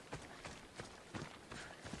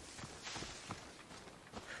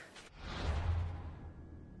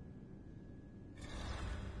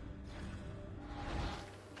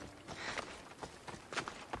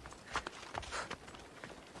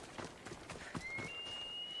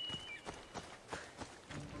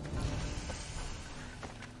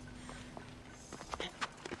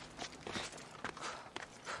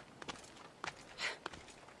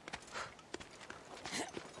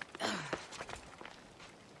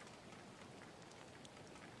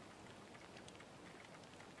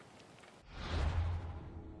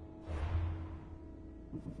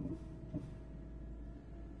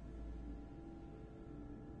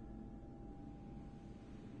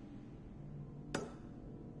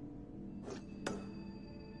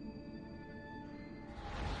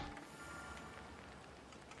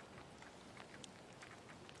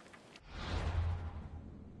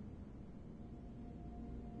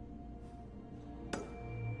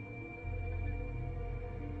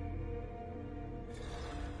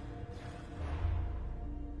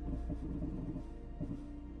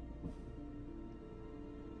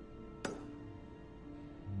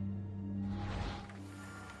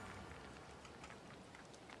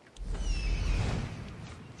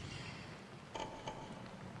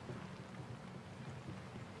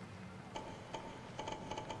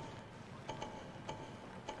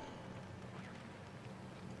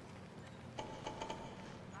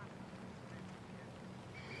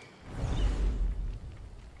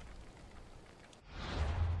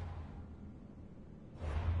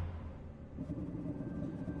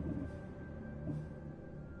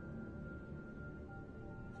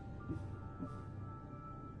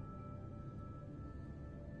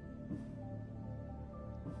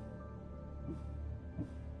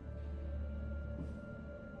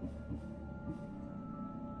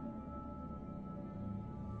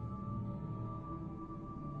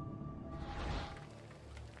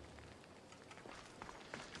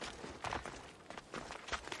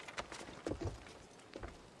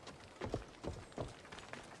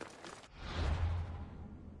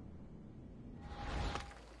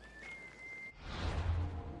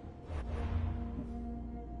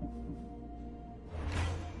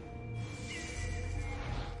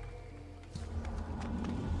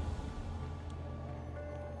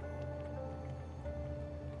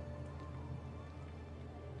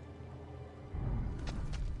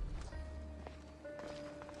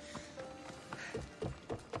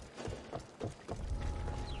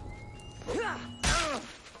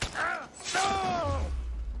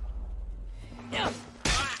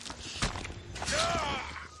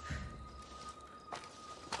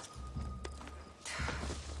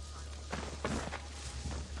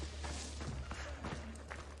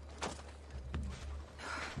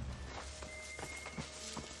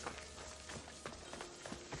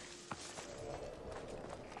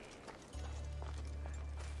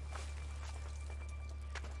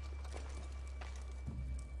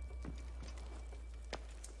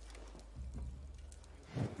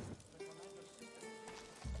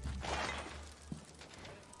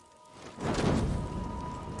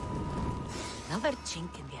 another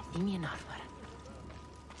chink in the Athenian armor.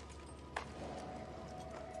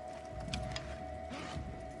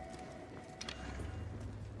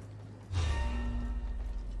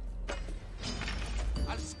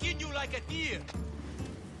 I'll skin you like a deer!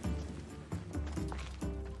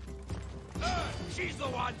 She's the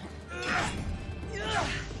one!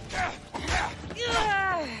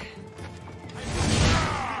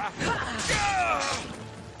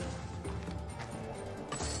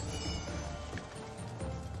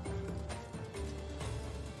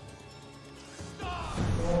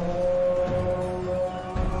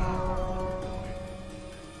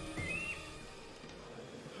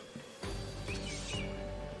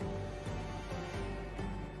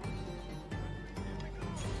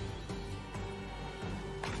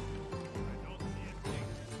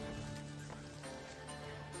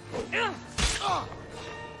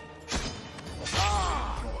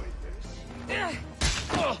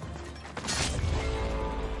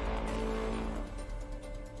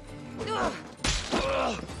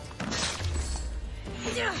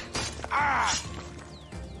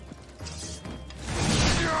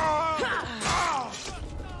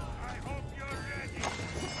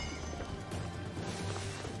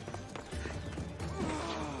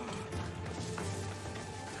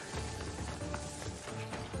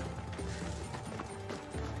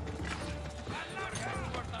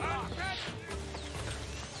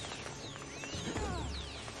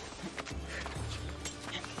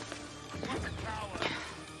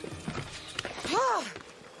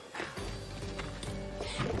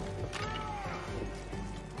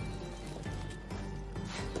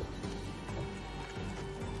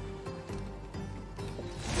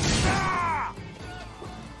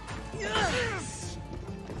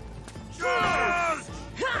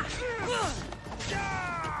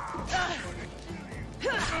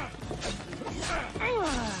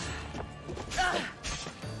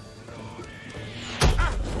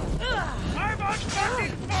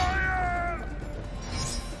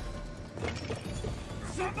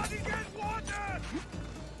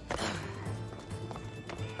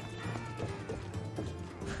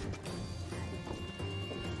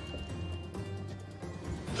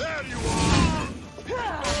 There you are!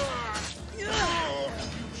 You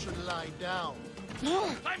should lie down.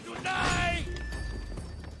 Time to die!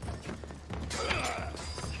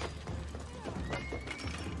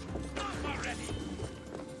 Stop already!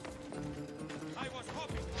 I was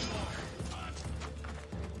hoping for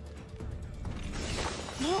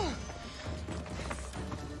more.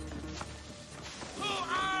 Who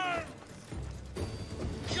are?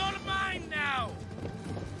 You're mine now!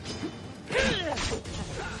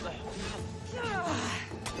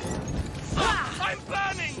 I'm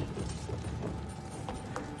burning!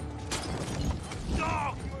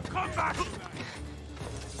 Dog, come back!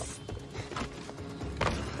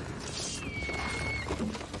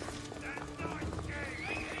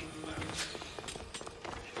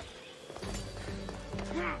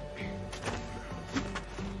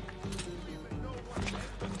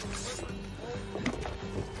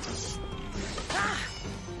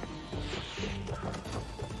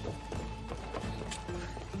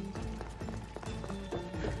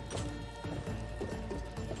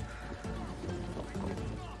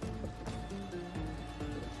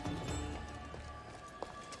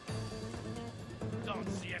 Don't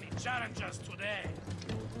see any challengers today.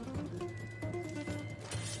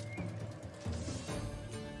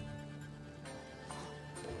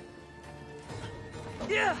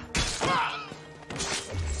 Yeah!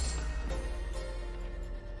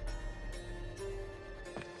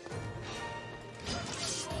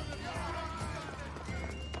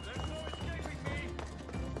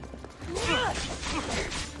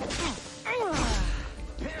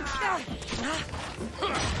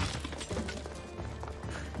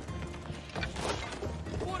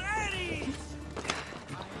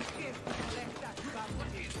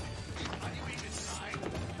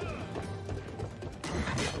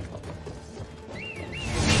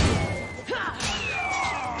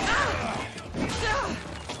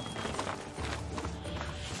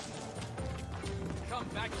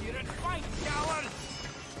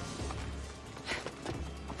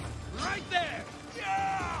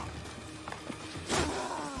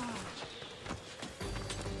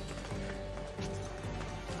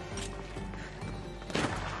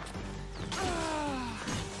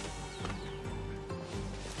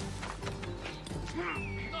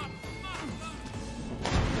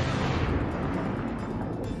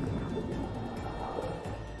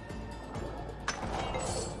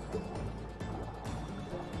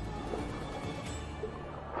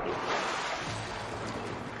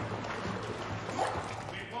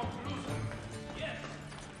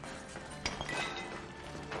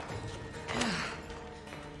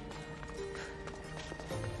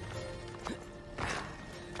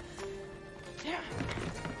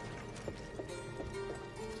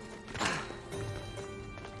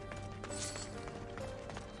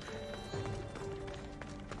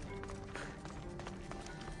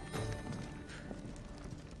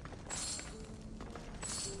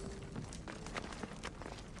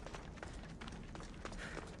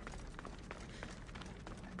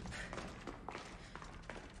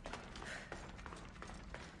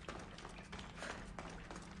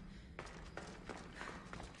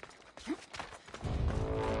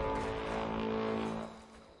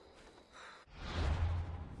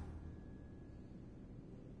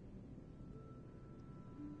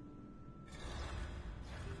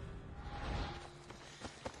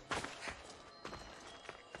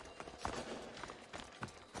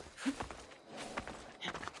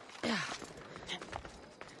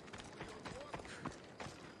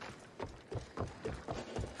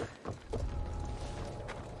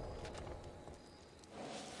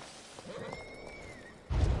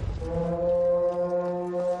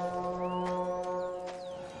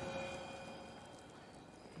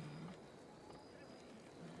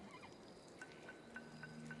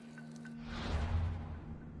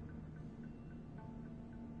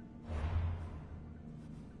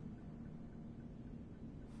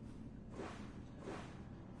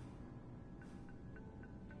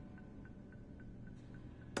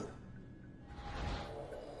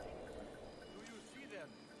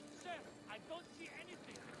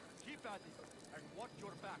 started, and watch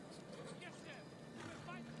your backs. Yes, sir.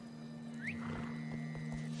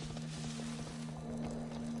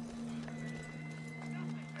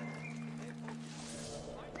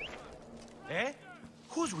 Eh?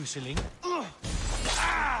 Who's whistling?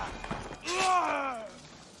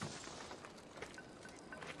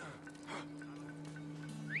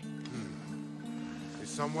 There's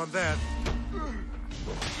someone there.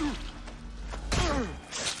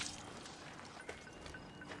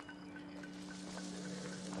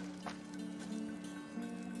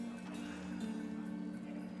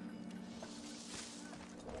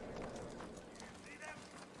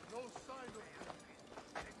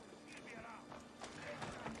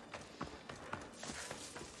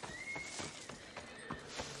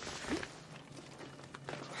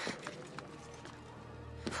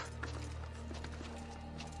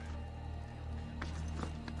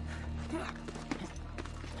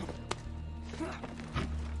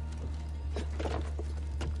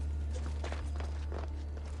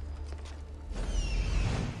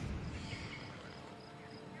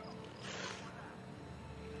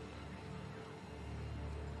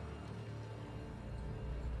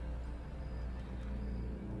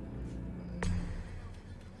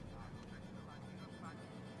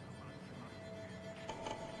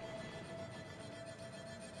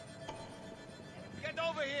 Get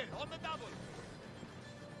over here, on the double!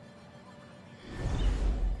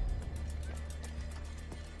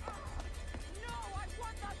 No, I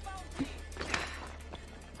want that bounty!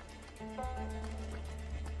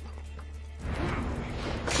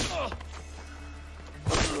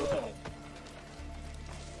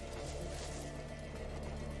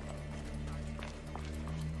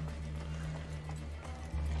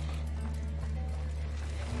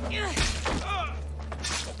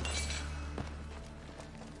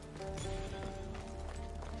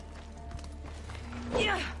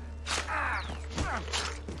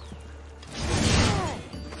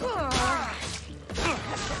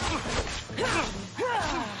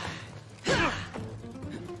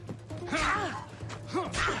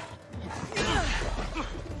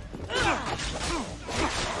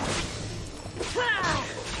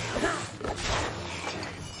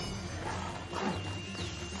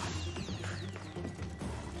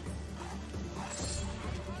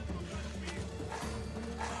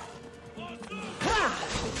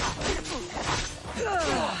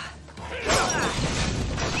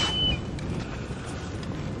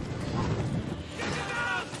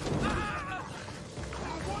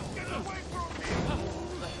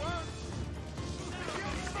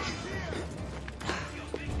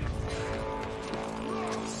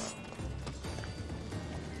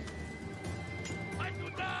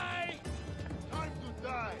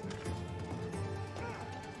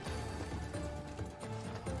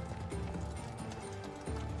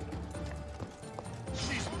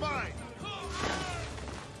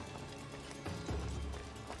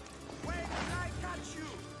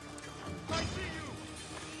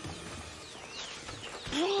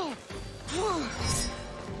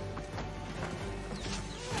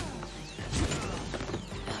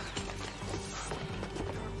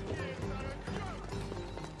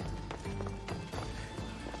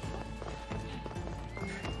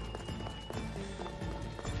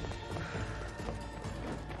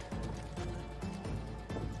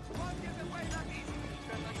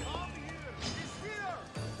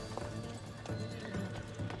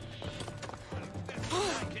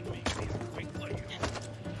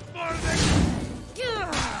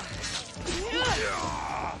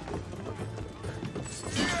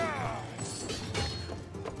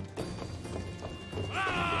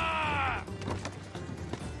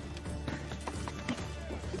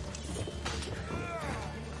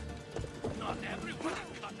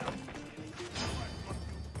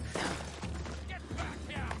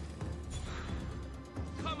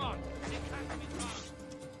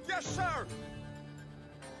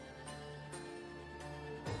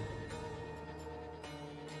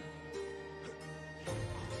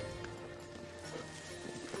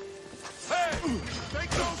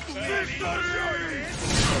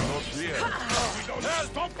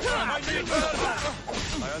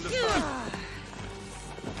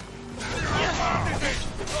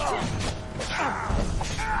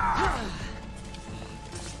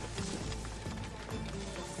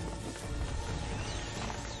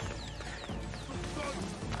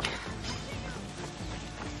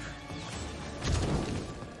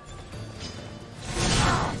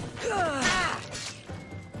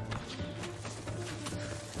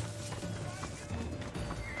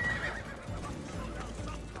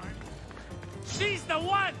 She's the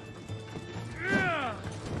one!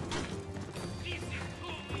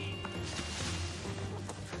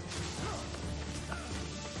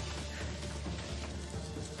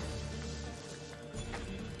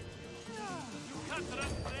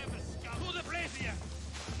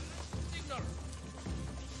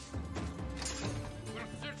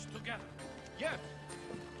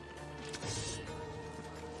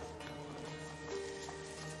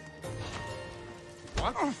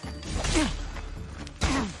 What?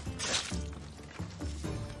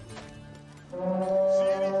 See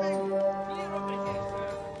anything? Clear of the hill, sir.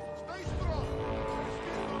 Stay strong.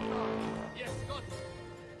 Still don't know. Yes, got it.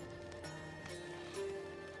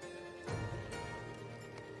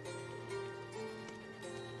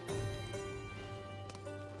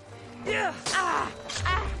 Yeah. Ah.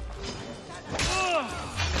 Ah.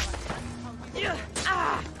 Yeah.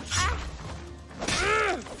 Ah. Ah.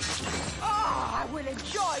 Oh, I will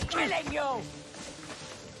enjoy killing you.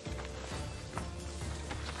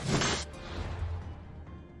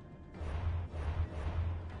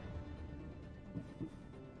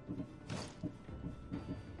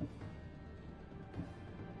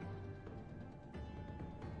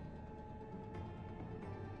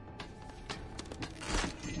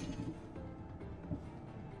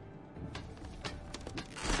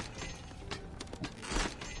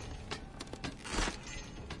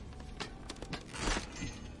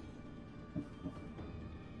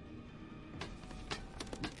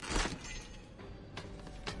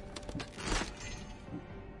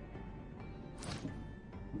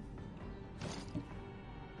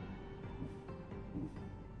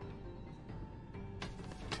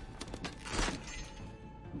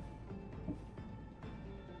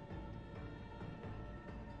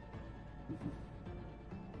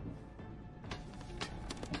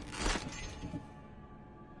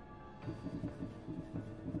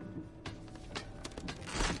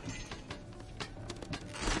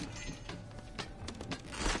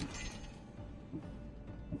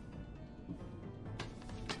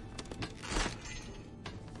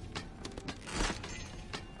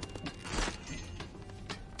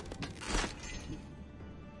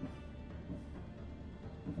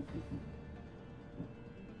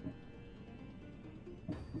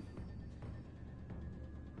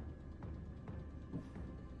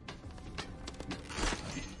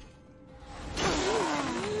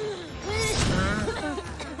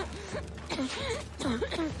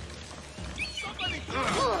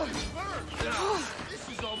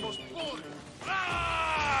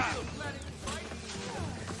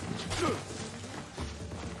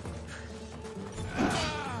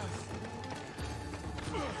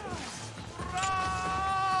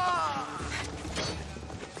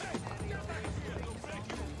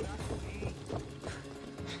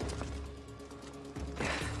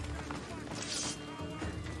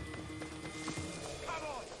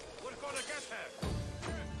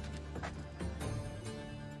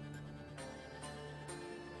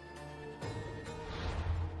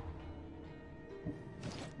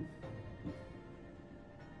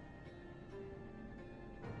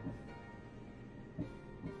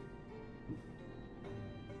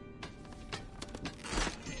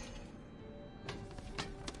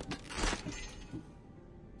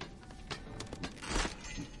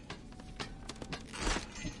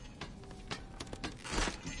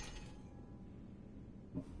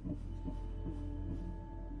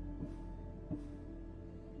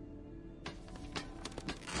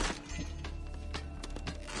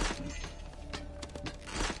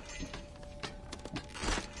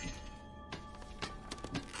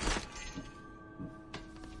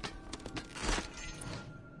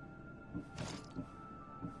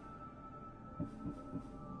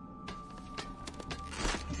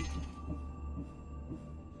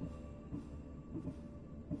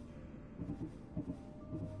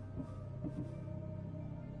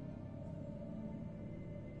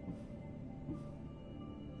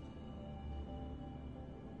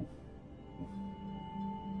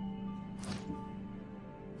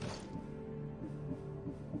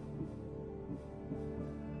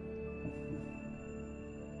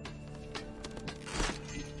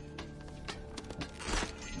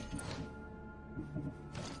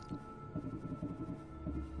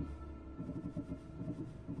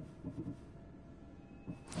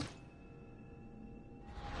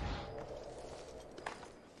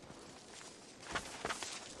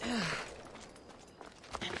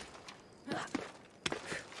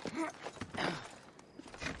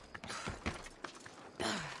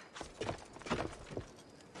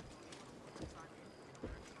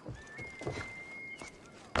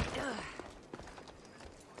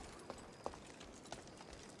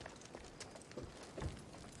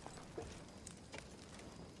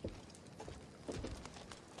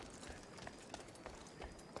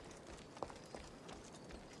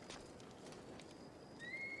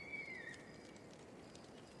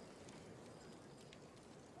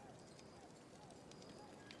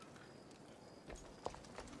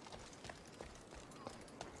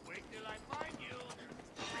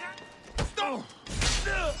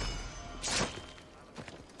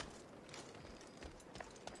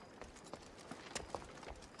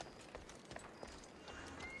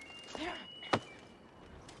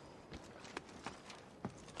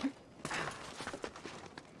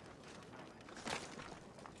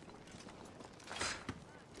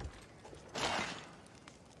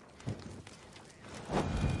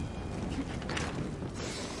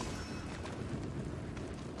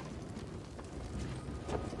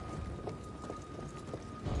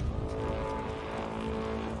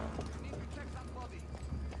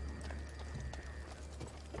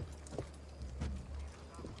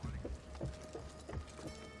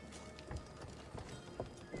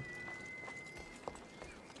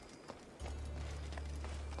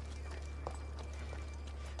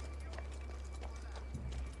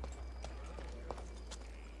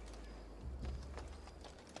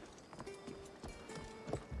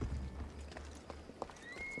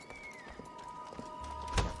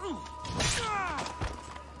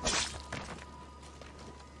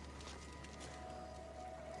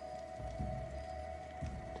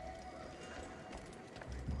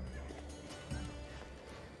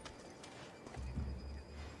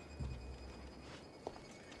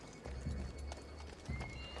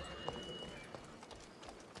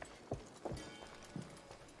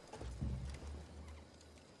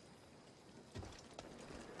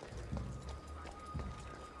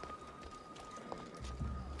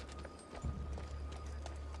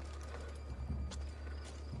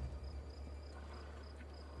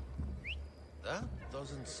 That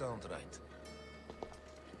doesn't sound right.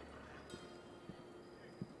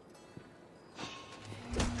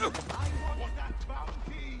 I want that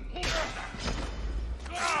bounty!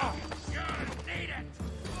 Oh, God, need it!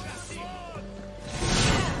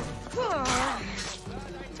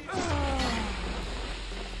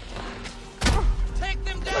 Take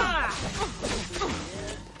them down!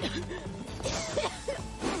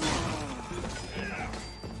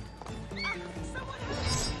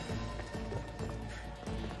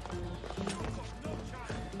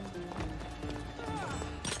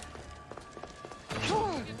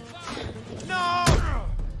 No!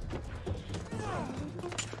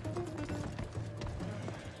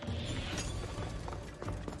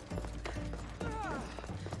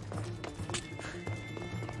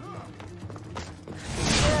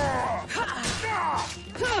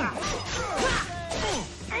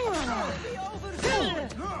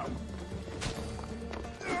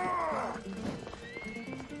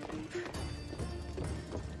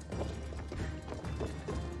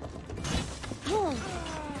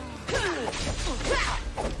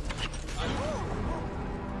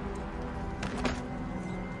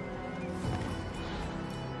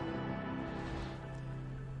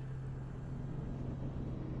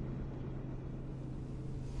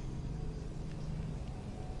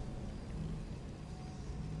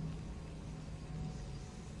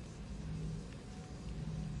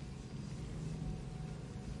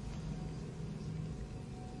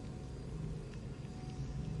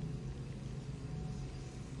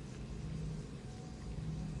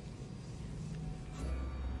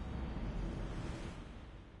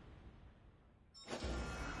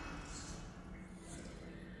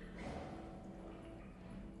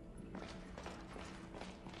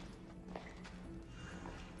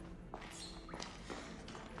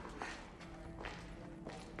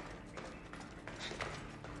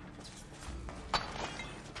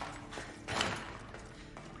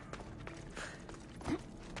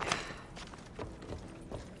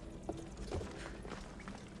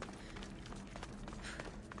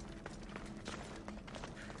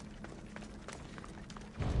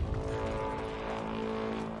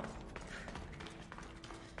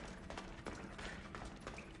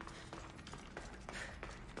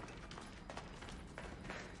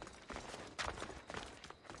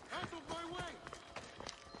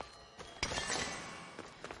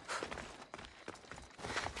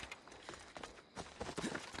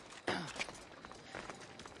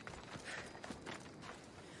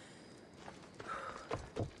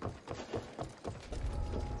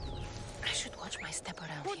 My step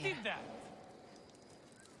around Who here. did that?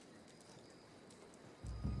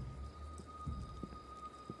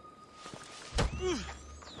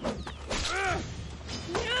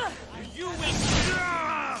 You will get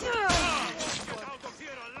out of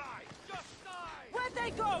here alive! Just die! Where'd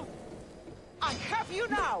they go? I have you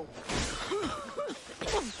now!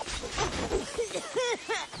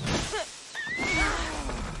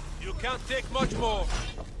 You can't take much more.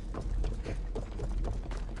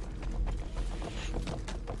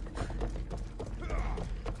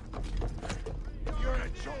 You're a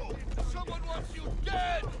joke! Someone wants you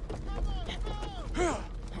dead!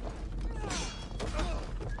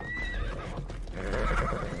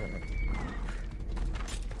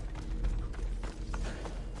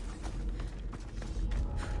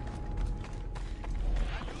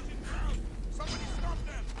 Somebody stop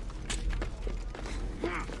them!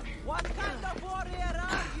 What kind of warrior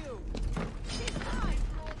are you? She's mine!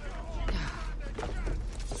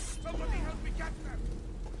 Somebody help me catch them!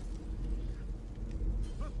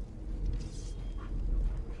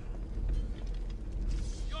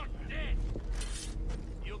 You're dead!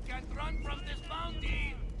 You can't run from this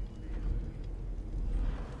bounty!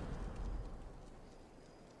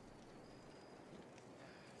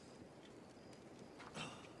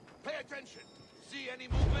 Pay attention! See any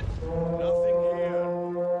movement? Nothing here.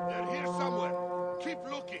 They're here somewhere. Keep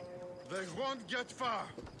looking. They won't get far.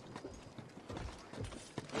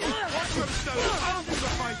 Watch yourself! I'll do the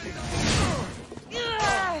fighting!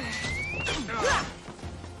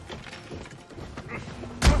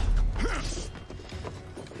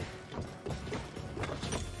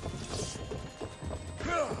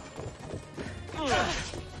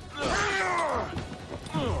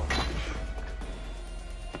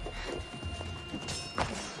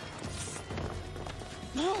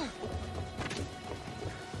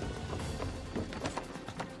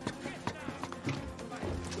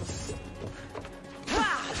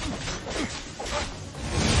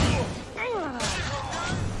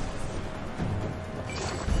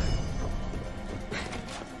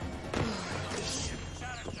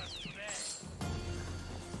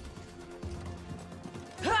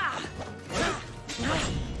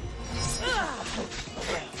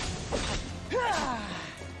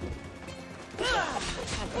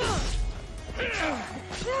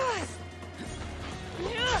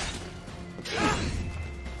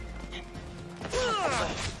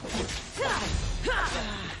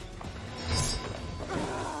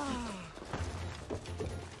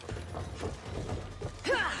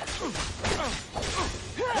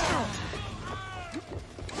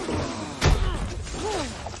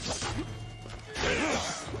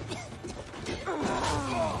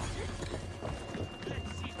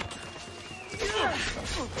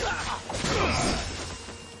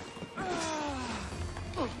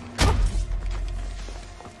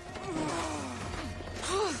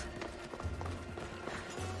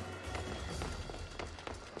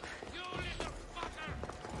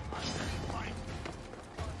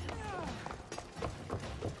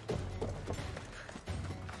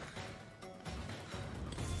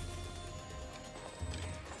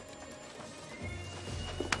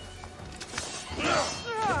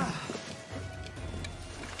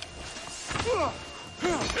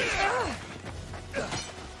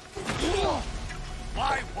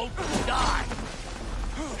 Why won't you die?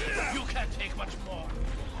 You can't take much more.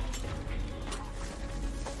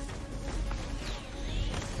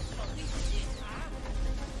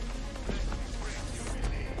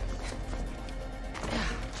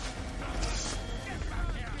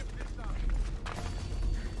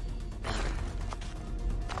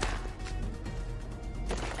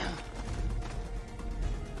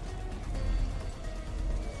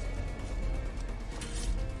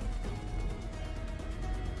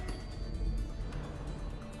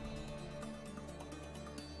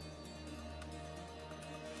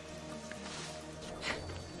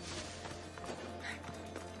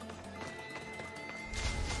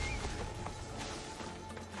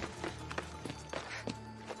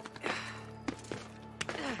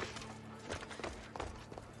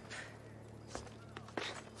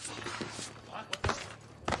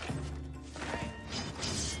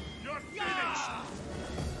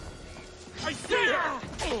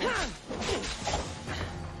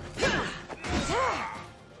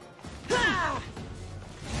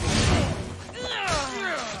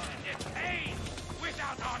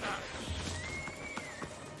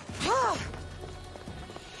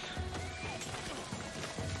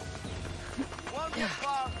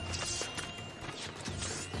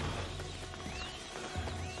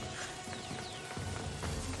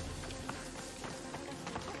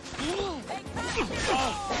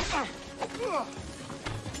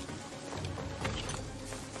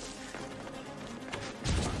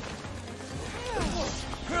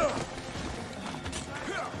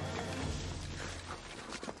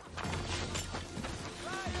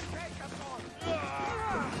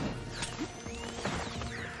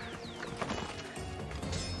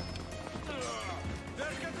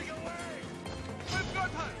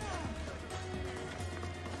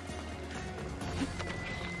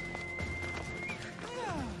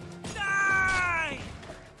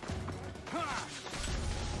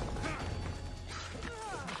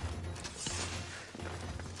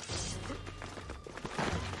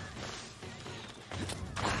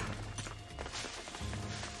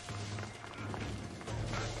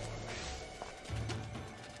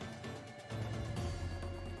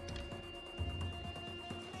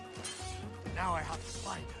 Now I have to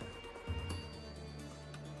find her.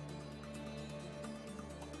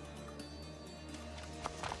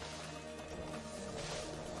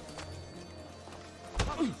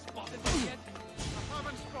 Haven't spotted them yet. I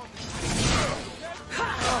haven't spotted them.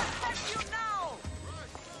 Thank you now!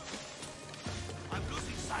 I'm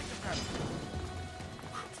losing sight of them.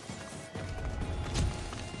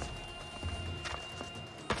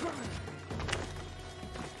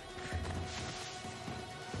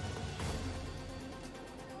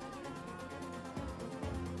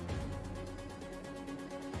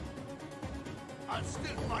 I'll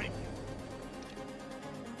still find you.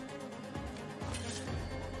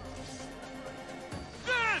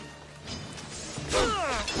 Good!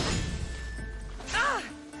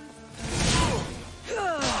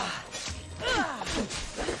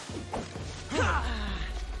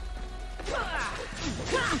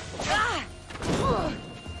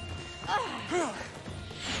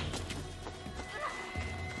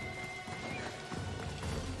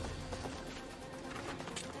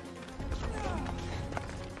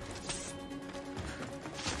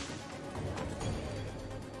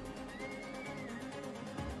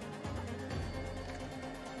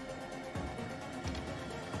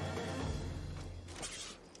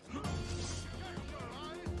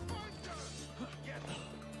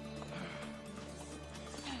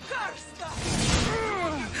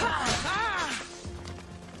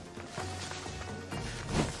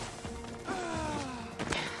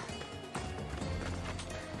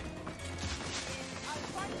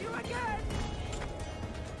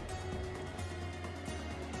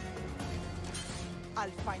 I'll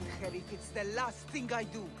find her if it's the last thing I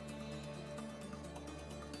do.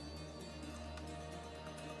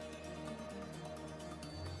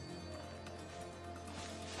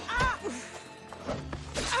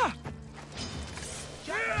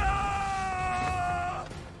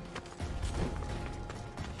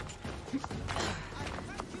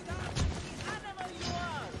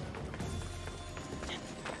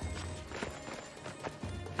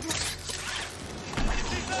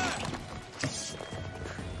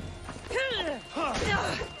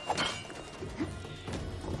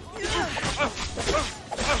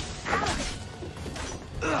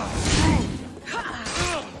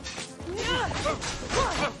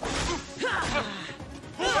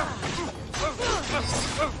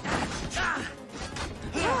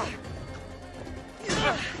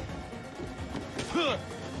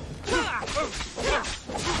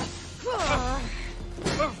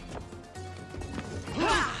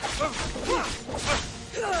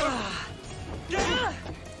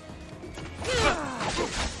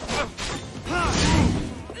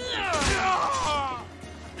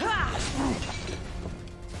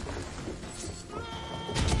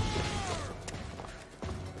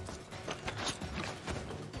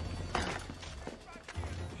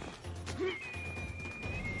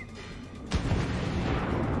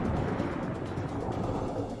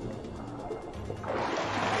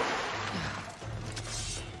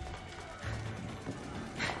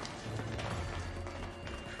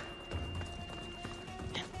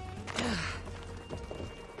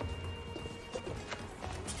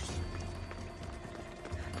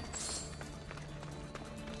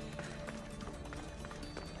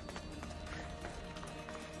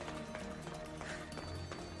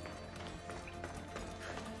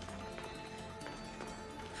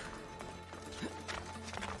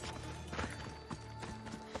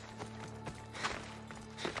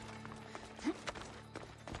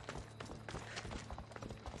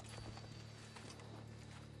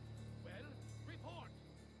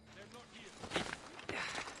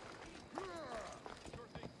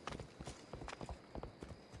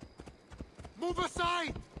 Move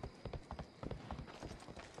aside!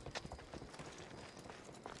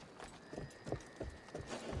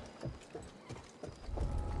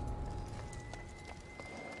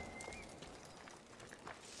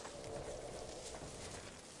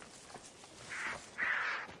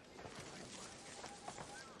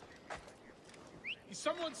 Is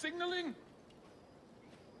someone signaling?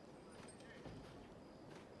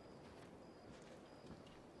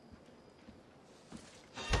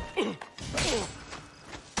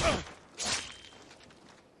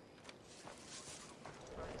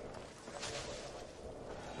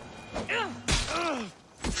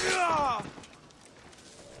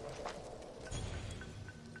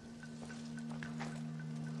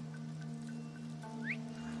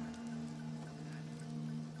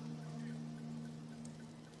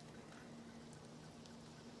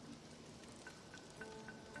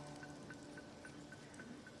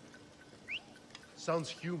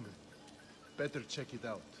 Sounds human. Better check it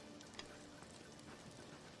out.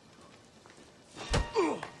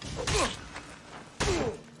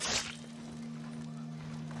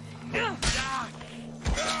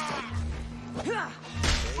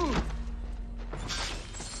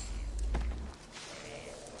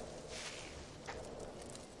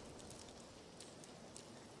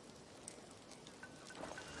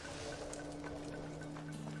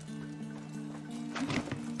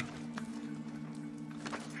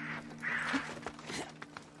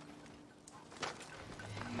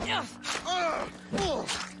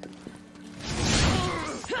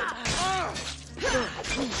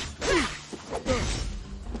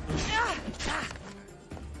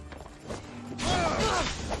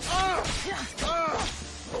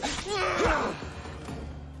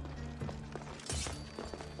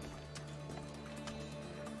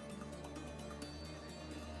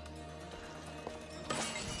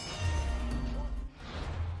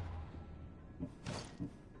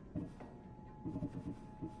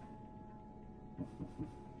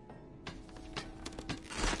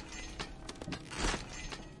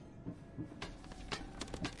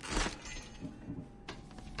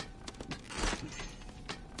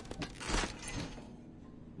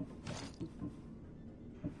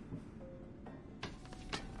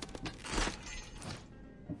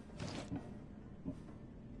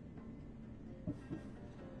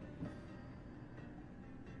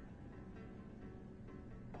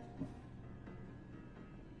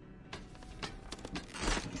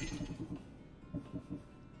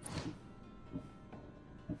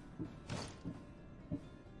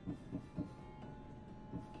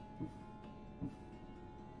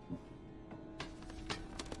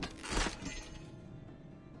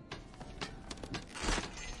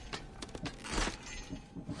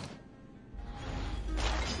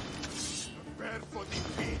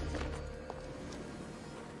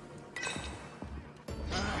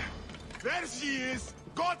 There she is!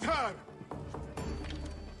 Got her!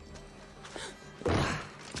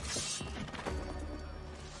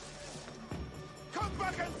 Come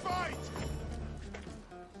back and fight!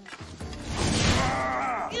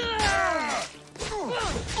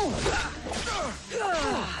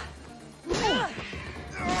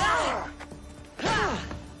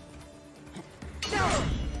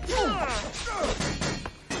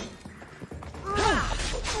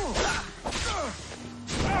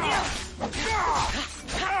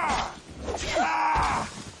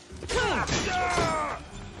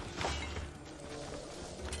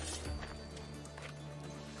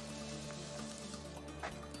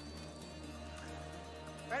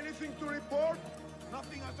 Anything to report?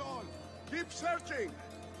 Nothing at all. Keep searching.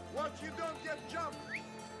 Watch you don't get jumped.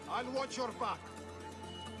 I'll watch your back.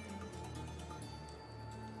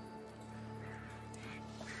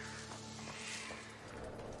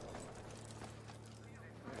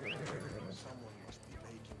 Someone must be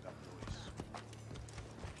making that noise.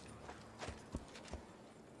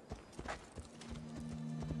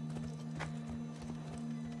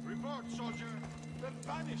 Report, soldier. They're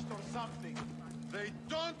vanished or something. They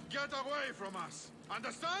don't get away from us.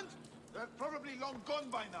 Understand? They're probably long gone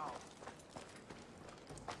by now.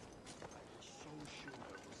 So sure it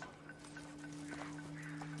was.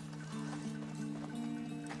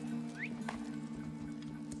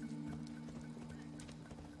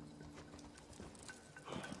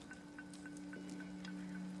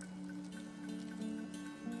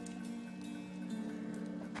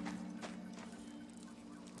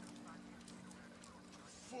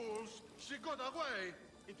 Fools! She got away!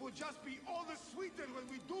 It will just be all the sweeter when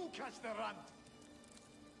we do catch the runt.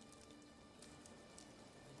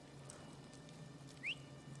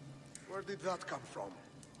 Where did that come from?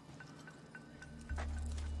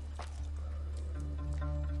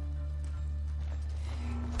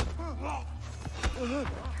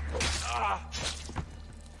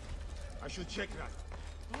 I should check that.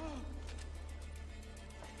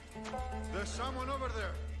 There's someone over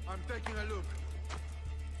there. I'm taking a look.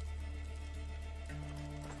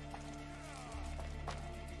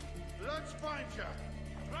 Let's find her.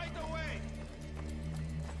 Right away.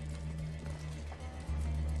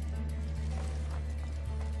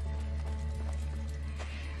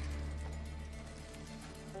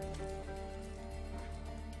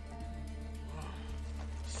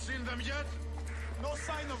 Seen them yet? No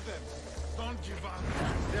sign of them. Don't give up.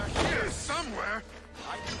 They're here somewhere.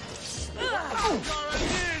 You're an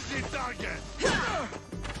easy target.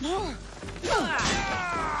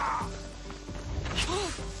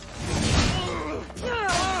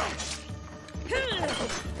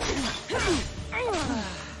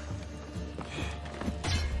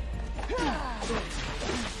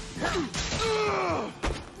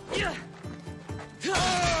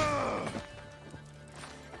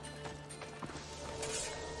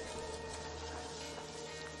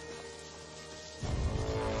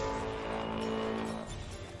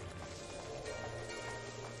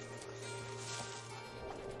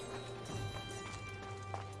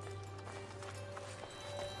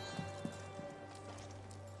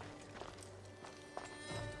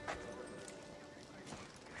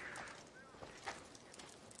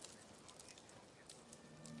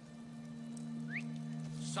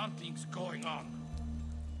 Something's going on.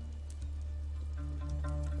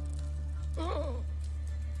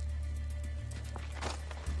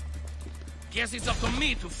 Guess it's up to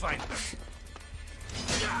me to find them.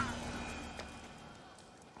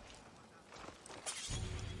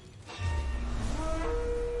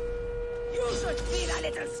 You should feel a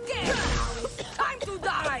little scared now. It's time to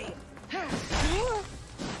die!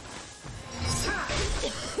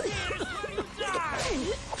 Here's where you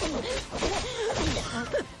die!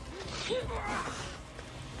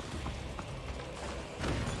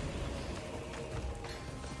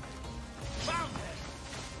 Found them!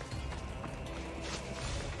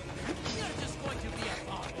 You're just going to be a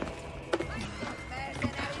part.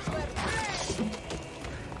 Mercenaries were brave!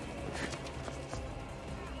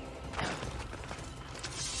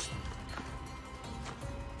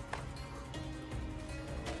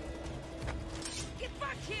 Get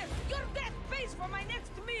back here! Your death pays for my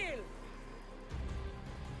next meal!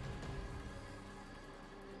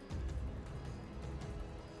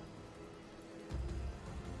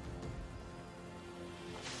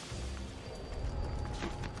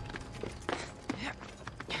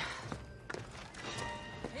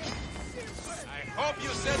 I hope you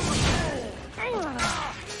said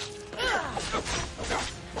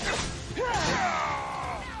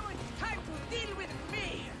Now it's time to deal with me!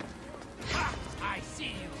 Ha! I see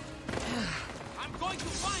you. I'm going to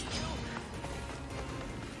find you.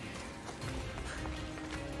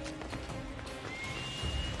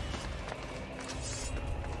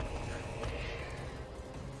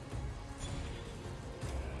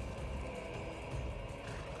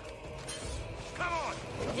 Come on!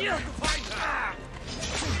 We're going to find her!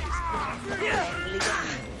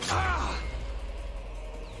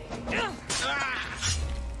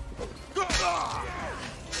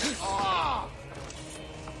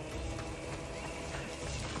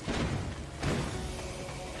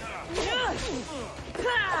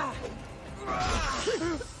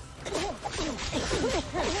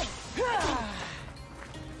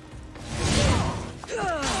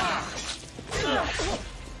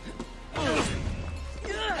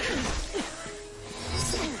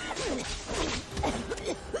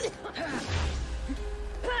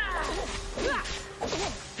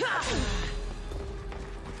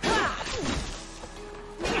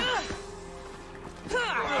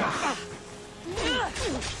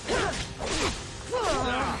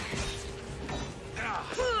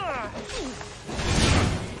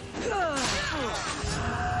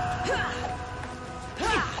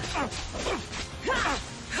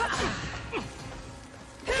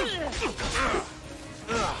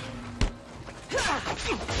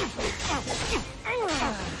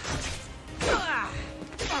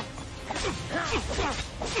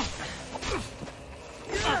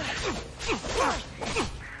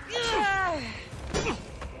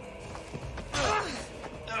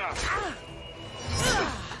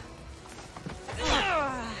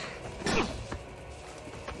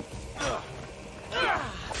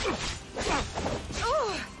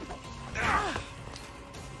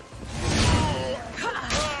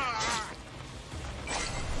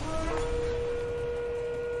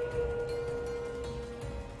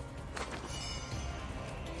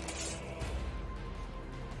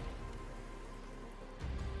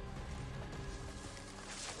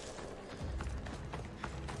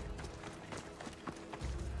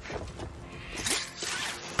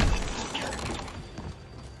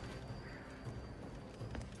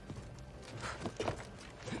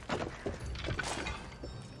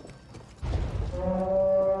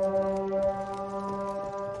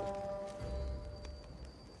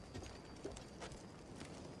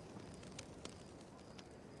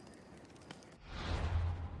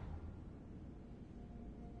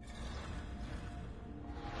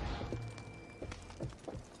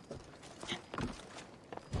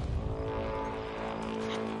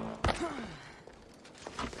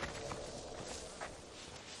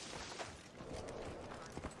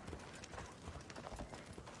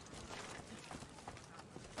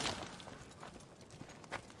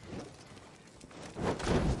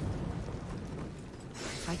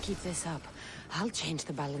 I keep this up, I'll change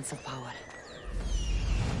the balance of power.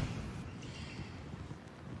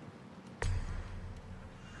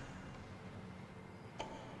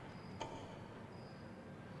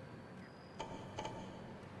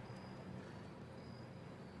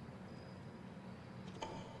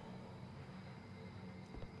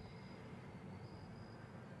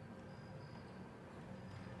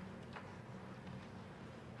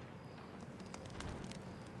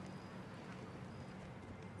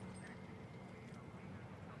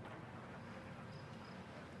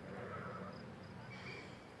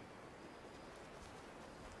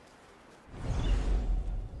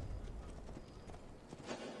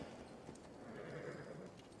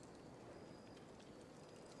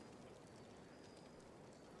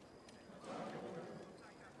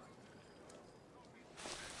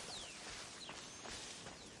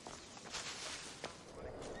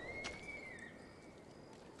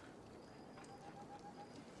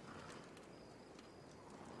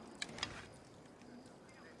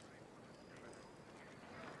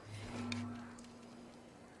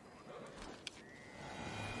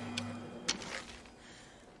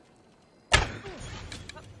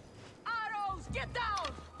 Get down!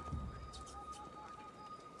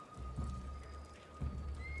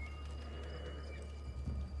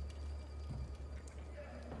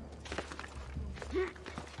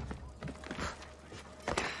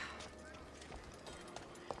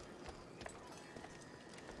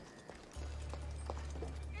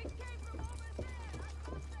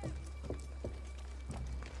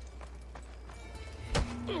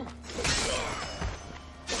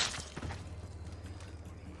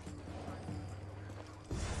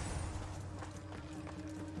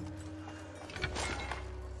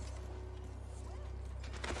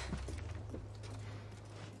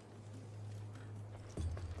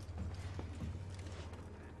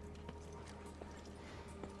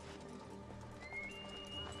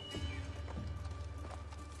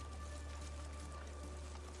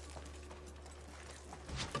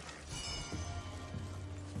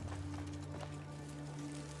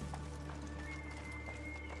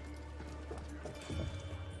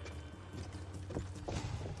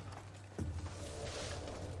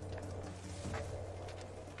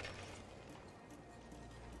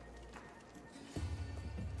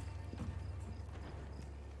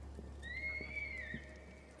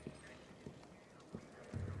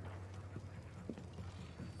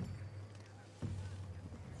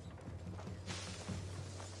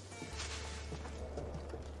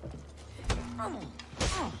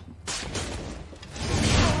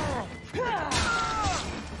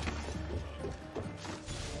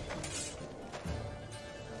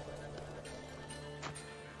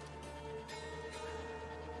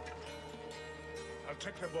 I'll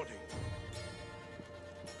check her body.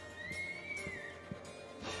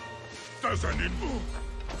 There's an inmove!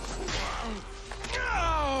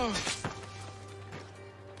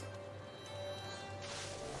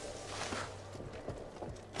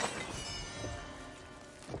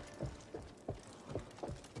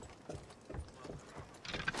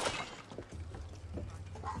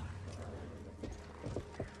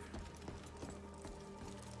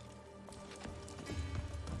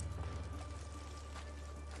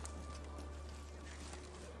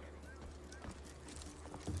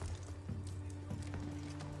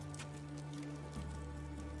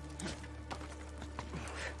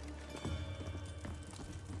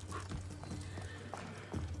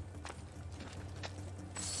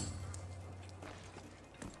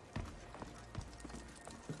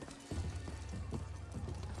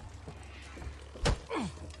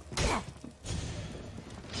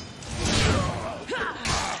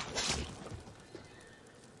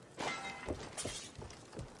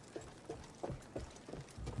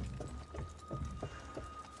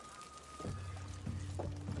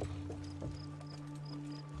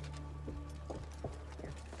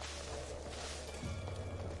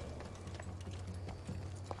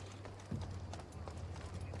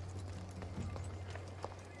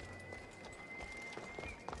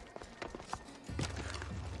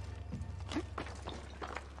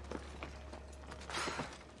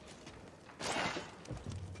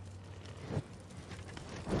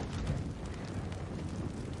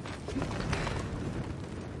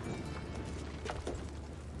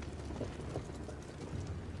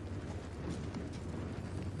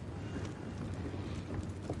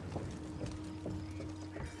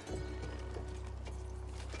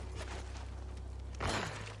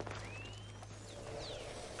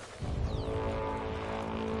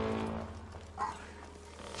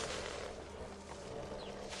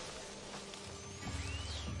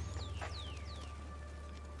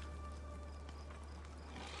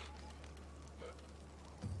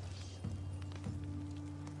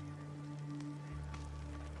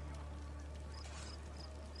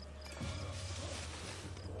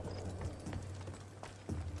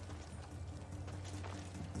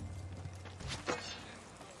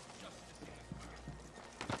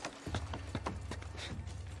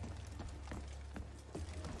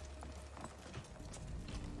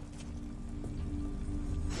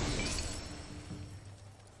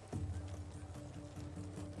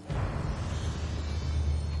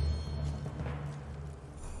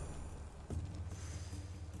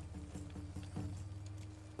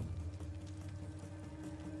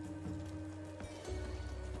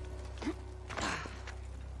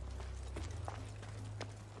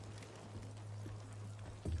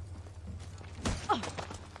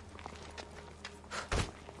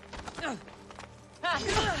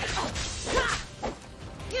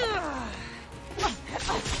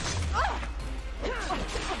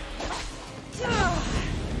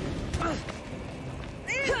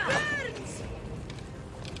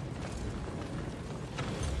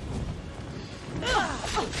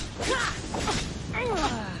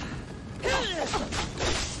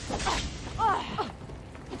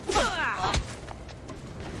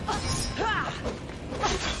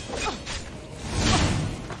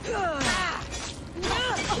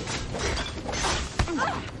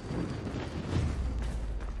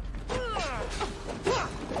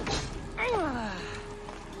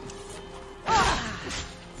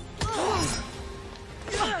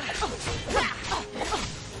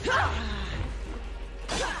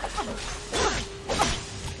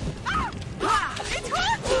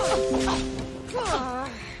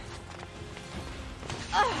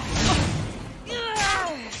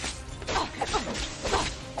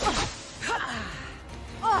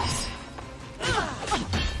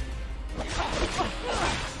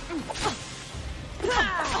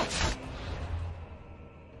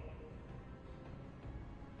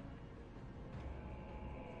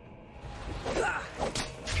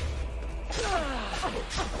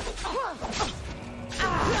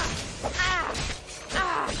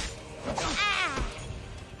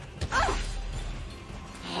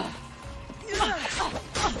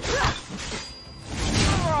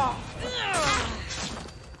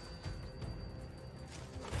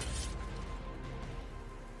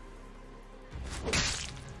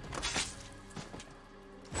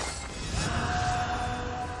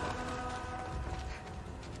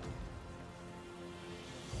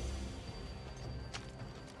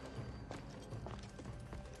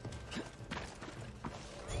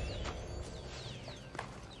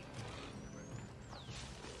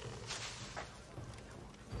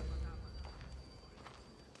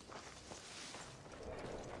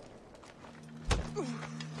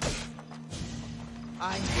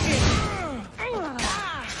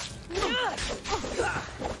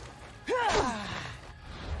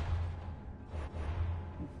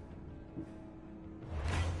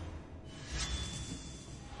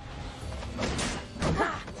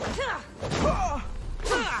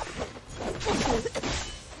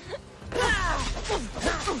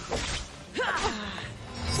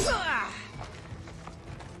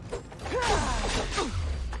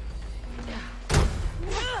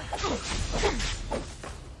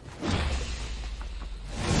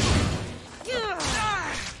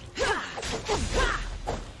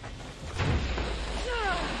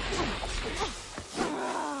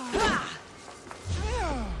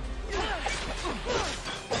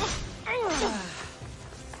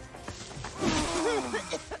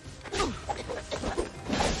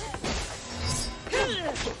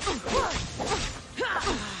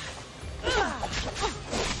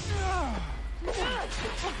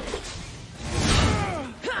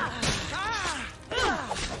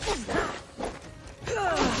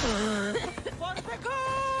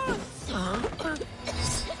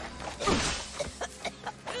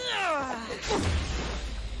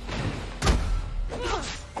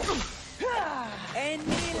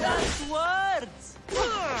 Any last words?